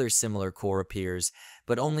which another similar core appears,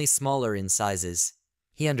 but only smaller in sizes.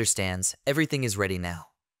 He understands, everything is ready now.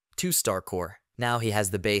 2-star core. Now he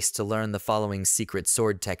has the base to learn the following secret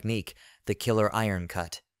sword technique, the Killer Iron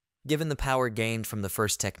Cut. Given the power gained from the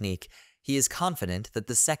first technique, he is confident that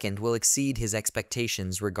the second will exceed his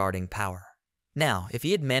expectations regarding power. Now, if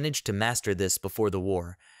he had managed to master this before the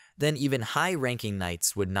war, then even high-ranking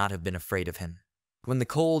knights would not have been afraid of him. When the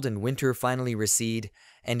cold and winter finally recede,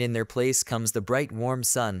 and in their place comes the bright warm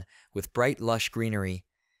sun with bright lush greenery,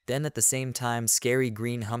 then at the same time scary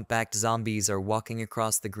green humpbacked zombies are walking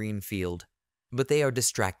across the green field. But they are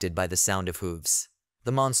distracted by the sound of hooves.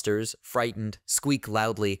 The monsters, frightened, squeak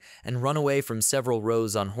loudly and run away from several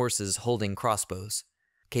rows on horses holding crossbows.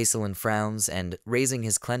 Kaiselin frowns and, raising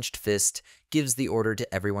his clenched fist, gives the order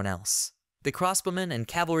to everyone else. The crossbowmen and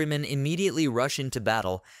cavalrymen immediately rush into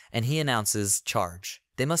battle, and he announces, charge.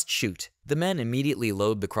 They must shoot. The men immediately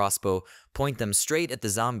load the crossbow, point them straight at the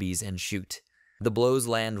zombies, and shoot. The blows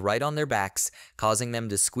land right on their backs, causing them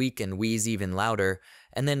to squeak and wheeze even louder,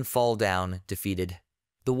 and then fall down, defeated.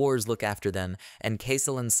 The wars look after them, and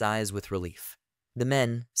Kaiselin sighs with relief. The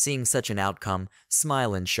men, seeing such an outcome,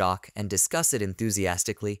 smile in shock and discuss it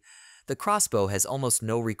enthusiastically. The crossbow has almost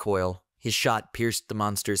no recoil. His shot pierced the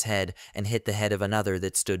monster's head and hit the head of another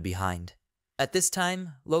that stood behind. At this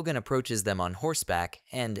time, Logan approaches them on horseback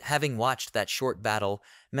and, having watched that short battle,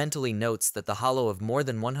 mentally notes that the hollow of more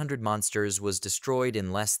than 100 monsters was destroyed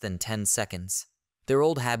in less than 10 seconds. Their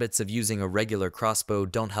old habits of using a regular crossbow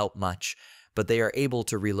don't help much, but they are able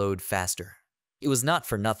to reload faster. It was not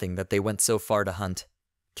for nothing that they went so far to hunt.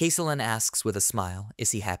 Kaiselin asks with a smile,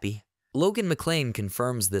 is he happy? Logan McLean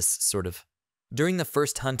confirms this, sort of. During the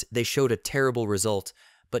first hunt, they showed a terrible result,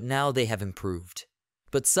 but now they have improved.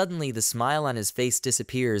 But suddenly the smile on his face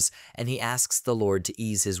disappears and he asks the Lord to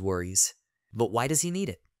ease his worries. But why does he need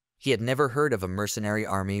it? He had never heard of a mercenary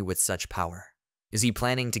army with such power. Is he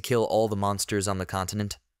planning to kill all the monsters on the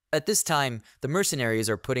continent? At this time, the mercenaries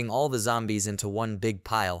are putting all the zombies into one big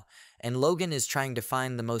pile, and Logan is trying to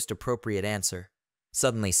find the most appropriate answer.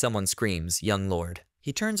 Suddenly someone screams, "Young Lord."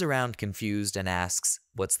 He turns around confused and asks,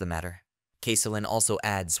 "What's the matter?" Kaiselin also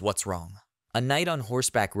adds, "What's wrong?" A knight on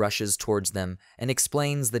horseback rushes towards them and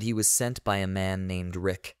explains that he was sent by a man named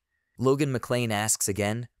Rick. Logan McLean asks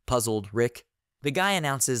again, puzzled, "Rick?" The guy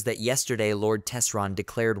announces that yesterday Lord Tesron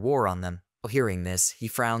declared war on them. Hearing this, he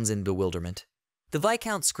frowns in bewilderment. The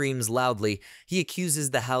Viscount screams loudly. He accuses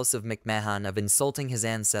the House of McMahon of insulting his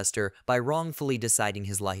ancestor by wrongfully deciding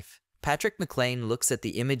his life. Patrick McLean looks at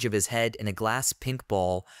the image of his head in a glass pink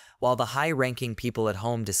ball. While the high-ranking people at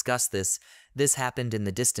home discuss this happened in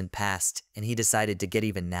the distant past, and he decided to get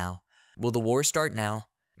even now. Will the war start now?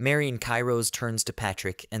 Marion Kairos turns to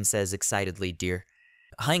Patrick and says excitedly, "Dear."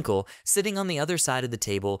 Heinkel, sitting on the other side of the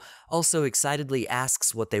table, also excitedly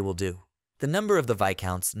asks what they will do. The number of the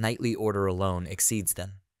Viscounts' knightly order alone exceeds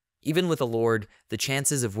them. Even with a lord, the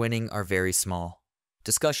chances of winning are very small.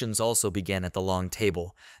 Discussions also begin at the long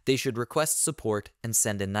table. They should request support and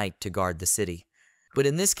send a knight to guard the city. But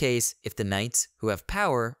in this case, if the knights, who have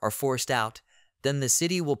power, are forced out, then the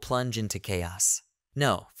city will plunge into chaos.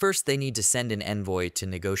 No, first they need to send an envoy to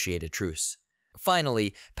negotiate a truce.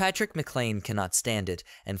 Finally, Patrick McLean cannot stand it,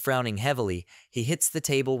 and frowning heavily, he hits the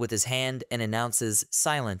table with his hand and announces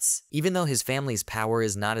silence. Even though his family's power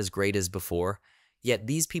is not as great as before, yet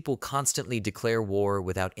these people constantly declare war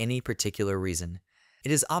without any particular reason. It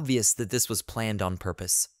is obvious that this was planned on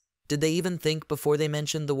purpose. Did they even think before they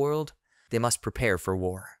mentioned the world? They must prepare for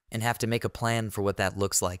war, and have to make a plan for what that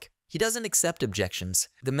looks like. He doesn't accept objections.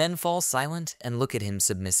 The men fall silent and look at him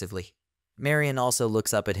submissively. Marion also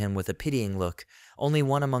looks up at him with a pitying look. Only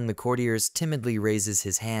one among the courtiers timidly raises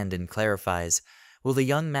his hand and clarifies, "Will the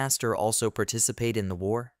young master also participate in the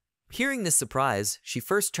war?" Hearing this surprise, she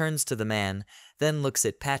first turns to the man, then looks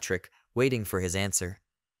at Patrick, waiting for his answer.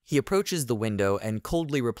 He approaches the window and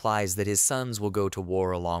coldly replies that his sons will go to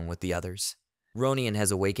war along with the others. Ronian has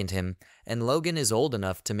awakened him, and Logan is old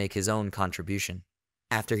enough to make his own contribution.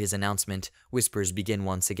 After his announcement, whispers begin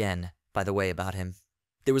once again, by the way, about him.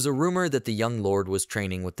 There was a rumor that the young lord was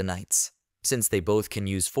training with the knights. Since they both can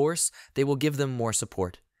use force, they will give them more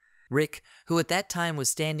support. Rick, who at that time was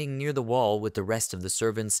standing near the wall with the rest of the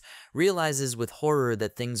servants, realizes with horror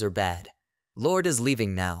that things are bad. Lord is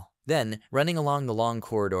leaving now. Then, running along the long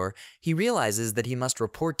corridor, he realizes that he must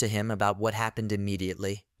report to him about what happened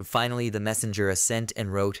immediately. Finally, the messenger is sent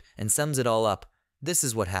and wrote and sums it all up. This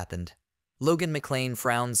is what happened. Logan McLean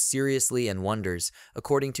frowns seriously and wonders.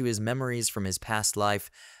 According to his memories from his past life,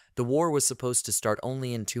 the war was supposed to start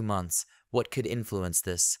only in 2 months. What could influence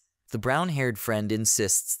this? The brown-haired friend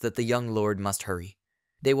insists that the young lord must hurry.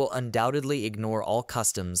 They will undoubtedly ignore all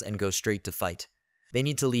customs and go straight to fight. They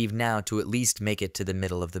need to leave now to at least make it to the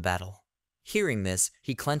middle of the battle. Hearing this,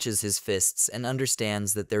 he clenches his fists and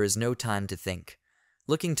understands that there is no time to think.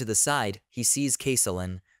 Looking to the side, he sees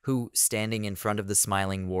Kaiselin, who, standing in front of the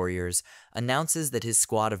smiling warriors, announces that his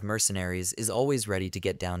squad of mercenaries is always ready to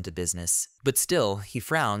get down to business. But still, he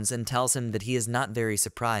frowns and tells him that he is not very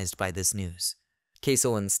surprised by this news.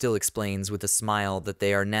 Kaiselin still explains with a smile that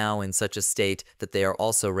they are now in such a state that they are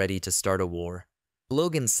also ready to start a war.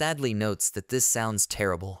 Logan sadly notes that this sounds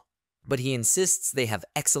terrible, but he insists they have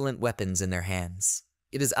excellent weapons in their hands.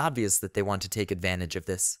 It is obvious that they want to take advantage of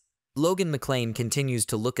this. Logan McLean continues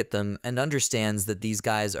to look at them and understands that these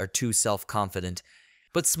guys are too self-confident.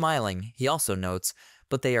 But smiling, he also notes,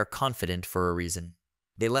 but they are confident for a reason.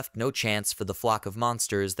 They left no chance for the flock of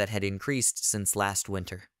monsters that had increased since last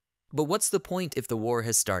winter. But what's the point if the war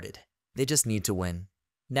has started? They just need to win.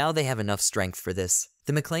 Now they have enough strength for this.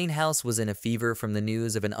 The McLean house was in a fever from the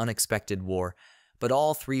news of an unexpected war, but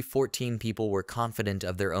all 314 people were confident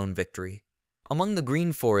of their own victory. Among the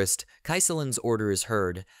Green Forest, Kaiselin's order is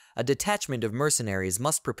heard. A detachment of mercenaries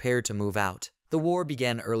must prepare to move out. The war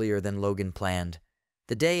began earlier than Logan planned.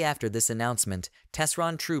 The day after this announcement,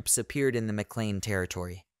 Tesron troops appeared in the McLean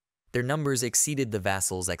territory. Their numbers exceeded the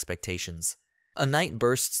vassals' expectations. A knight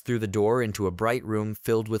bursts through the door into a bright room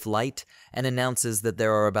filled with light and announces that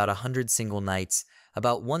there are about 100 single knights,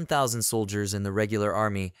 about 1,000 soldiers in the regular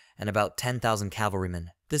army, and about 10,000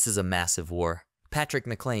 cavalrymen. This is a massive war. Patrick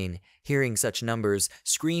McLean, hearing such numbers,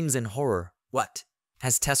 screams in horror. What?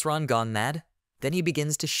 Has Tesron gone mad? Then he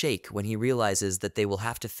begins to shake when he realizes that they will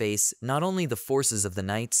have to face not only the forces of the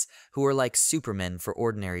knights, who are like supermen for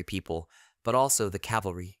ordinary people, but also the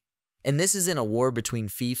cavalry. And this is in a war between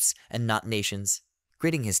fiefs and not nations.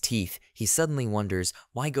 Gritting his teeth, he suddenly wonders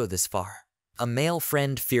why go this far. A male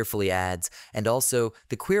friend fearfully adds, and also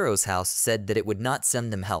the Quiro's house said that it would not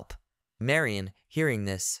send them help. Marion, hearing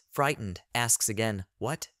this, frightened, asks again,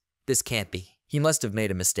 what? This can't be. He must have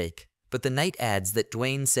made a mistake. But the knight adds that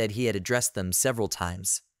Dwayne said he had addressed them several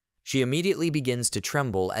times. She immediately begins to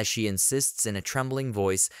tremble as she insists in a trembling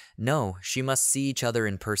voice, no, she must see each other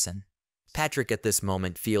in person. Patrick at this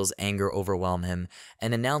moment feels anger overwhelm him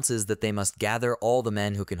and announces that they must gather all the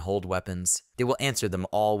men who can hold weapons. They will answer them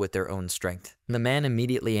all with their own strength. The man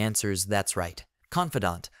immediately answers, that's right.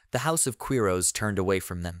 Confidant, the house of Quiros turned away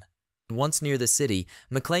from them. Once near the city,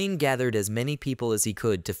 McLean gathered as many people as he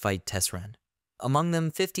could to fight Tesran. Among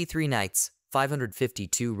them 53 knights,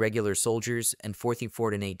 552 regular soldiers, and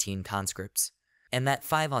 418 conscripts. And that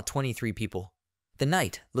 523 people. The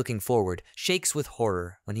knight, looking forward, shakes with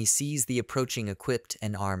horror when he sees the approaching equipped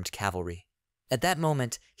and armed cavalry. At that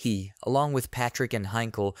moment, he, along with Patrick and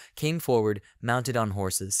Heinkel, came forward, mounted on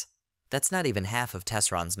horses. That's not even half of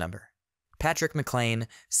Tesron's number. Patrick McLean,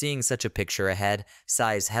 seeing such a picture ahead,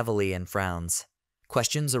 sighs heavily and frowns.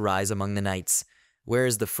 Questions arise among the knights. Where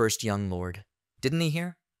is the first young lord? Didn't he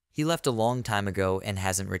hear? He left a long time ago and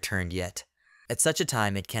hasn't returned yet. At such a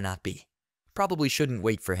time it cannot be. Probably shouldn't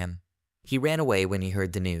wait for him. He ran away when he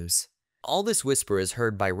heard the news. All this whisper is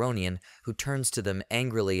heard by Ronian, who turns to them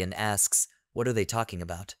angrily and asks, what are they talking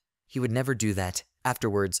about? He would never do that.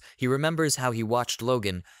 Afterwards, he remembers how he watched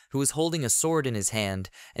Logan, who was holding a sword in his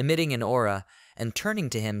hand, emitting an aura, and turning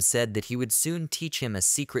to him said that he would soon teach him a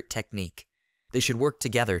secret technique. They should work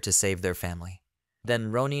together to save their family.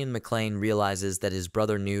 Then Ronian McLean realizes that his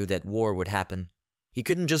brother knew that war would happen. He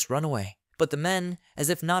couldn't just run away. But the men, as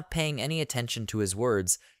if not paying any attention to his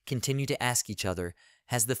words, continue to ask each other,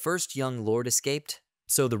 has the first young lord escaped?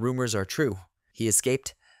 So the rumors are true. He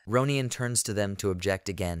escaped? Ronian turns to them to object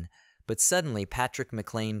again, but suddenly Patrick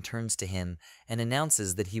McLean turns to him and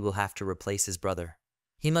announces that he will have to replace his brother.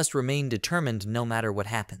 He must remain determined no matter what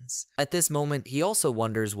happens. At this moment, he also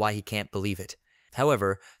wonders why he can't believe it.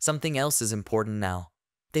 However, something else is important now.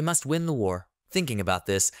 They must win the war. Thinking about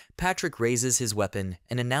this, Patrick raises his weapon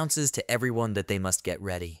and announces to everyone that they must get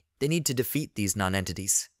ready. They need to defeat these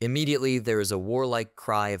non-entities. Immediately, there is a warlike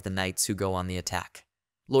cry of the knights who go on the attack.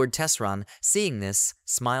 Lord Tesron, seeing this,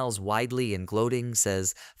 smiles widely and gloating,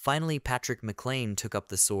 says, finally Patrick McLean took up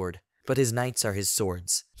the sword. But his knights are his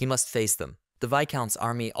swords. He must face them. The Viscount's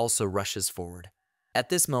army also rushes forward. At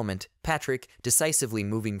this moment, Patrick, decisively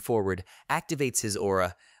moving forward, activates his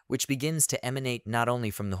aura, which begins to emanate not only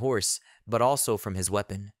from the horse, but also from his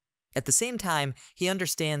weapon. At the same time, he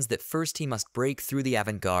understands that first he must break through the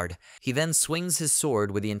avant-garde. He then swings his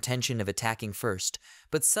sword with the intention of attacking first,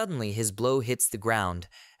 but suddenly his blow hits the ground,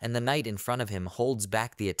 and the knight in front of him holds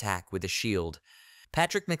back the attack with a shield.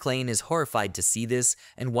 Patrick McLean is horrified to see this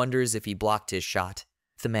and wonders if he blocked his shot.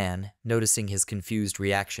 The man, noticing his confused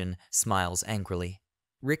reaction, smiles angrily.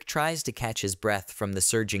 Rick tries to catch his breath from the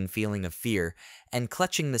surging feeling of fear, and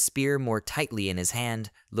clutching the spear more tightly in his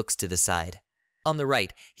hand, looks to the side. On the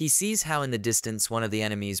right, he sees how in the distance one of the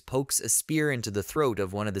enemies pokes a spear into the throat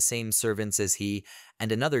of one of the same servants as he,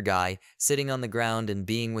 and another guy, sitting on the ground and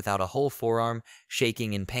being without a whole forearm,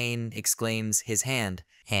 shaking in pain, exclaims, his hand.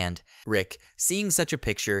 Rick, seeing such a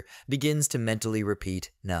picture, begins to mentally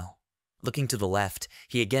repeat, no. Looking to the left,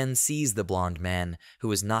 he again sees the blond man, who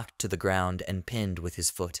was knocked to the ground and pinned with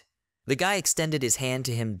his foot. The guy extended his hand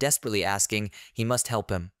to him, desperately asking he must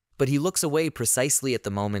help him. But he looks away precisely at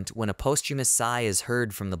the moment when a posthumous sigh is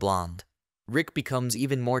heard from the blonde. Rick becomes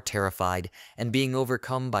even more terrified, and being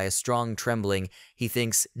overcome by a strong trembling, he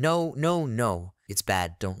thinks, no, it's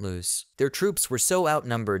bad, don't lose. Their troops were so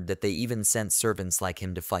outnumbered that they even sent servants like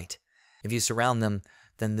him to fight. If you surround them,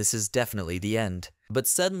 then this is definitely the end. But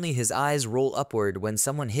suddenly his eyes roll upward when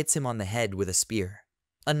someone hits him on the head with a spear.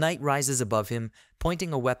 A knight rises above him,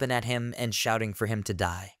 pointing a weapon at him and shouting for him to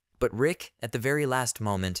die. But Rick, at the very last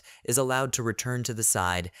moment, is allowed to return to the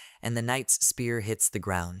side, and the knight's spear hits the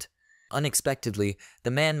ground. Unexpectedly,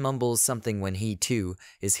 the man mumbles something when he, too,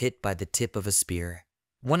 is hit by the tip of a spear.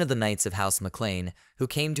 One of the knights of House McLean, who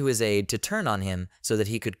came to his aid to turn on him so that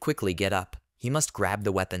he could quickly get up. He must grab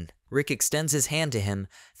the weapon. Rick extends his hand to him,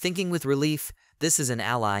 thinking with relief, this is an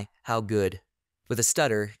ally, how good. With a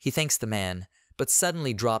stutter, he thanks the man, but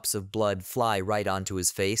suddenly drops of blood fly right onto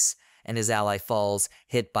his face, and his ally falls,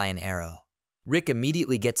 hit by an arrow. Rick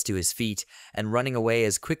immediately gets to his feet, and running away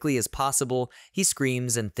as quickly as possible, he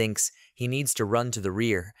screams and thinks he needs to run to the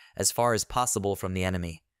rear, as far as possible from the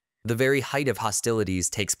enemy. The very height of hostilities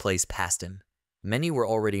takes place past him. Many were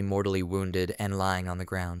already mortally wounded and lying on the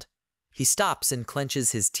ground. He stops and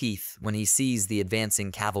clenches his teeth when he sees the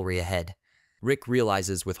advancing cavalry ahead. Rick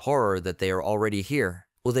realizes with horror that they are already here.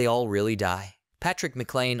 Will they all really die? Patrick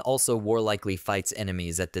McLean also warlikely fights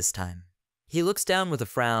enemies at this time. He looks down with a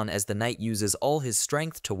frown as the knight uses all his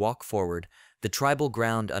strength to walk forward, the tribal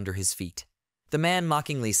ground under his feet. The man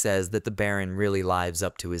mockingly says that the Baron really lives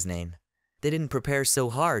up to his name. They didn't prepare so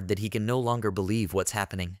hard that he can no longer believe what's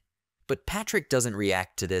happening. But Patrick doesn't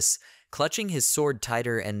react to this, clutching his sword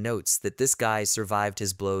tighter and notes that this guy survived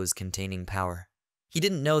his blows containing power. He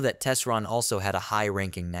didn't know that Tesron also had a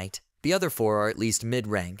high-ranking knight. The other four are at least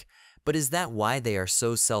mid-rank, but is that why they are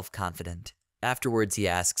so self-confident? Afterwards he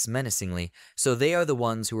asks menacingly, so they are the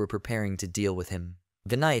ones who are preparing to deal with him.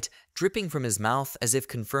 The knight, dripping from his mouth as if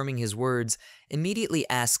confirming his words, immediately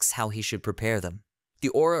asks how he should prepare them. The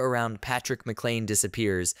aura around Patrick McLean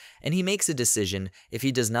disappears, and he makes a decision. If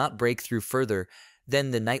he does not break through further, then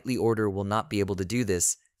the knightly order will not be able to do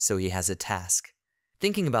this, so he has a task.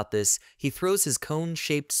 Thinking about this, he throws his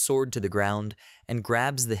cone-shaped sword to the ground and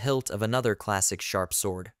grabs the hilt of another classic sharp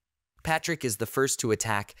sword. Patrick is the first to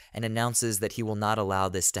attack and announces that he will not allow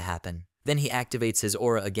this to happen. Then he activates his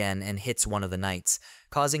aura again and hits one of the knights,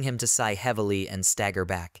 causing him to sigh heavily and stagger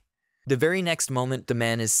back. The very next moment, the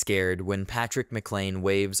man is scared when Patrick McLean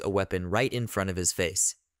waves a weapon right in front of his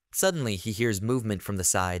face. Suddenly, he hears movement from the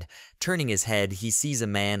side. Turning his head, he sees a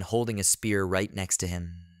man holding a spear right next to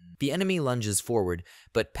him. The enemy lunges forward,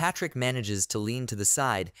 but Patrick manages to lean to the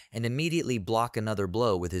side and immediately block another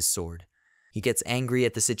blow with his sword. He gets angry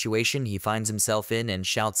at the situation he finds himself in and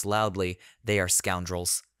shouts loudly, "They are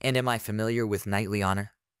scoundrels. And am I familiar with knightly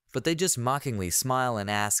honor?" But they just mockingly smile and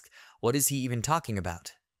ask, what is he even talking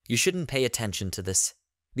about? You shouldn't pay attention to this.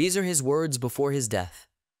 These are his words before his death.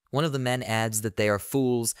 One of the men adds that they are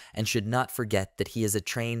fools and should not forget that he is a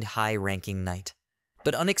trained high-ranking knight.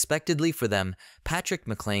 But unexpectedly for them, Patrick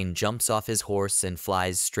McLean jumps off his horse and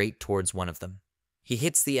flies straight towards one of them. He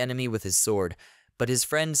hits the enemy with his sword, but his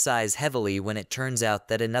friend sighs heavily when it turns out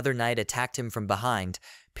that another knight attacked him from behind,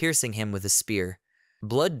 piercing him with a spear.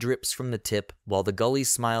 Blood drips from the tip while the gully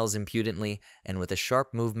smiles impudently and with a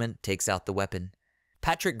sharp movement takes out the weapon.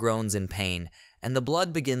 Patrick groans in pain, and the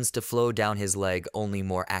blood begins to flow down his leg only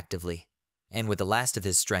more actively. And with the last of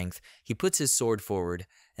his strength, he puts his sword forward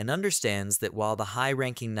and understands that while the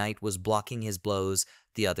high-ranking knight was blocking his blows,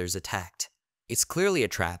 the others attacked. It's clearly a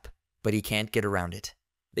trap, but he can't get around it.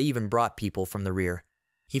 They even brought people from the rear.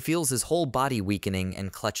 He feels his whole body weakening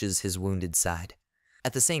and clutches his wounded side.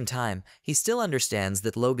 At the same time, he still understands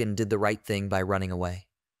that Logan did the right thing by running away.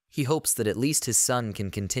 He hopes that at least his son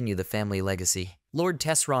can continue the family legacy. Lord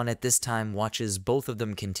Tesron at this time watches both of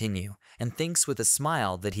them continue, and thinks with a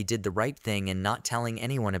smile that he did the right thing in not telling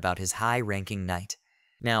anyone about his high-ranking knight.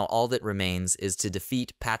 Now all that remains is to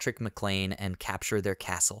defeat Patrick McLean and capture their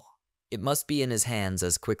castle. It must be in his hands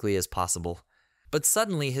as quickly as possible. But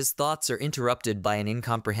suddenly his thoughts are interrupted by an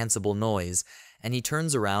incomprehensible noise, and he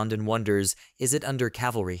turns around and wonders, is it under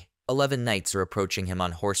cavalry? 11 knights are approaching him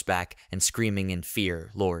on horseback and screaming in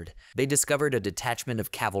fear, "Lord." They discovered a detachment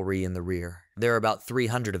of cavalry in the rear. There are about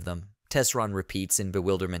 300 of them. Tesron repeats in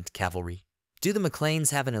bewilderment, "Cavalry. Do the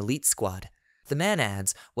McLeans have an elite squad?" The man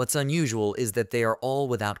adds, what's unusual is that they are all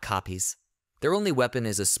without copies. Their only weapon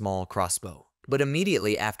is a small crossbow. But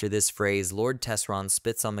immediately after this phrase, Lord Tesron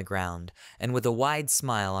spits on the ground, and with a wide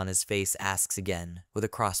smile on his face asks again, with a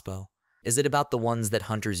crossbow, "Is it about the ones that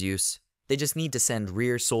hunters use? They just need to send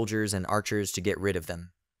rear soldiers and archers to get rid of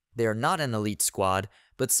them. They are not an elite squad,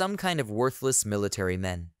 but some kind of worthless military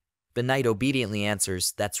men." The knight obediently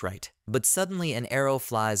answers, "That's right." But suddenly an arrow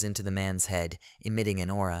flies into the man's head, emitting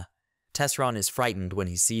an aura. Tesron is frightened when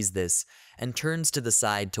he sees this, and turns to the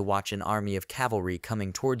side to watch an army of cavalry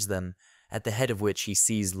coming towards them, at the head of which he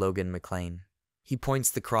sees Logan McLean. He points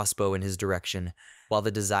the crossbow in his direction, while the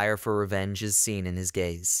desire for revenge is seen in his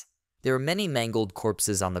gaze. There are many mangled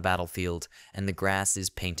corpses on the battlefield, and the grass is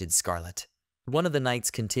painted scarlet. One of the knights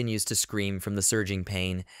continues to scream from the surging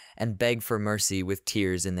pain, and beg for mercy with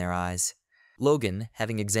tears in their eyes. Logan,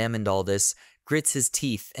 having examined all this, grits his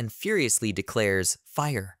teeth and furiously declares,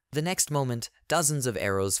 "Fire!" The next moment, dozens of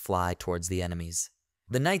arrows fly towards the enemies.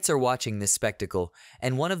 The knights are watching this spectacle,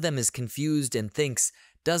 and one of them is confused and thinks,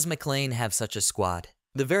 does McLean have such a squad?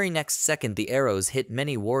 The very next second the arrows hit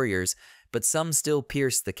many warriors, but some still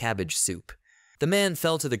pierced the cabbage soup. The man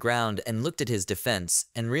fell to the ground and looked at his defense,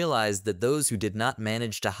 and realized that those who did not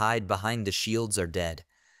manage to hide behind the shields are dead.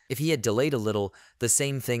 If he had delayed a little, the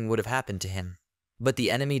same thing would have happened to him. But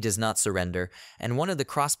the enemy does not surrender, and one of the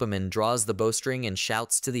crossbowmen draws the bowstring and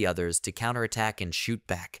shouts to the others to counterattack and shoot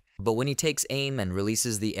back. But when he takes aim and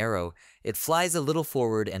releases the arrow, it flies a little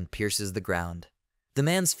forward and pierces the ground. The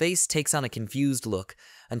man's face takes on a confused look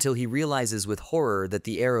until he realizes with horror that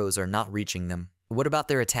the arrows are not reaching them. What about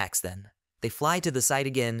their attacks then? They fly to the side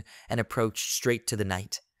again and approach straight to the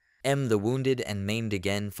knight. The wounded and maimed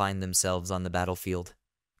again find themselves on the battlefield.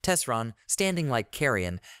 Tesron, standing like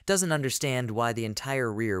carrion, doesn't understand why the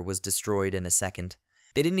entire rear was destroyed in a second.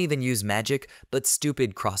 They didn't even use magic, but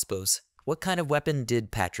stupid crossbows. What kind of weapon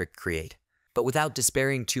did Patrick create? But without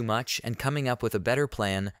despairing too much and coming up with a better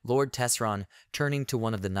plan, Lord Tesron, turning to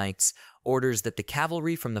one of the knights, orders that the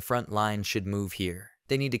cavalry from the front line should move here.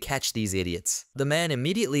 They need to catch these idiots. The man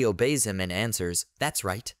immediately obeys him and answers, "That's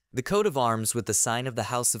right." The coat of arms with the sign of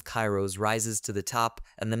the House of Kairos rises to the top,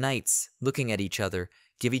 and the knights, looking at each other,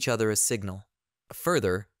 give each other a signal.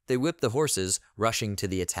 Further, they whip the horses, rushing to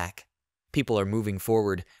the attack. People are moving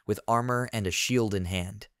forward with armor and a shield in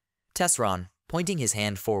hand. Tesron, pointing his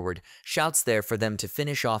hand forward, shouts there for them to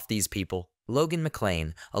finish off these people. Logan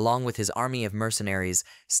McLean, along with his army of mercenaries,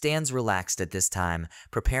 stands relaxed at this time,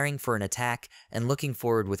 preparing for an attack and looking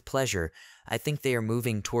forward with pleasure. I think they are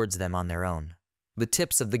moving towards them on their own. The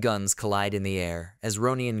tips of the guns collide in the air as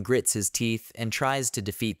Ronian grits his teeth and tries to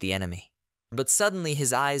defeat the enemy. But suddenly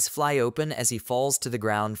his eyes fly open as he falls to the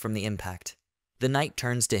ground from the impact. The knight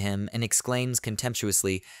turns to him and exclaims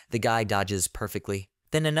contemptuously. The guy dodges perfectly.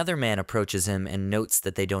 Then another man approaches him and notes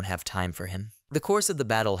that they don't have time for him. The course of the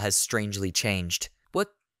battle has strangely changed.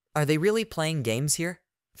 What? Are they really playing games here?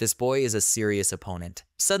 This boy is a serious opponent.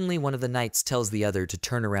 Suddenly one of the knights tells the other to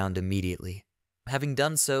turn around immediately. Having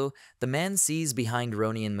done so, the man sees behind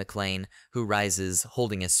Ronian McLean, who rises,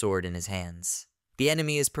 holding a sword in his hands. The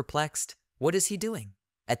enemy is perplexed. What is he doing?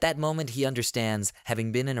 At that moment he understands,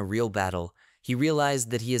 having been in a real battle, he realized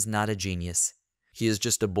that he is not a genius. He is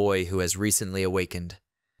just a boy who has recently awakened.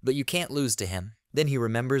 But you can't lose to him. Then he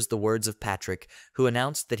remembers the words of Patrick, who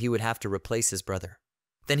announced that he would have to replace his brother.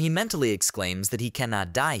 Then he mentally exclaims that he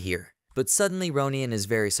cannot die here. But suddenly Ronian is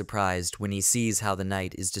very surprised when he sees how the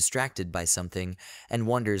knight is distracted by something and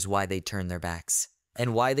wonders why they turn their backs,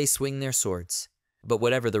 and why they swing their swords. But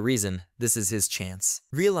whatever the reason, this is his chance.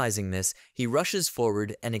 Realizing this, he rushes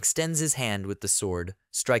forward and extends his hand with the sword,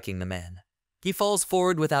 striking the man. He falls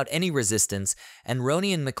forward without any resistance, and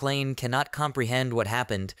Ronian McLean cannot comprehend what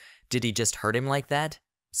happened. Did he just hurt him like that?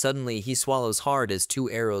 Suddenly, he swallows hard as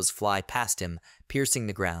 2 arrows fly past him, piercing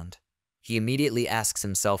the ground. He immediately asks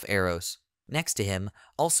himself arrows. Next to him,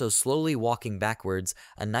 also slowly walking backwards,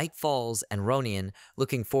 a knight falls, and Ronian,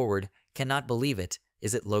 looking forward, cannot believe it.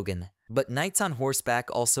 Is it Logan? But knights on horseback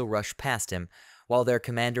also rush past him, while their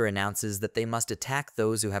commander announces that they must attack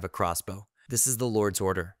those who have a crossbow. This is the Lord's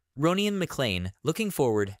order. Ronian McLean, looking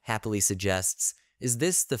forward, happily suggests, "Is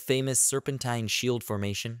this the famous serpentine shield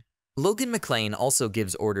formation?" Logan McLean also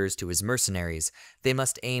gives orders to his mercenaries. They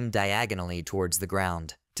must aim diagonally towards the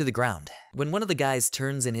ground. To the ground. When one of the guys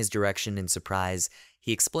turns in his direction in surprise,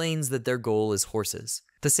 he explains that their goal is horses.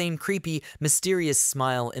 The same creepy, mysterious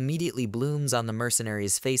smile immediately blooms on the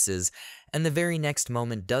mercenaries' faces, and the very next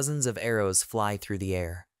moment dozens of arrows fly through the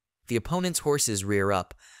air. The opponent's horses rear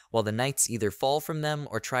up. While the knights either fall from them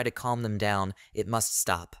or try to calm them down, it must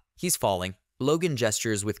stop. He's falling. Logan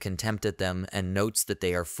gestures with contempt at them and notes that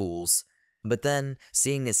they are fools. But then,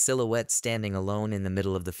 seeing his silhouette standing alone in the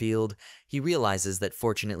middle of the field, he realizes that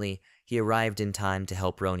fortunately, he arrived in time to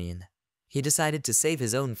help Ronian. He decided to save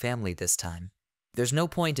his own family this time. There's no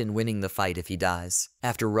point in winning the fight if he dies.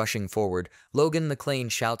 After rushing forward, Logan McLean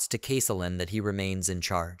shouts to Caesalin that he remains in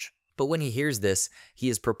charge. But when he hears this, he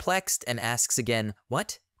is perplexed and asks again,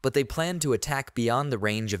 "What?" But they plan to attack beyond the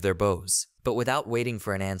range of their bows. But without waiting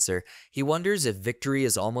for an answer, he wonders if victory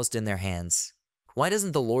is almost in their hands. Why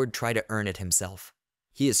doesn't the Lord try to earn it himself?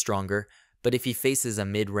 He is stronger, but if he faces a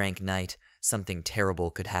mid-rank knight, something terrible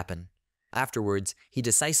could happen. Afterwards, he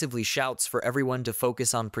decisively shouts for everyone to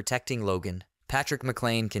focus on protecting Logan. Patrick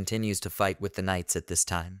McLean continues to fight with the knights at this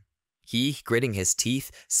time. He, gritting his teeth,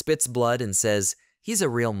 spits blood and says, "He's a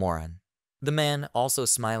real moron." The man, also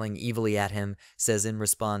smiling evilly at him, says in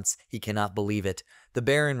response he cannot believe it. The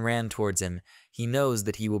Baron ran towards him. He knows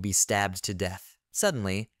that he will be stabbed to death.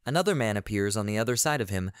 Suddenly, another man appears on the other side of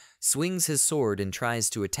him, swings his sword and tries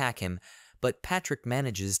to attack him, but Patrick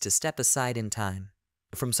manages to step aside in time.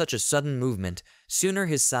 From such a sudden movement, sooner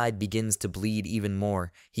his side begins to bleed even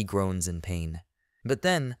more, he groans in pain. But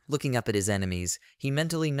then, looking up at his enemies, he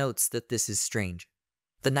mentally notes that this is strange.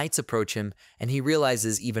 The knights approach him, and he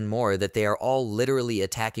realizes even more that they are all literally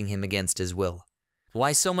attacking him against his will.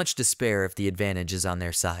 Why so much despair if the advantage is on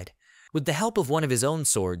their side? With the help of one of his own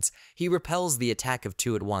swords, he repels the attack of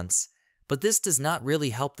 2 at once. But this does not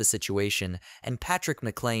really help the situation, and Patrick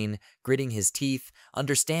McLean, gritting his teeth,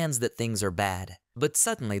 understands that things are bad. But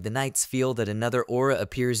suddenly the knights feel that another aura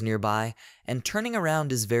appears nearby, and turning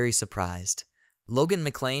around is very surprised. Logan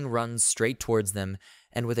McLean runs straight towards them,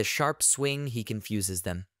 and with a sharp swing he confuses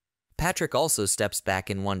them. Patrick also steps back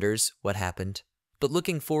and wonders what happened. But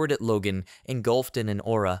looking forward at Logan, engulfed in an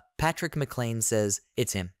aura, Patrick McLean says,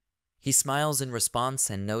 "It's him." He smiles in response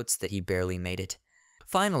and notes that he barely made it.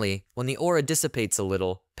 Finally, when the aura dissipates a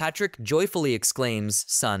little, Patrick joyfully exclaims,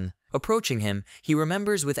 "Son." Approaching him, he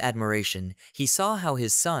remembers with admiration. He saw how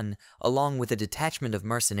his son, along with a detachment of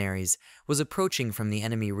mercenaries, was approaching from the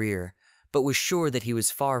enemy rear, but was sure that he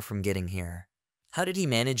was far from getting here. How did he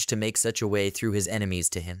manage to make such a way through his enemies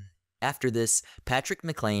to him? After this, Patrick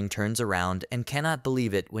McLean turns around and cannot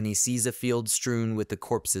believe it when he sees a field strewn with the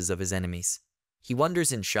corpses of his enemies. He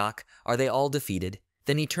wonders in shock, are they all defeated?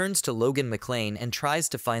 Then he turns to Logan McLean and tries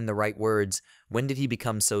to find the right words. When did he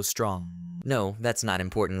become so strong? No, that's not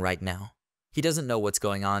important right now. He doesn't know what's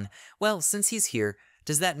going on. Well, since he's here,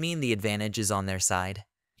 does that mean the advantage is on their side?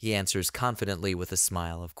 He answers confidently with a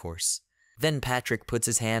smile, of course. Then Patrick puts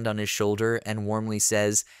his hand on his shoulder and warmly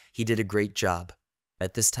says, he did a great job.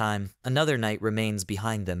 At this time, another knight remains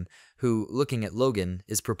behind them, who, looking at Logan,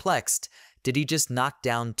 is perplexed. Did he just knock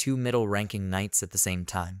down 2 middle-ranking knights at the same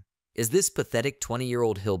time? Is this pathetic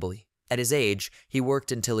 20-year-old hillbilly? At his age, he worked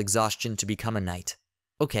until exhaustion to become a knight.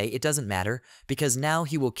 Okay, it doesn't matter, because now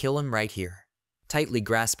he will kill him right here. Tightly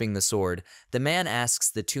grasping the sword, the man asks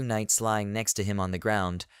the 2 knights lying next to him on the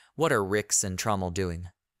ground, what are Rix and Trommel doing?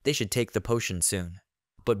 They should take the potion soon.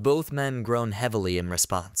 But both men groan heavily in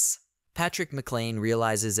response. Patrick McLean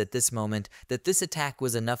realizes at this moment that this attack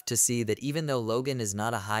was enough to see that even though Logan is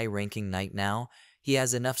not a high-ranking knight now, he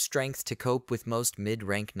has enough strength to cope with most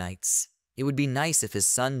mid-rank knights. It would be nice if his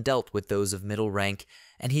son dealt with those of middle rank,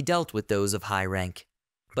 and he dealt with those of high rank.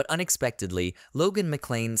 But unexpectedly, Logan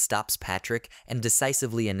McLean stops Patrick and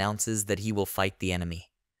decisively announces that he will fight the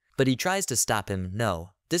enemy. But he tries to stop him.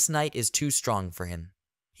 No, this knight is too strong for him.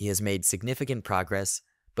 He has made significant progress,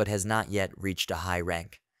 but has not yet reached a high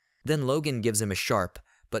rank. Then Logan gives him a sharp,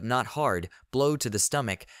 but not hard, blow to the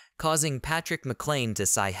stomach, causing Patrick McLean to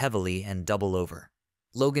sigh heavily and double over.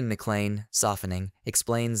 Logan McLean, softening,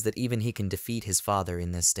 explains that even he can defeat his father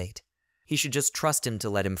in this state. He should just trust him to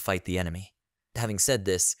let him fight the enemy. Having said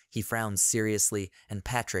this, he frowns seriously, and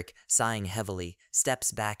Patrick, sighing heavily,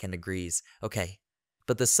 steps back and agrees, okay,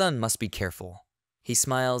 but the son must be careful. He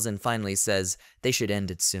smiles and finally says they should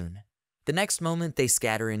end it soon. The next moment they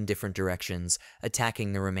scatter in different directions,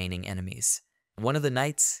 attacking the remaining enemies. One of the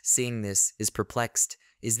knights, seeing this, is perplexed.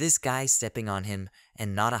 Is this guy stepping on him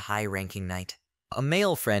and not a high-ranking knight? A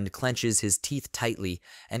male friend clenches his teeth tightly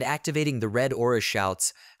and activating the red aura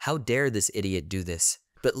shouts, how dare this idiot do this?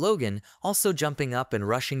 But Logan, also jumping up and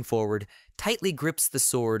rushing forward, tightly grips the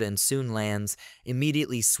sword and soon lands,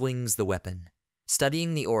 immediately swings the weapon.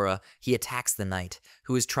 Studying the aura, he attacks the knight,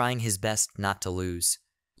 who is trying his best not to lose.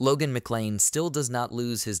 Logan McLean still does not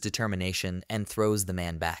lose his determination and throws the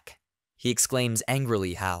man back. He exclaims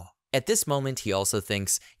angrily how. At this moment he also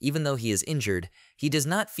thinks, even though he is injured, he does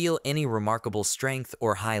not feel any remarkable strength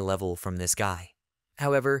or high level from this guy.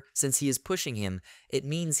 However, since he is pushing him, it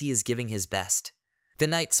means he is giving his best. The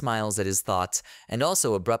knight smiles at his thoughts and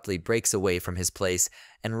also abruptly breaks away from his place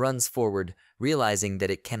and runs forward, realizing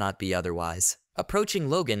that it cannot be otherwise. Approaching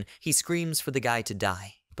Logan, he screams for the guy to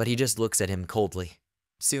die, but he just looks at him coldly.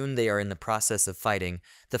 Soon they are in the process of fighting.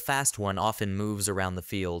 The fast one often moves around the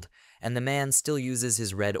field, and the man still uses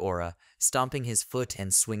his red aura, stomping his foot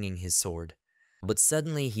and swinging his sword. But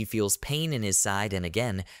suddenly he feels pain in his side and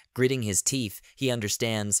again, gritting his teeth, he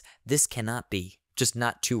understands this cannot be, just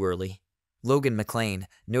not too early. Logan McLean,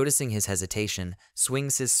 noticing his hesitation,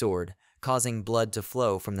 swings his sword, causing blood to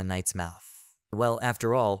flow from the knight's mouth. Well,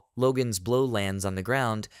 after all, Logan's blow lands on the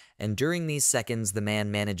ground, and during these seconds the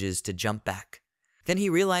man manages to jump back. Then he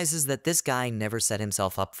realizes that this guy never set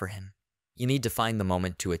himself up for him. You need to find the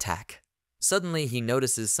moment to attack. Suddenly he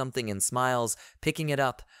notices something and smiles, picking it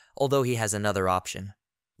up, although he has another option.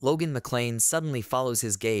 Logan McLean suddenly follows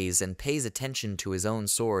his gaze and pays attention to his own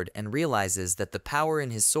sword and realizes that the power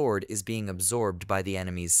in his sword is being absorbed by the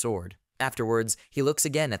enemy's sword. Afterwards, he looks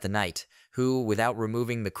again at the knight, who, without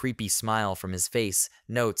removing the creepy smile from his face,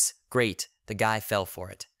 notes, great, the guy fell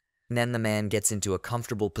for it. Then the man gets into a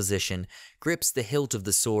comfortable position, grips the hilt of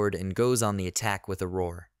the sword, and goes on the attack with a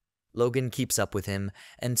roar. Logan keeps up with him,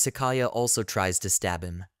 and Sakaya also tries to stab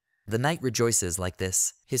him. The knight rejoices like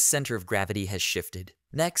this. His center of gravity has shifted.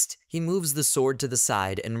 Next, he moves the sword to the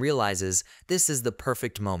side and realizes this is the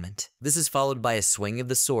perfect moment. This is followed by a swing of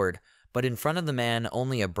the sword, but in front of the man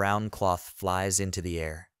only a brown cloth flies into the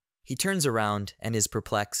air. He turns around and is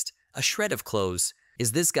perplexed. A shred of clothes.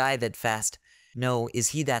 Is this guy that fast? No, is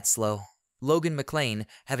he that slow? Logan McLean,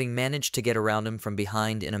 having managed to get around him from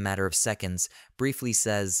behind in a matter of seconds, briefly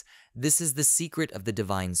says, "This is the secret of the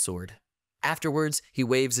divine sword." Afterwards, he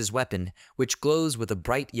waves his weapon, which glows with a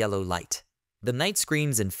bright yellow light. The knight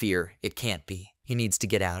screams in fear. It can't be. He needs to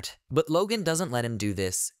get out. But Logan doesn't let him do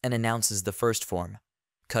this and announces the first form.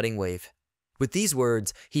 Cutting wave. With these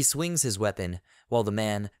words, he swings his weapon, while the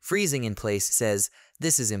man, freezing in place, says,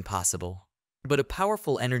 "This is impossible." But a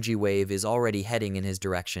powerful energy wave is already heading in his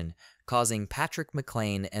direction, causing Patrick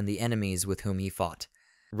McLean and the enemies with whom he fought.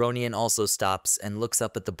 Ronian also stops and looks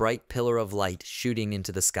up at the bright pillar of light shooting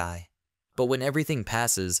into the sky. But when everything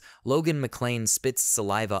passes, Logan McLean spits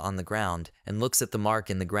saliva on the ground and looks at the mark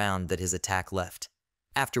in the ground that his attack left.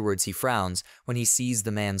 Afterwards he frowns when he sees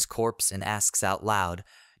the man's corpse and asks out loud,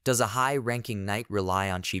 "Does a high-ranking knight rely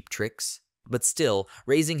on cheap tricks?" But still,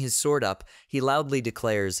 raising his sword up, he loudly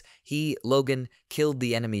declares he, Logan, killed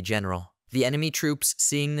the enemy general. The enemy troops,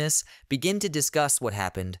 seeing this, begin to discuss what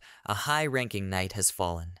happened. A high-ranking knight has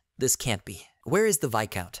fallen. This can't be. Where is the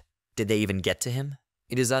Viscount? Did they even get to him?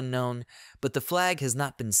 It is unknown, but the flag has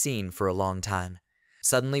not been seen for a long time.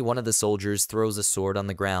 Suddenly, one of the soldiers throws a sword on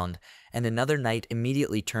the ground, and another knight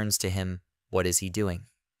immediately turns to him. What is he doing?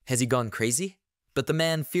 Has he gone crazy? But the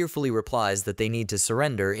man fearfully replies that they need to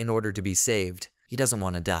surrender in order to be saved. He doesn't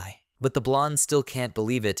want to die. But the blonde still can't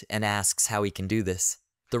believe it and asks how he can do this.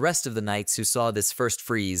 The rest of the knights who saw this first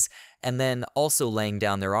freeze, and then also laying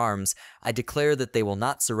down their arms, I declare that they will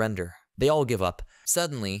not surrender. They all give up.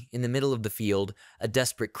 Suddenly, in the middle of the field, a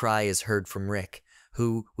desperate cry is heard from Rick,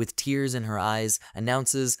 who, with tears in her eyes,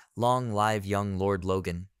 announces, "Long live young Lord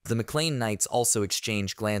Logan." The McLean knights also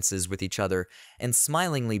exchange glances with each other and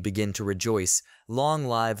smilingly begin to rejoice. Long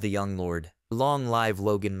live the young lord. Long live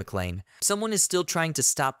Logan McLean. Someone is still trying to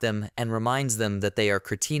stop them and reminds them that they are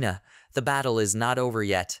Cortina. The battle is not over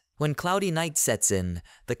yet. When cloudy night sets in,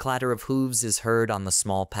 the clatter of hooves is heard on the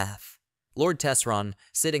small path. Lord Tesron,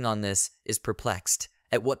 sitting on this, is perplexed.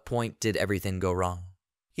 At what point did everything go wrong?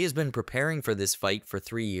 He has been preparing for this fight for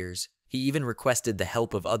 3 years. He even requested the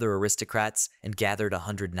help of other aristocrats and gathered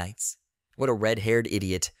 100 knights. What a red-haired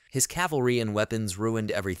idiot. His cavalry and weapons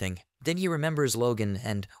ruined everything. Then he remembers Logan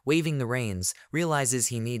and, waving the reins, realizes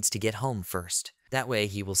he needs to get home first. That way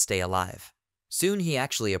he will stay alive. Soon he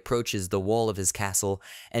actually approaches the wall of his castle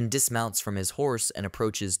and dismounts from his horse and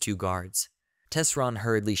approaches 2 guards. Tesron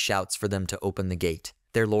hurriedly shouts for them to open the gate.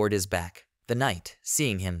 Their lord is back. The knight,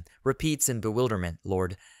 seeing him, repeats in bewilderment,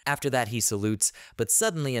 "Lord." After that he salutes, but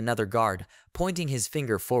suddenly another guard, pointing his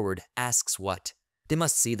finger forward, asks what. They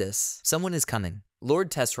must see this. Someone is coming.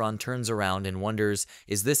 Lord Tesron turns around and wonders,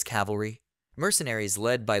 is this cavalry? Mercenaries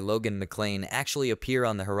led by Logan McLean actually appear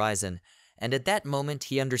on the horizon, and at that moment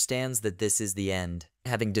he understands that this is the end.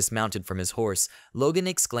 Having dismounted from his horse, Logan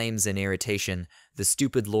exclaims in irritation, "The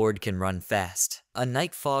stupid lord can run fast." A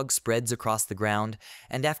night fog spreads across the ground,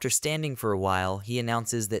 and after standing for a while, he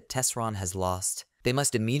announces that Tesron has lost. They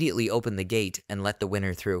must immediately open the gate and let the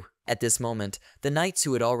winner through. At this moment, the knights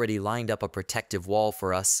who had already lined up a protective wall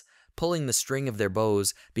for us, pulling the string of their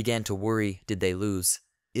bows, began to worry, did they lose?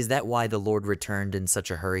 Is that why the lord returned in such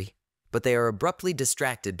a hurry? But they are abruptly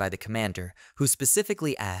distracted by the commander, who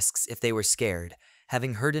specifically asks if they were scared,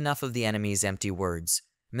 having heard enough of the enemy's empty words.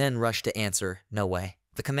 Men rush to answer, no way.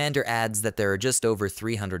 The commander adds that there are just over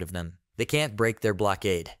 300 of them. They can't break their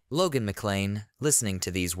blockade. Logan McLean, listening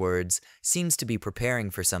to these words, seems to be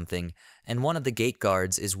preparing for something, and one of the gate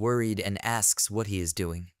guards is worried and asks what he is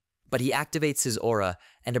doing. But he activates his aura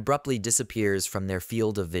and abruptly disappears from their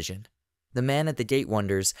field of vision. The man at the gate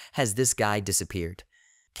wonders, has this guy disappeared?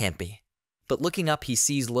 Can't be. But looking up, he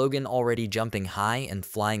sees Logan already jumping high and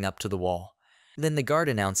flying up to the wall. Then the guard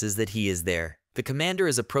announces that he is there. The commander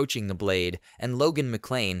is approaching the blade, and Logan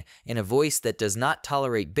McLean, in a voice that does not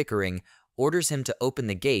tolerate bickering, orders him to open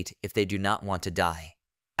the gate if they do not want to die.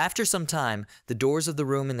 After some time, the doors of the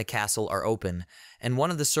room in the castle are open, and one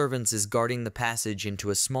of the servants is guarding the passage into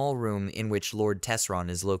a small room in which Lord Tesron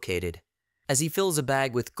is located. As he fills a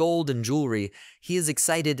bag with gold and jewelry, he is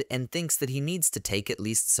excited and thinks that he needs to take at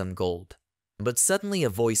least some gold. But suddenly a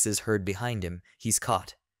voice is heard behind him. He's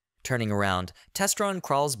caught. Turning around, Tesron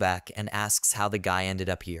crawls back and asks how the guy ended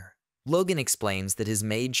up here. Logan explains that his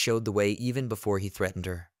maid showed the way even before he threatened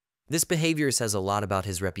her. This behavior says a lot about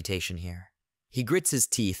his reputation here. He grits his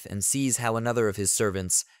teeth and sees how another of his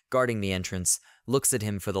servants, guarding the entrance, looks at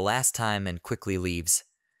him for the last time and quickly leaves.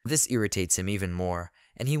 This irritates him even more,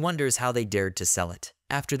 and he wonders how they dared to sell it.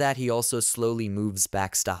 After that, he also slowly moves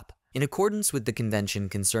backstop. In accordance with the convention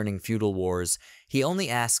concerning feudal wars, he only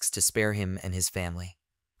asks to spare him and his family.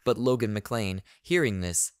 But Logan McLean, hearing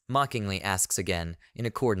this, mockingly asks again, in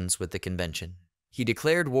accordance with the convention. He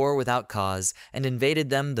declared war without cause and invaded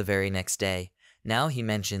them the very next day. Now he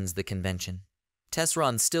mentions the convention.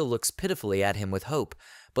 Tesseron still looks pitifully at him with hope,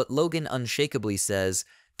 but Logan unshakably says,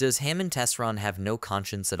 "Does Hammond Tesseron have no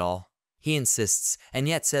conscience at all?" He insists, and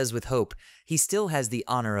yet says with hope, he still has the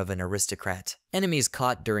honor of an aristocrat. Enemies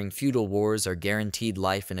caught during feudal wars are guaranteed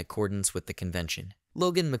life in accordance with the convention.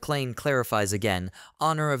 Logan McLean clarifies again,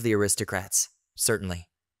 honor of the aristocrats. Certainly.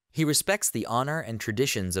 He respects the honor and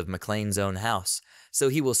traditions of McLean's own house, so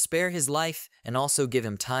he will spare his life and also give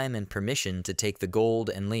him time and permission to take the gold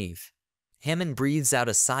and leave. Hammond breathes out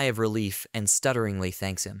a sigh of relief and stutteringly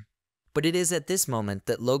thanks him. But it is at this moment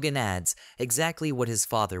that Logan adds exactly what his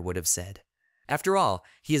father would have said. After all,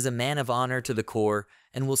 he is a man of honor to the core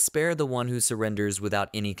and will spare the one who surrenders without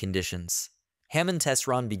any conditions. Hammond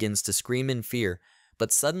Tesseron begins to scream in fear,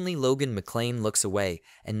 but suddenly Logan McLean looks away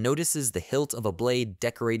and notices the hilt of a blade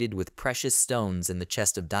decorated with precious stones in the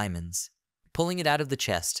chest of diamonds. Pulling it out of the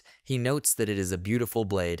chest, he notes that it is a beautiful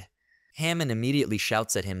blade. Hammond immediately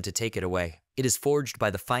shouts at him to take it away. It is forged by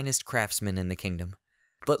the finest craftsman in the kingdom.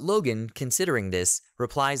 But Logan, considering this,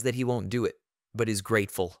 replies that he won't do it, but is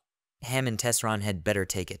grateful. Hammond Tesseron had better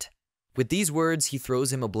take it. With these words, he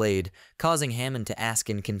throws him a blade, causing Hammond to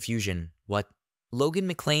ask in confusion, "What?" Logan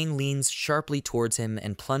McLean leans sharply towards him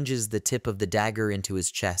and plunges the tip of the dagger into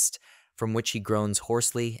his chest, from which he groans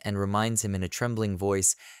hoarsely and reminds him in a trembling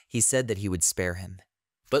voice he said that he would spare him.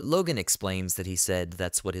 But Logan explains that he said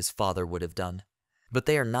that's what his father would have done. But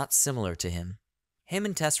they are not similar to him.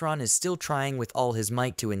 Hammond Tesseron is still trying with all his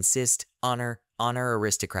might to insist, honor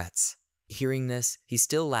aristocrats. Hearing this, he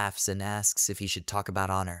still laughs and asks if he should talk about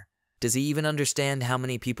honor. Does he even understand how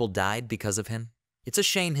many people died because of him? It's a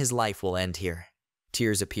shame his life will end here.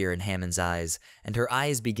 Tears appear in Hammond's eyes, and her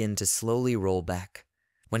eyes begin to slowly roll back.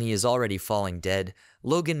 When he is already falling dead,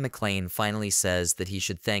 Logan McLean finally says that he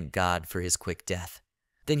should thank God for his quick death.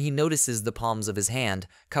 Then he notices the palms of his hand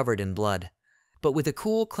covered in blood. But with a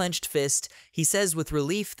cool, clenched fist, he says with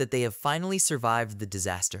relief that they have finally survived the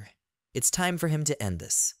disaster. It's time for him to end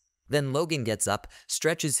this. Then Logan gets up,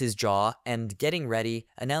 stretches his jaw, and, getting ready,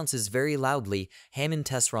 announces very loudly Hammond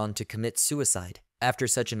Tesseron to commit suicide. After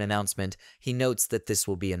such an announcement, he notes that this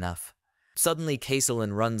will be enough. Suddenly,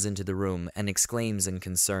 Castellan runs into the room and exclaims in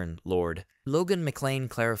concern, "Lord." Logan McLean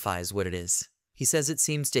clarifies what it is. He says it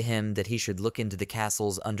seems to him that he should look into the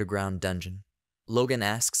castle's underground dungeon. Logan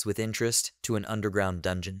asks with interest to an underground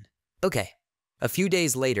dungeon. Okay. A few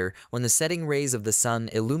days later, when the setting rays of the sun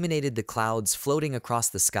illuminated the clouds floating across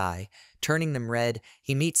the sky, turning them red,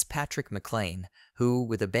 he meets Patrick McLean, who,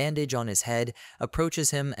 with a bandage on his head, approaches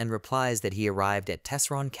him and replies that he arrived at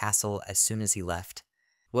Tesseron Castle as soon as he left.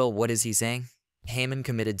 Well, what is he saying? Hammond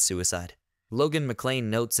committed suicide. Logan McLean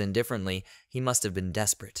notes indifferently he must have been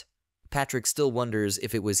desperate. Patrick still wonders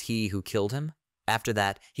if it was he who killed him. After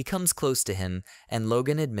that, he comes close to him, and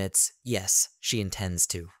Logan admits, yes, she intends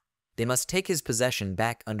to. They must take his possession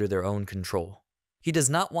back under their own control. He does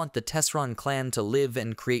not want the Tesseron clan to live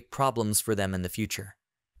and create problems for them in the future.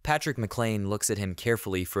 Patrick McLean looks at him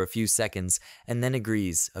carefully for a few seconds and then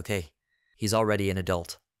agrees, okay, he's already an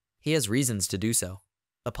adult. He has reasons to do so.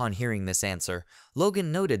 Upon hearing this answer,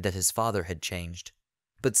 Logan noted that his father had changed.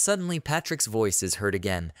 But suddenly Patrick's voice is heard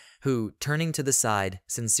again, who, turning to the side,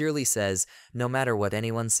 sincerely says, no matter what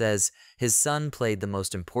anyone says, his son played the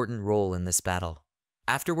most important role in this battle.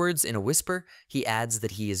 Afterwards, in a whisper, he adds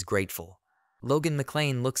that he is grateful. Logan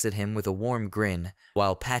McLean looks at him with a warm grin,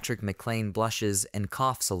 while Patrick McLean blushes and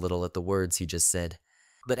coughs a little at the words he just said.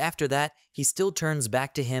 But after that, he still turns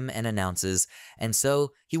back to him and announces, and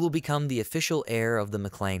so he will become the official heir of the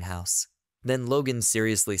McLean house. Then Logan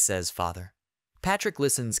seriously says, "Father." Patrick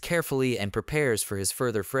listens carefully and prepares for his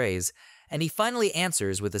further phrase, and he finally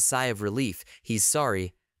answers with a sigh of relief. He's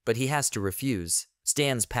sorry, but he has to refuse.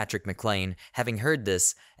 Stands Patrick McLean, having heard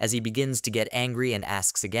this, as he begins to get angry and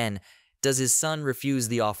asks again, does his son refuse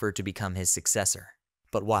the offer to become his successor?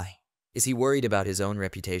 But why? Is he worried about his own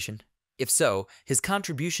reputation? If so, his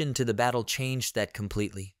contribution to the battle changed that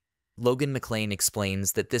completely. Logan McLean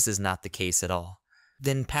explains that this is not the case at all.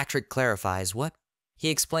 Then Patrick clarifies what? He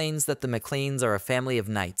explains that the McLeans are a family of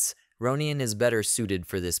knights. Ronin is better suited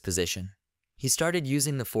for this position. He started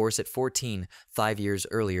using the Force at 14, 5 years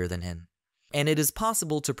earlier than him. And it is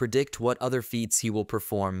possible to predict what other feats he will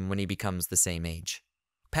perform when he becomes the same age.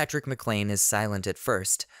 Patrick McLean is silent at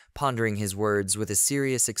first, pondering his words with a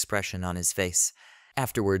serious expression on his face.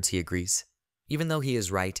 Afterwards, he agrees. Even though he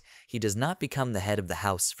is right, he does not become the head of the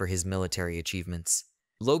house for his military achievements.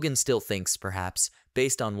 Logan still thinks, perhaps,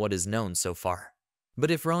 based on what is known so far.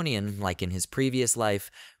 But if Ronin, like in his previous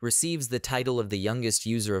life, receives the title of the youngest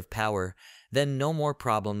user of power, then no more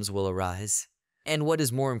problems will arise. And what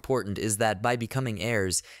is more important is that by becoming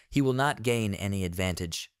heirs, he will not gain any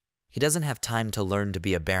advantage. He doesn't have time to learn to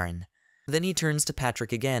be a baron. Then he turns to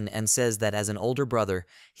Patrick again and says that as an older brother,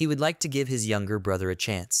 he would like to give his younger brother a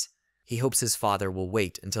chance. He hopes his father will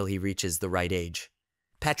wait until he reaches the right age.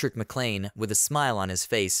 Patrick McLean, with a smile on his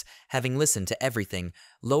face, having listened to everything,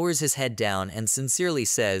 lowers his head down and sincerely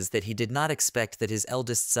says that he did not expect that his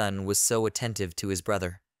eldest son was so attentive to his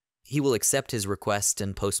brother. He will accept his request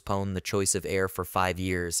and postpone the choice of heir for 5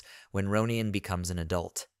 years when Ronin becomes an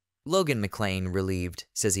adult. Logan McLean, relieved,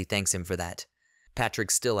 says he thanks him for that.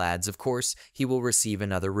 Patrick still adds, of course, he will receive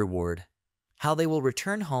another reward. How they will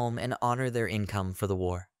return home and honor their income for the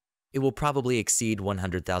war. It will probably exceed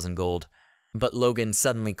 100,000 gold. But Logan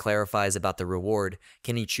suddenly clarifies about the reward.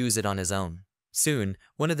 Can he choose it on his own? Soon,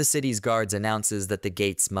 one of the city's guards announces that the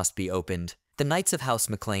gates must be opened. The Knights of House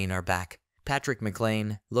McLean are back. Patrick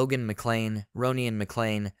McLean, Logan McLean, Ronin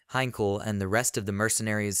McLean, Heinkel, and the rest of the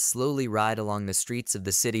mercenaries slowly ride along the streets of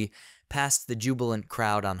the city past the jubilant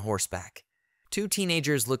crowd on horseback. 2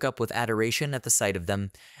 teenagers look up with adoration at the sight of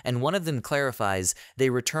them, and one of them clarifies they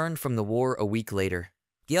returned from the war a week later.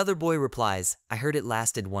 The other boy replies, I heard it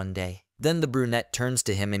lasted 1 day. Then the brunette turns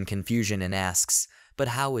to him in confusion and asks, but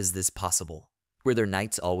how is this possible? Were their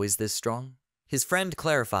knights always this strong? His friend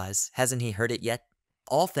clarifies, hasn't he heard it yet?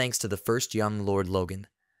 All thanks to the first young Lord Logan.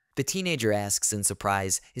 The teenager asks in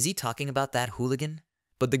surprise, is he talking about that hooligan?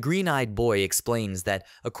 But the green-eyed boy explains that,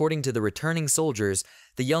 according to the returning soldiers,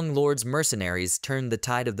 the young lord's mercenaries turned the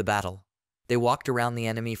tide of the battle. They walked around the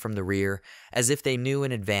enemy from the rear, as if they knew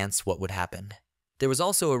in advance what would happen. There was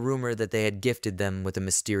also a rumor that they had gifted them with a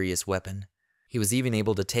mysterious weapon. He was even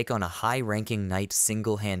able to take on a high-ranking knight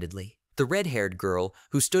single-handedly. The red-haired girl,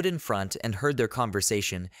 who stood in front and heard their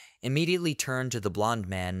conversation, immediately turned to the blonde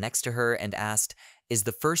man next to her and asked, is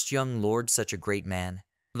the first young lord such a great man?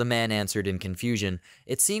 The man answered in confusion.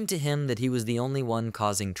 It seemed to him that he was the only one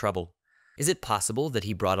causing trouble. Is it possible that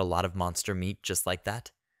he brought a lot of monster meat just like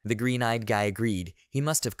that? The green-eyed guy agreed. He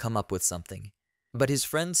must have come up with something. But his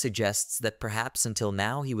friend suggests that perhaps until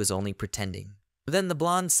now he was only pretending. Then the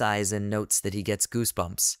blonde sighs and notes that he gets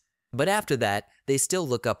goosebumps. But after that, they still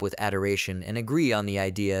look up with adoration and agree on the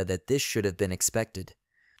idea that this should have been expected.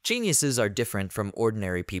 Geniuses are different from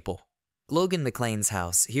ordinary people. Logan McLean's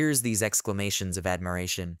house hears these exclamations of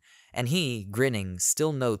admiration, and he, grinning,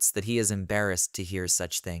 still notes that he is embarrassed to hear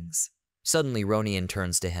such things. Suddenly Ronin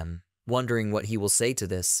turns to him, wondering what he will say to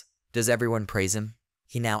this. Does everyone praise him?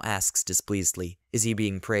 He now asks displeasedly, is he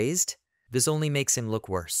being praised? This only makes him look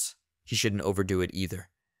worse. He shouldn't overdo it either.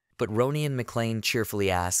 But Ronin McLean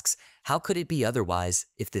cheerfully asks, how could it be otherwise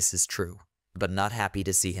if this is true? But not happy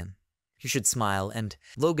to see him. He should smile, and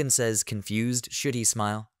Logan says, confused, should he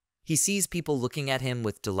smile? He sees people looking at him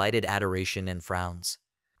with delighted adoration and frowns.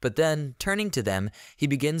 But then, turning to them, he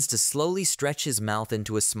begins to slowly stretch his mouth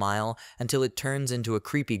into a smile until it turns into a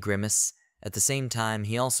creepy grimace. At the same time,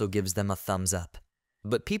 he also gives them a thumbs up.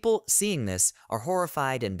 But people, seeing this, are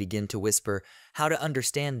horrified and begin to whisper how to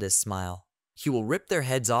understand this smile. He will rip their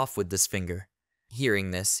heads off with this finger. Hearing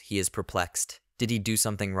this, he is perplexed. Did he do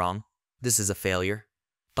something wrong? This is a failure.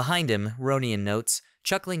 Behind him, Ronin notes,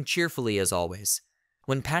 chuckling cheerfully as always.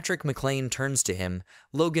 When Patrick McLean turns to him,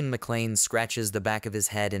 Logan McLean scratches the back of his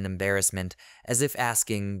head in embarrassment, as if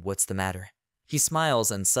asking, what's the matter? He smiles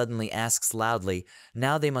and suddenly asks loudly,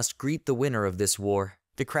 now they must greet the winner of this war.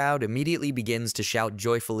 The crowd immediately begins to shout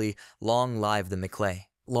joyfully, long live the McLean.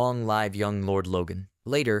 Long live young Lord Logan.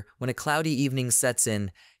 Later, when a cloudy evening sets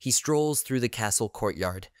in, he strolls through the castle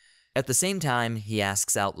courtyard. At the same time, he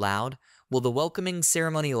asks out loud, will the welcoming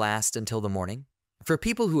ceremony last until the morning? For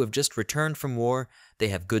people who have just returned from war, they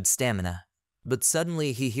have good stamina. But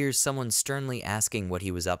suddenly he hears someone sternly asking what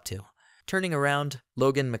he was up to. Turning around,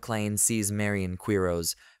 Logan McLean sees Marion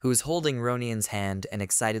Quiros, who is holding Ronin's hand and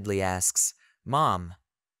excitedly asks, Mom.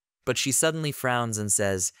 But she suddenly frowns and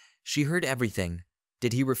says, she heard everything.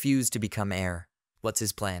 Did he refuse to become heir? What's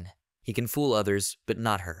his plan? He can fool others, but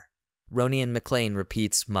not her. Ronin McLean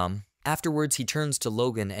repeats, Mom. Afterwards, he turns to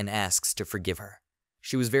Logan and asks to forgive her.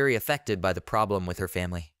 She was very affected by the problem with her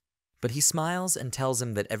family. But he smiles and tells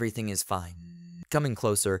him that everything is fine. Coming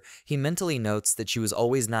closer, he mentally notes that she was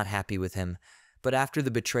always not happy with him, but after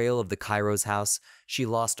the betrayal of the Cairo's house, she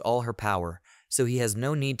lost all her power, so he has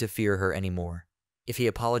no need to fear her anymore. If he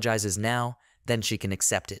apologizes now, then she can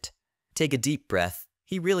accept it. Take a deep breath.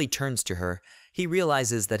 He really turns to her. He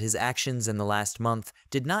realizes that his actions in the last month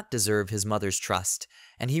did not deserve his mother's trust,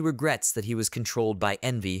 and he regrets that he was controlled by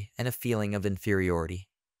envy and a feeling of inferiority.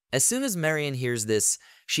 As soon as Marion hears this,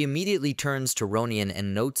 she immediately turns to Ronian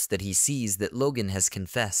and notes that he sees that Logan has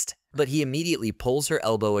confessed, but he immediately pulls her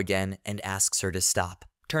elbow again and asks her to stop.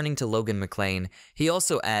 Turning to Logan McLean, he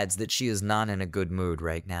also adds that she is not in a good mood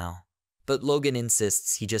right now. But Logan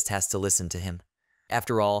insists he just has to listen to him.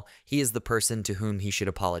 After all, he is the person to whom he should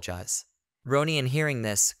apologize. Ronian, hearing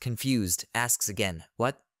this, confused, asks again,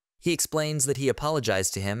 "What?" He explains that he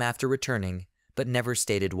apologized to him after returning, but never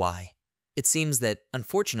stated why. It seems that,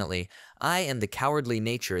 unfortunately, I and the cowardly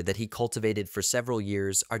nature that he cultivated for several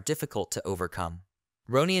years are difficult to overcome.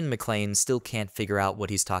 Ronian McLean still can't figure out what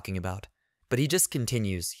he's talking about, but he just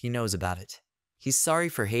continues, he knows about it. He's sorry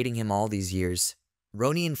for hating him all these years.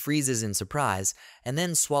 Ronian freezes in surprise, and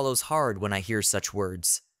then swallows hard when I hear such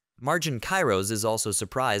words. Margin Kairos is also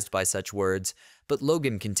surprised by such words, but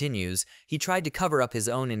Logan continues, he tried to cover up his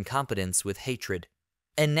own incompetence with hatred.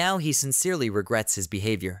 And now he sincerely regrets his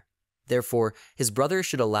behavior. Therefore, his brother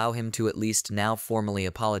should allow him to at least now formally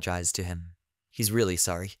apologize to him. He's really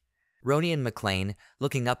sorry. Ronian McLean,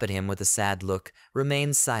 looking up at him with a sad look,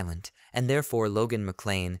 remains silent, and therefore Logan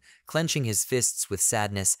McLean, clenching his fists with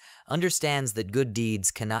sadness, understands that good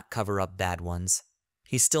deeds cannot cover up bad ones.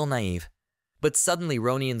 He's still naive. But suddenly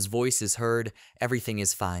Ronian's voice is heard, everything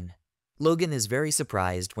is fine. Logan is very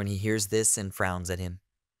surprised when he hears this and frowns at him.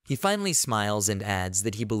 He finally smiles and adds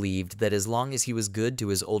that he believed that as long as he was good to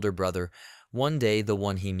his older brother, one day the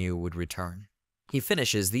one he knew would return. He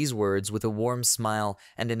finishes these words with a warm smile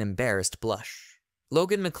and an embarrassed blush.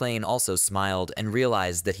 Logan McLean also smiled and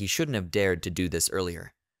realized that he shouldn't have dared to do this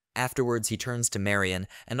earlier. Afterwards, he turns to Marion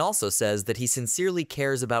and also says that he sincerely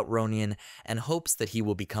cares about Ronian and hopes that he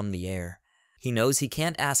will become the heir. He knows he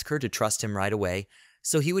can't ask her to trust him right away,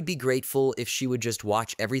 so he would be grateful if she would just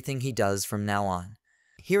watch everything he does from now on.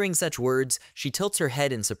 Hearing such words, she tilts her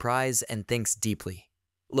head in surprise and thinks deeply.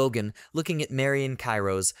 Logan, looking at Marion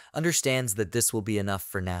Kairos, understands that this will be enough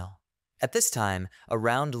for now. At this time, a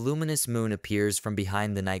round luminous moon appears from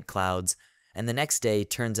behind the night clouds, and the next day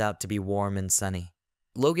turns out to be warm and sunny.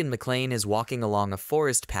 Logan McLean is walking along a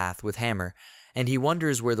forest path with Hammer, and he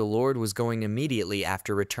wonders where the Lord was going immediately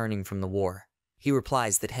after returning from the war. He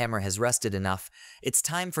replies that Hammer has rested enough, it's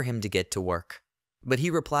time for him to get to work. But he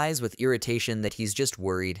replies with irritation that he's just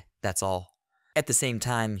worried, that's all. At the same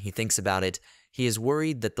time, he thinks about it, he is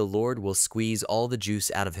worried that the Lord will squeeze all the juice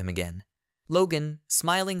out of him again. Logan,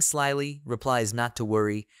 smiling slyly, replies not to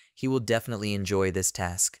worry, he will definitely enjoy this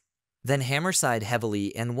task. Then Hammer sighed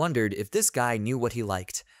heavily and wondered if this guy knew what he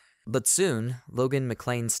liked. But soon, Logan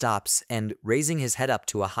McLean stops and, raising his head up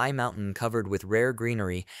to a high mountain covered with rare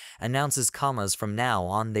greenery, announces commas from now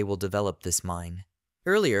on they will develop this mine.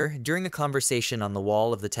 Earlier, during a conversation on the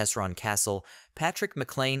wall of the Tesseron Castle, Patrick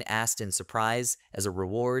McLean asked in surprise, as a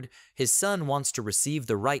reward, his son wants to receive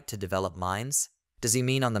the right to develop mines. Does he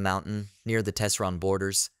mean on the mountain, near the Tesseron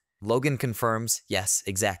borders? Logan confirms, yes,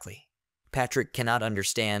 exactly. Patrick cannot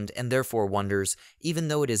understand and therefore wonders, even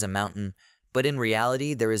though it is a mountain, but in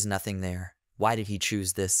reality there is nothing there. Why did he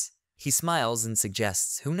choose this? He smiles and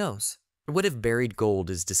suggests, who knows? What if buried gold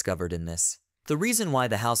is discovered in this? The reason why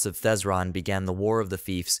the House of Thesron began the War of the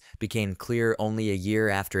Fiefs became clear only a year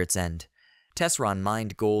after its end. Tesseron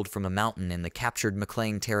mined gold from a mountain in the captured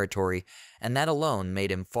McLean territory, and that alone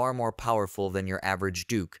made him far more powerful than your average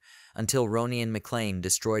duke, until Ronian McLean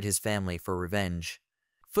destroyed his family for revenge.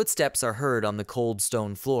 Footsteps are heard on the cold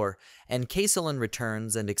stone floor, and Castellan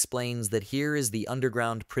returns and explains that here is the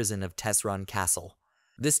underground prison of Tesseron Castle.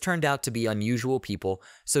 This turned out to be unusual people,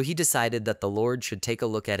 so he decided that the Lord should take a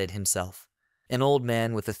look at it himself. An old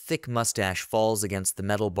man with a thick mustache falls against the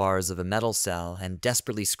metal bars of a metal cell and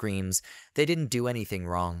desperately screams they didn't do anything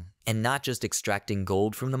wrong, and not just extracting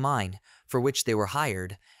gold from the mine, for which they were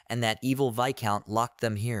hired, and that evil Viscount locked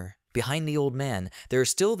them here. Behind the old man, there are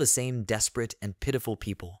still the same desperate and pitiful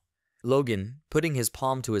people. Logan, putting his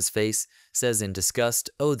palm to his face, says in disgust,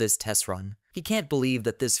 oh, this Tesseron. He can't believe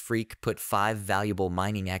that this freak put 5 valuable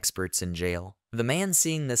mining experts in jail. The man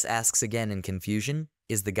seeing this asks again in confusion,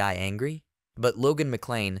 is the guy angry? But Logan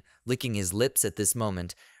McLean, licking his lips at this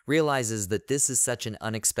moment, realizes that this is such an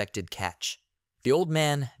unexpected catch. The old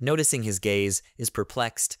man, noticing his gaze, is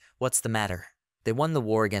perplexed. What's the matter? They won the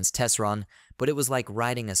war against Tesseron, but it was like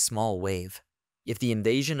riding a small wave. If the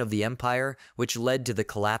invasion of the Empire, which led to the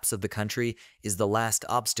collapse of the country, is the last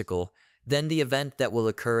obstacle, then the event that will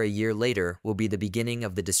occur a year later will be the beginning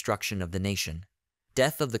of the destruction of the nation.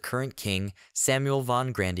 Death of the current king, Samuel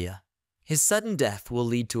von Grandia. His sudden death will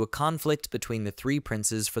lead to a conflict between the 3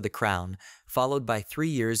 princes for the crown, followed by 3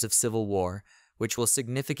 years of civil war, which will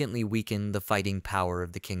significantly weaken the fighting power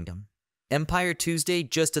of the kingdom. Empire Tuesday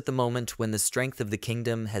just at the moment when the strength of the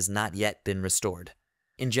kingdom has not yet been restored.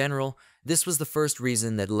 In general, this was the first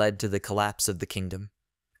reason that led to the collapse of the kingdom.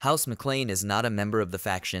 House McLean is not a member of the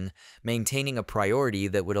faction, maintaining a priority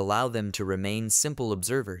that would allow them to remain simple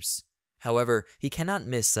observers. However, he cannot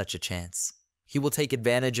miss such a chance. He will take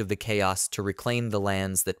advantage of the chaos to reclaim the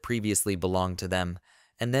lands that previously belonged to them,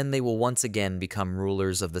 and then they will once again become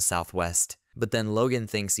rulers of the Southwest. But then Logan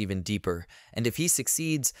thinks even deeper, and if he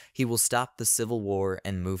succeeds, he will stop the civil war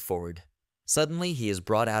and move forward. Suddenly, he is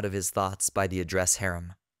brought out of his thoughts by the address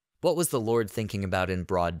Harem. What was the Lord thinking about in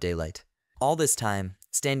broad daylight? All this time,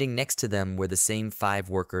 standing next to them were the same 5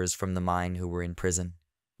 workers from the mine who were in prison.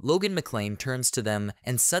 Logan McLean turns to them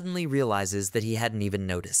and suddenly realizes that he hadn't even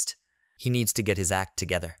noticed. He needs to get his act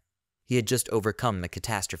together. He had just overcome the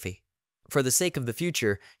catastrophe. For the sake of the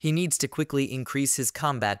future, he needs to quickly increase his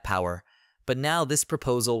combat power, but now this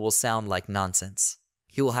proposal will sound like nonsense.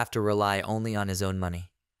 He will have to rely only on his own money.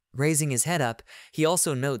 Raising his head up, he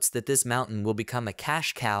also notes that this mountain will become a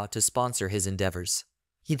cash cow to sponsor his endeavors.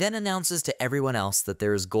 He then announces to everyone else that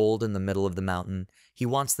there is gold in the middle of the mountain. He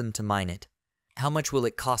wants them to mine it. How much will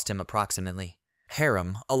it cost him approximately?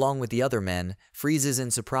 Harem, along with the other men, freezes in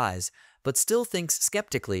surprise, but still thinks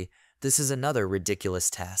skeptically this is another ridiculous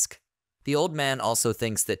task. The old man also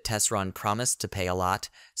thinks that Tesron promised to pay a lot,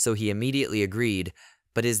 so he immediately agreed,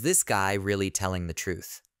 but is this guy really telling the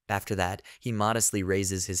truth? After that, he modestly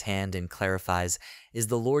raises his hand and clarifies, is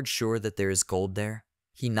the Lord sure that there is gold there?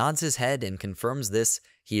 He nods his head and confirms this,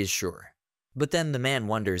 he is sure. But then the man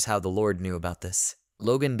wonders how the Lord knew about this.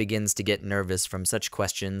 Logan begins to get nervous from such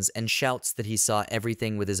questions and shouts that he saw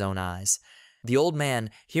everything with his own eyes. The old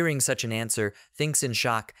man, hearing such an answer, thinks in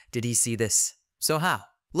shock, did he see this? So how?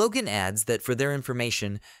 Logan adds that for their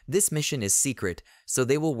information, this mission is secret, so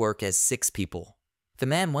they will work as 6 people. The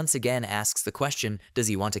man once again asks the question, does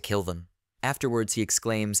he want to kill them? Afterwards he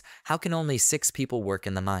exclaims, how can only 6 people work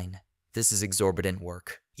in the mine? This is exorbitant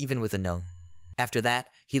work, even with a no. After that,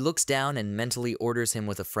 he looks down and mentally orders him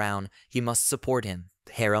with a frown, he must support him.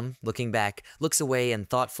 Harem, looking back, looks away and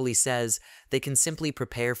thoughtfully says they can simply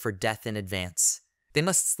prepare for death in advance. They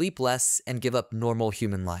must sleep less and give up normal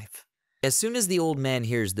human life. As soon as the old man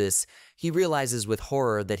hears this, he realizes with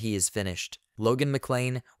horror that he is finished. Logan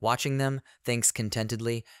McLean, watching them, thinks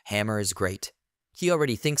contentedly, Hammer is great. He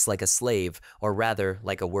already thinks like a slave, or rather,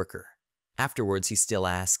 like a worker. Afterwards, he still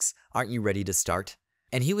asks, aren't you ready to start?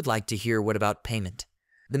 And he would like to hear what about payment.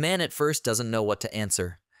 The man at first doesn't know what to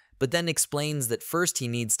answer, but then explains that first he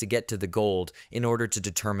needs to get to the gold in order to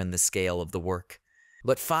determine the scale of the work.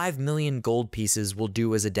 But 5 million gold pieces will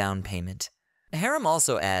do as a down payment. Harem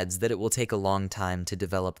also adds that it will take a long time to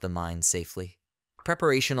develop the mine safely.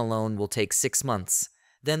 Preparation alone will take 6 months,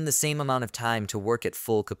 then the same amount of time to work at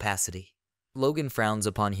full capacity. Logan frowns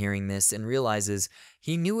upon hearing this and realizes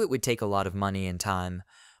he knew it would take a lot of money and time,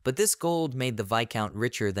 but this gold made the Viscount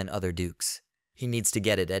richer than other dukes. He needs to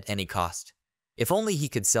get it at any cost. If only he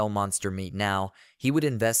could sell monster meat now, he would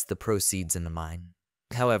invest the proceeds in the mine.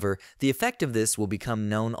 However, the effect of this will become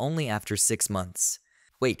known only after 6 months.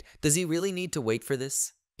 Wait, does he really need to wait for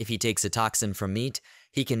this? If he takes a toxin from meat,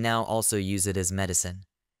 he can now also use it as medicine.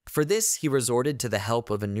 For this, he resorted to the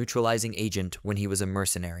help of a neutralizing agent when he was a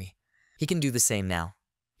mercenary. He can do the same now.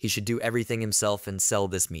 He should do everything himself and sell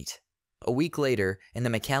this meat. A week later, in the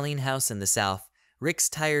McCallion house in the south, Rick's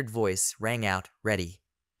tired voice rang out, ready.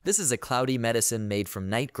 This is a cloudy medicine made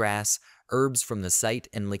from night grass, herbs from the site,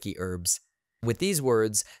 and licky herbs. With these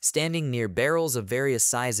words, standing near barrels of various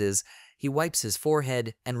sizes, he wipes his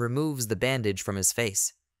forehead and removes the bandage from his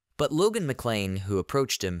face. But Logan McLean, who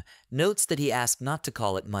approached him, notes that he asked not to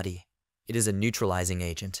call it muddy. It is a neutralizing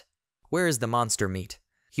agent. Where is the monster meat?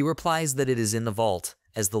 He replies that it is in the vault,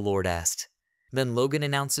 as the Lord asked. Then Logan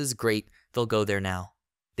announces, great, they'll go there now.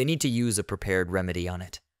 They need to use a prepared remedy on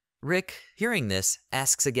it. Rick, hearing this,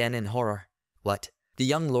 asks again in horror. What? The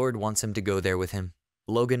young lord wants him to go there with him.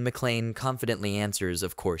 Logan McLean confidently answers,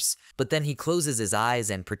 of course, but then he closes his eyes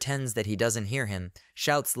and pretends that he doesn't hear him,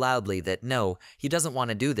 shouts loudly that no, he doesn't want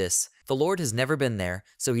to do this. The Lord has never been there,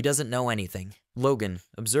 so he doesn't know anything. Logan,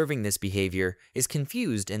 observing this behavior, is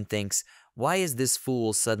confused and thinks, why is this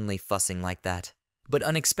fool suddenly fussing like that? But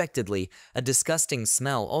unexpectedly, a disgusting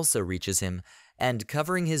smell also reaches him, and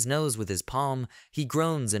covering his nose with his palm, he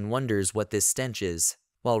groans and wonders what this stench is.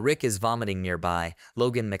 While Rick is vomiting nearby,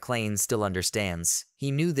 Logan McLean still understands.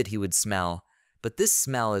 He knew that he would smell, but this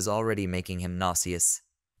smell is already making him nauseous.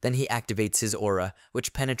 Then he activates his aura,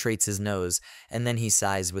 which penetrates his nose, and then he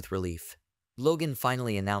sighs with relief. Logan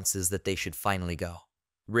finally announces that they should finally go.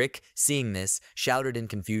 Rick, seeing this, shouted in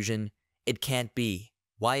confusion, It can't be.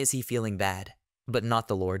 Why is he feeling bad? But not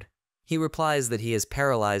the Lord. He replies that he has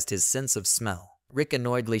paralyzed his sense of smell. Rick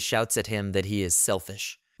annoyedly shouts at him that he is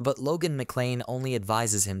selfish, but Logan McClane only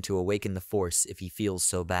advises him to awaken the Force if he feels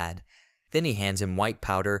so bad. Then he hands him white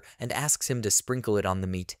powder and asks him to sprinkle it on the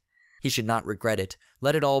meat. He should not regret it.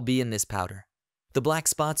 Let it all be in this powder. The black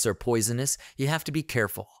spots are poisonous. You have to be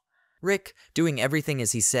careful. Rick, doing everything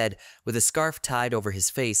as he said, with a scarf tied over his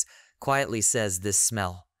face, quietly says this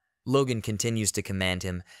smell. Logan continues to command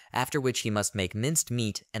him, after which he must make minced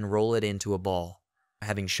meat and roll it into a ball.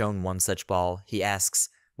 Having shown one such ball, he asks,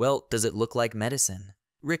 well, does it look like medicine?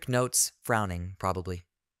 Rick notes, frowning, probably.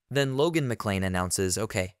 Then Logan McClane announces,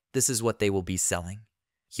 okay, this is what they will be selling.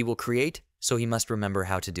 He will create, so he must remember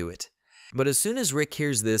how to do it. But as soon as Rick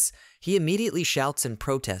hears this, he immediately shouts in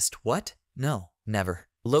protest, what? No, never.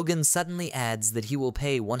 Logan suddenly adds that he will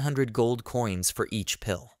pay 100 gold coins for each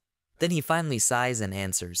pill. Then he finally sighs and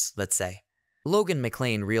answers, let's say. Logan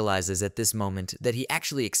McClane realizes at this moment that he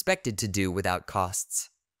actually expected to do without costs.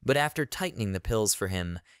 But after tightening the pills for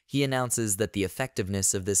him, he announces that the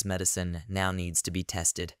effectiveness of this medicine now needs to be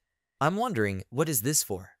tested. I'm wondering, what is this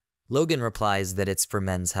for? Logan replies that it's for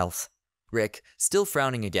men's health. Rick, still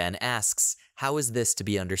frowning again, asks, how is this to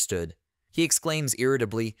be understood? He exclaims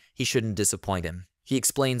irritably he shouldn't disappoint him. He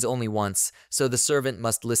explains only once, so the servant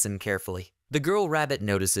must listen carefully. The girl rabbit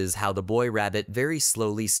notices how the boy rabbit very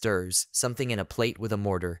slowly stirs something in a plate with a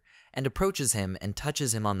mortar, and approaches him and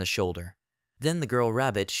touches him on the shoulder. Then the girl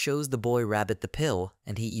rabbit shows the boy rabbit the pill,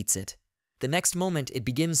 and he eats it. The next moment it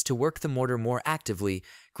begins to work the mortar more actively,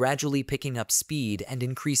 gradually picking up speed and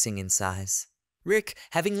increasing in size. Rick,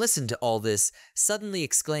 having listened to all this, suddenly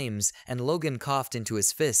exclaims, and Logan coughed into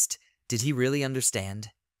his fist, did he really understand?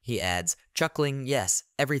 He adds, chuckling, yes,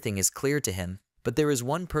 everything is clear to him, but there is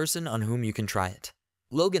one person on whom you can try it.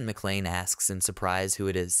 Logan McClane asks in surprise who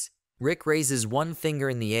it is. Rick raises one finger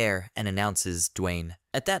in the air and announces Dwayne.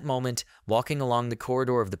 At that moment, walking along the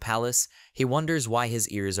corridor of the palace, he wonders why his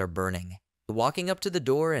ears are burning. Walking up to the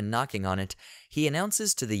door and knocking on it, he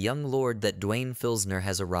announces to the young lord that Dwayne Filsner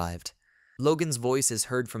has arrived. Logan's voice is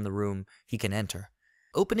heard from the room. He can enter.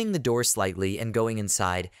 Opening the door slightly and going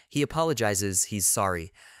inside, he apologizes he's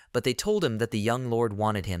sorry, but they told him that the young lord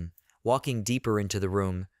wanted him. Walking deeper into the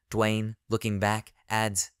room, Dwayne, looking back,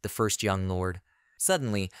 adds, the first young lord.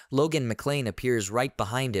 Suddenly, Logan McClane appears right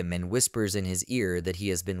behind him and whispers in his ear that he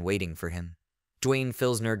has been waiting for him. Dwayne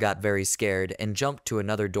Filsner got very scared and jumped to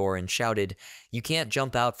another door and shouted, you can't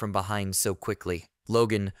jump out from behind so quickly.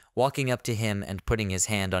 Logan, walking up to him and putting his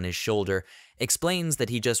hand on his shoulder, explains that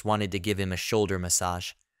he just wanted to give him a shoulder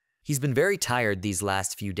massage. He's been very tired these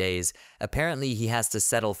last few days. Apparently he has to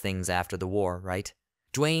settle things after the war, right?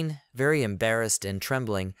 Dwayne, very embarrassed and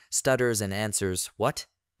trembling, stutters and answers, what?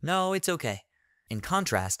 No, it's okay. In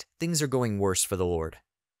contrast, things are going worse for the Lord.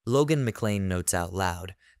 Logan McClane notes out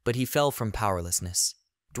loud, but he fell from powerlessness.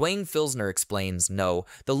 Dwayne Filsner explains, no,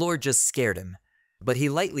 the Lord just scared him. But he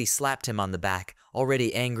lightly slapped him on the back,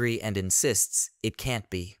 already angry, and insists, it can't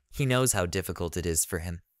be. He knows how difficult it is for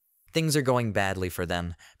him. Things are going badly for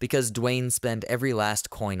them, because Dwayne spent every last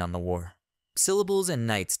coin on the war. Syllables and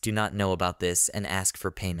Knights do not know about this and ask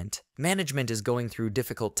for payment. Management is going through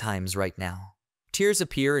difficult times right now. Tears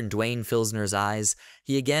appear in Dwayne Filsner's eyes.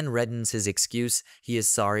 He again reddens his excuse. He is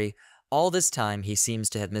sorry. All this time he seems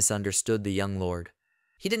to have misunderstood the young lord.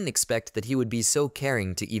 He didn't expect that he would be so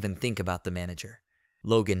caring to even think about the manager.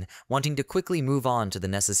 Logan, wanting to quickly move on to the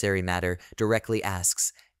necessary matter, directly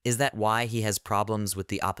asks, is that why he has problems with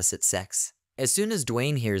the opposite sex? As soon as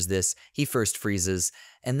Dwayne hears this, he first freezes,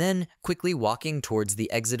 and then, quickly walking towards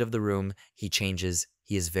the exit of the room, he changes.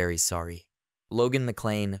 He is very sorry. Logan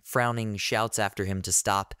McClane, frowning, shouts after him to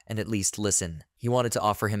stop and at least listen. He wanted to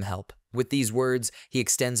offer him help. With these words, he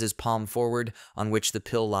extends his palm forward, on which the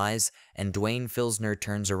pill lies, and Dwayne Filsner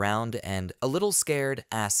turns around and, a little scared,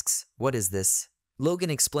 asks, what is this? Logan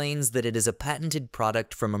explains that it is a patented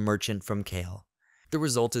product from a merchant from Kale. The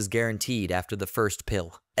result is guaranteed after the first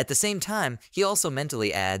pill. At the same time, he also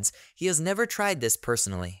mentally adds, he has never tried this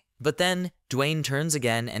personally. But then, Dwayne turns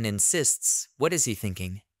again and insists, what is he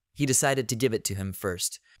thinking? He decided to give it to him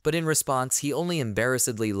first, but in response, he only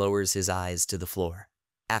embarrassedly lowers his eyes to the floor.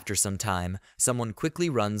 After some time, someone quickly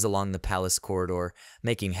runs along the palace corridor,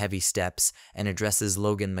 making heavy steps, and addresses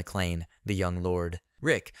Logan McClane, the young lord.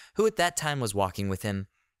 Rick, who at that time was walking with him,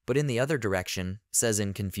 but in the other direction, says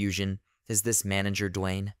in confusion, is this manager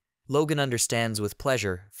Dwayne? Logan understands with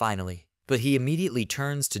pleasure, finally, but he immediately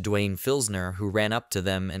turns to Dwayne Filsner, who ran up to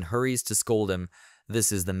them and hurries to scold him.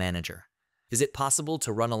 This is the manager. Is it possible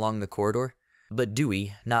to run along the corridor? But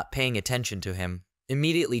Dewey, not paying attention to him,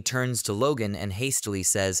 immediately turns to Logan and hastily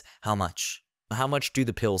says, "How much? How much do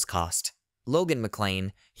the pills cost?" Logan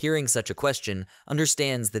McClane, hearing such a question,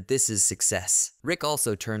 understands that this is success. Rick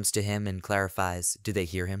also turns to him and clarifies, do they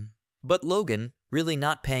hear him? But Logan, really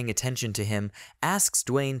not paying attention to him, asks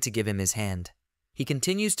Dwayne to give him his hand. He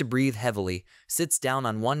continues to breathe heavily, sits down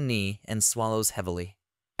on one knee, and swallows heavily.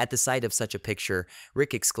 At the sight of such a picture,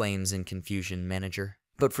 Rick exclaims in confusion, "Manager."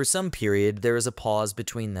 But for some period, there is a pause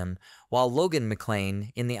between them, while Logan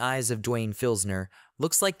McClane, in the eyes of Dwayne Filsner,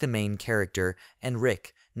 looks like the main character, and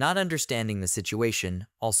Rick, not understanding the situation,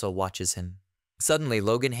 also watches him. Suddenly,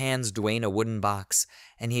 Logan hands Dwayne a wooden box,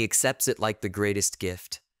 and he accepts it like the greatest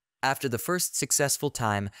gift. After the first successful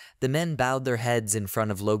time, the men bowed their heads in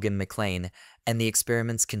front of Logan McClane, and the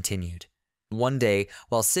experiments continued. One day,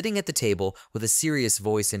 while sitting at the table with a serious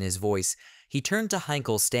voice in his voice, he turned to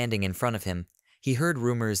Heinkel standing in front of him. He heard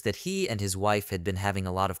rumors that he and his wife had been having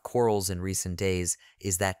a lot of quarrels in recent days.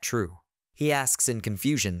 Is that true? He asks in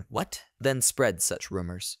confusion, "What?" Then spreads such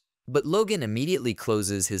rumors. But Logan immediately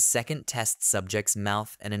closes his second test subject's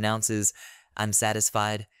mouth and announces, "I'm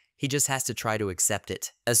satisfied. He just has to try to accept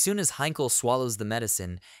it." As soon as Heinkel swallows the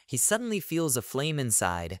medicine, he suddenly feels a flame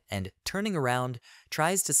inside and, turning around,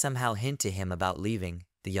 tries to somehow hint to him about leaving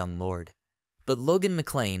the young lord. But Logan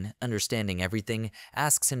McClane, understanding everything,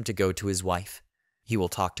 asks him to go to his wife. He will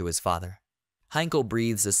talk to his father. Heinkel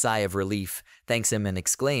breathes a sigh of relief, thanks him and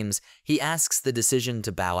exclaims, he asks the decision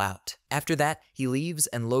to bow out. After that, he leaves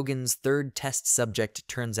and Logan's third test subject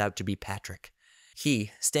turns out to be Patrick.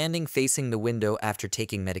 He, standing facing the window after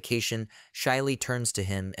taking medication, shyly turns to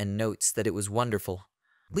him and notes that it was wonderful.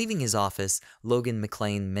 Leaving his office, Logan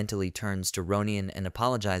McClane mentally turns to Ronian and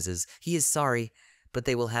apologizes. He is sorry, but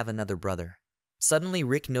they will have another brother. Suddenly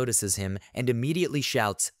Rick notices him and immediately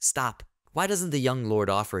shouts, "Stop! Why doesn't the young lord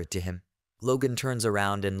offer it to him?" Logan turns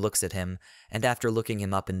around and looks at him, and after looking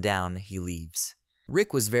him up and down, he leaves.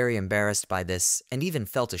 Rick was very embarrassed by this, and even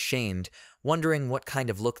felt ashamed, wondering what kind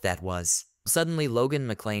of look that was. Suddenly, Logan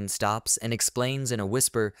McClane stops and explains in a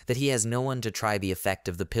whisper that he has no one to try the effect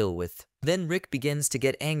of the pill with. Then Rick begins to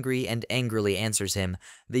get angry and angrily answers him,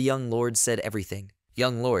 "The young lord said everything."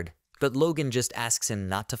 Young lord. But Logan just asks him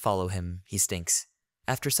not to follow him. He stinks.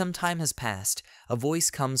 After some time has passed, a voice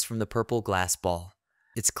comes from the purple glass ball.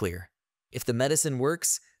 It's clear. If the medicine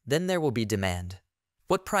works, then there will be demand.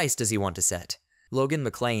 What price does he want to set? Logan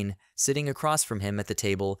McClane, sitting across from him at the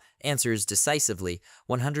table, answers decisively,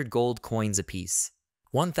 100 gold coins apiece.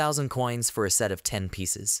 1,000 coins for a set of 10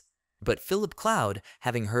 pieces. But Philip Cloud,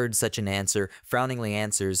 having heard such an answer, frowningly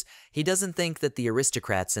answers, he doesn't think that the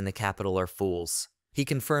aristocrats in the capital are fools. He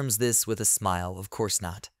confirms this with a smile, of course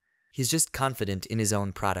not. He's just confident in his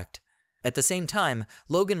own product. At the same time,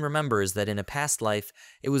 Logan remembers that in a past life,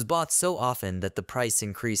 it was bought so often that the price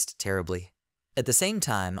increased terribly. At the same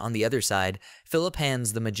time, on the other side, Philip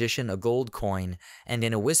hands the magician a gold coin and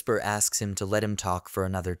in a whisper asks him to let him talk for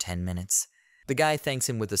another 10 minutes. The guy thanks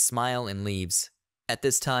him with a smile and leaves. At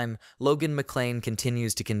this time, Logan McClane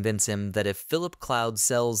continues to convince him that if Philip Cloud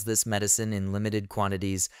sells this medicine in limited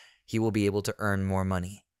quantities, he will be able to earn more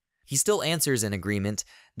money. He still answers in agreement.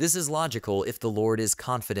 This is logical if the Lord is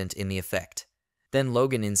confident in the effect. Then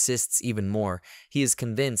Logan insists even more. He is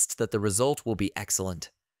convinced that the result will be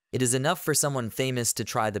excellent. It is enough for someone famous to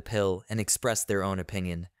try the pill and express their own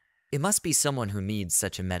opinion. It must be someone who needs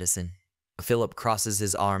such a medicine. Philip crosses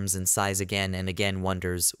his arms and sighs again and again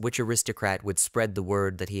wonders which aristocrat would spread the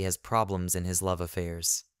word that he has problems in his love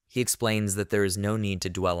affairs. He explains that there is no need to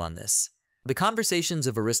dwell on this. The conversations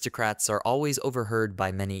of aristocrats are always overheard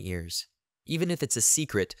by many ears. Even if it's a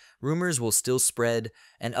secret, rumors will still spread,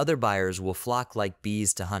 and other buyers will flock like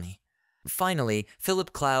bees to honey. Finally,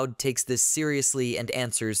 Philip Cloud takes this seriously and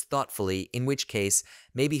answers thoughtfully, in which case,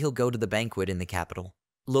 maybe he'll go to the banquet in the capital.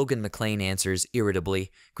 Logan McClane answers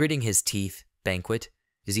irritably, gritting his teeth, "Banquet?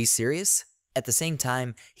 Is he serious?" At the same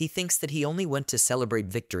time, he thinks that he only went to celebrate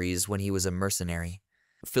victories when he was a mercenary.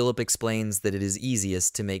 Philip explains that it is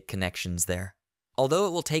easiest to make connections there, although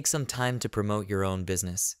it will take some time to promote your own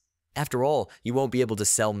business. After all, you won't be able to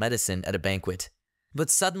sell medicine at a banquet.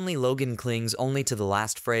 But suddenly Logan clings only to the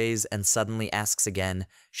last phrase and suddenly asks again,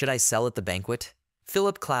 "Should I sell at the banquet?"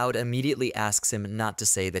 Philip Cloud immediately asks him not to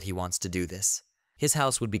say that he wants to do this. His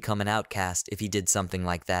house would become an outcast if he did something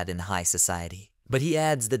like that in high society. But he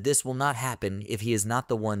adds that this will not happen if he is not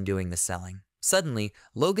the one doing the selling. Suddenly,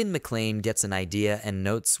 Logan McClane gets an idea and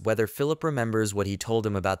notes whether Philip remembers what he told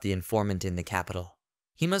him about the informant in the capital.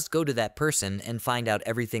 He must go to that person and find out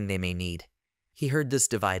everything they may need. He heard this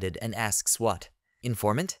divided and asks what?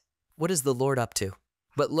 Informant? What is the Lord up to?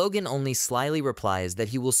 But Logan only slyly replies that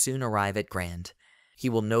he will soon arrive at Grand. He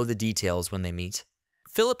will know the details when they meet.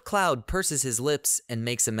 Philip Cloud purses his lips and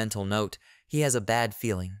makes a mental note. He has a bad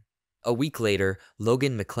feeling. A week later,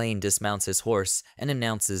 Logan McLean dismounts his horse and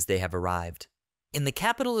announces they have arrived. In the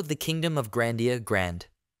capital of the Kingdom of Grandia Grand,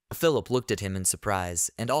 Philip looked at him in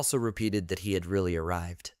surprise and also repeated that he had really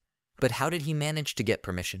arrived. But how did he manage to get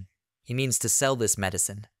permission? He means to sell this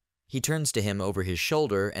medicine. He turns to him over his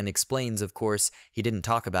shoulder and explains, of course, he didn't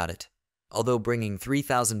talk about it. Although bringing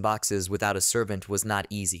 3,000 boxes without a servant was not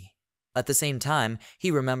easy. At the same time,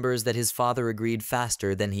 he remembers that his father agreed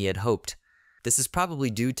faster than he had hoped. This is probably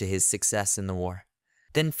due to his success in the war.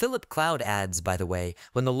 Then Philip Cloud adds, by the way,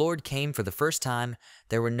 when the Lord came for the first time,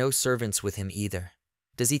 there were no servants with him either.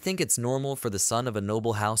 Does he think it's normal for the son of a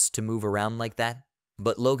noble house to move around like that?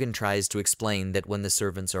 But Logan tries to explain that when the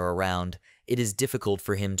servants are around, it is difficult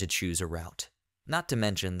for him to choose a route. Not to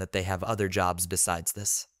mention that they have other jobs besides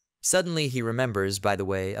this. Suddenly he remembers, by the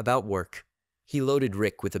way, about work. He loaded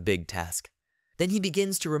Rick with a big task. Then he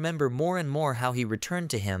begins to remember more and more how he returned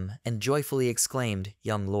to him and joyfully exclaimed,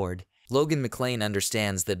 "Young Lord." Logan McLean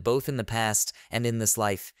understands that both in the past and in this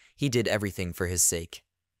life, he did everything for his sake.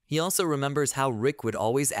 He also remembers how Rick would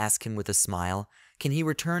always ask him with a smile, can he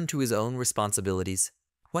return to his own responsibilities?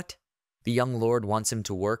 What? The young lord wants him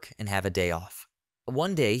to work and have a day off.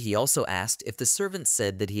 One day he also asked if the servants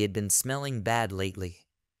said that he had been smelling bad lately.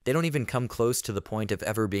 They don't even come close to the point of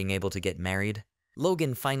ever being able to get married.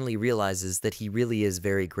 Logan finally realizes that he really is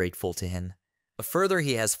very grateful to him. Further,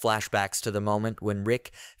 he has flashbacks to the moment when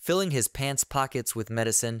Rick, filling his pants pockets with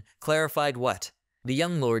medicine, clarified what? The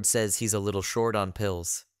young lord says he's a little short on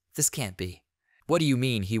pills. This can't be. What do you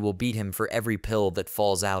mean he will beat him for every pill that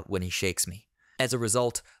falls out when he shakes me? As a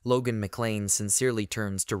result, Logan McLean sincerely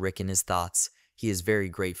turns to Rick in his thoughts. He is very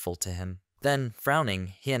grateful to him. Then,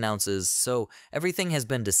 frowning, he announces, so everything has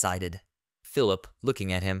been decided. Philip,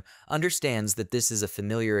 looking at him, understands that this is a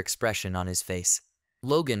familiar expression on his face.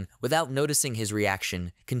 Logan, without noticing his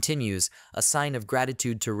reaction, continues, a sign of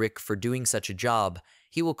gratitude to Rick for doing such a job.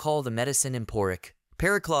 He will call the medicine emporic.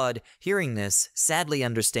 Periclaude, hearing this, sadly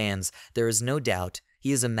understands there is no doubt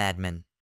he is a madman.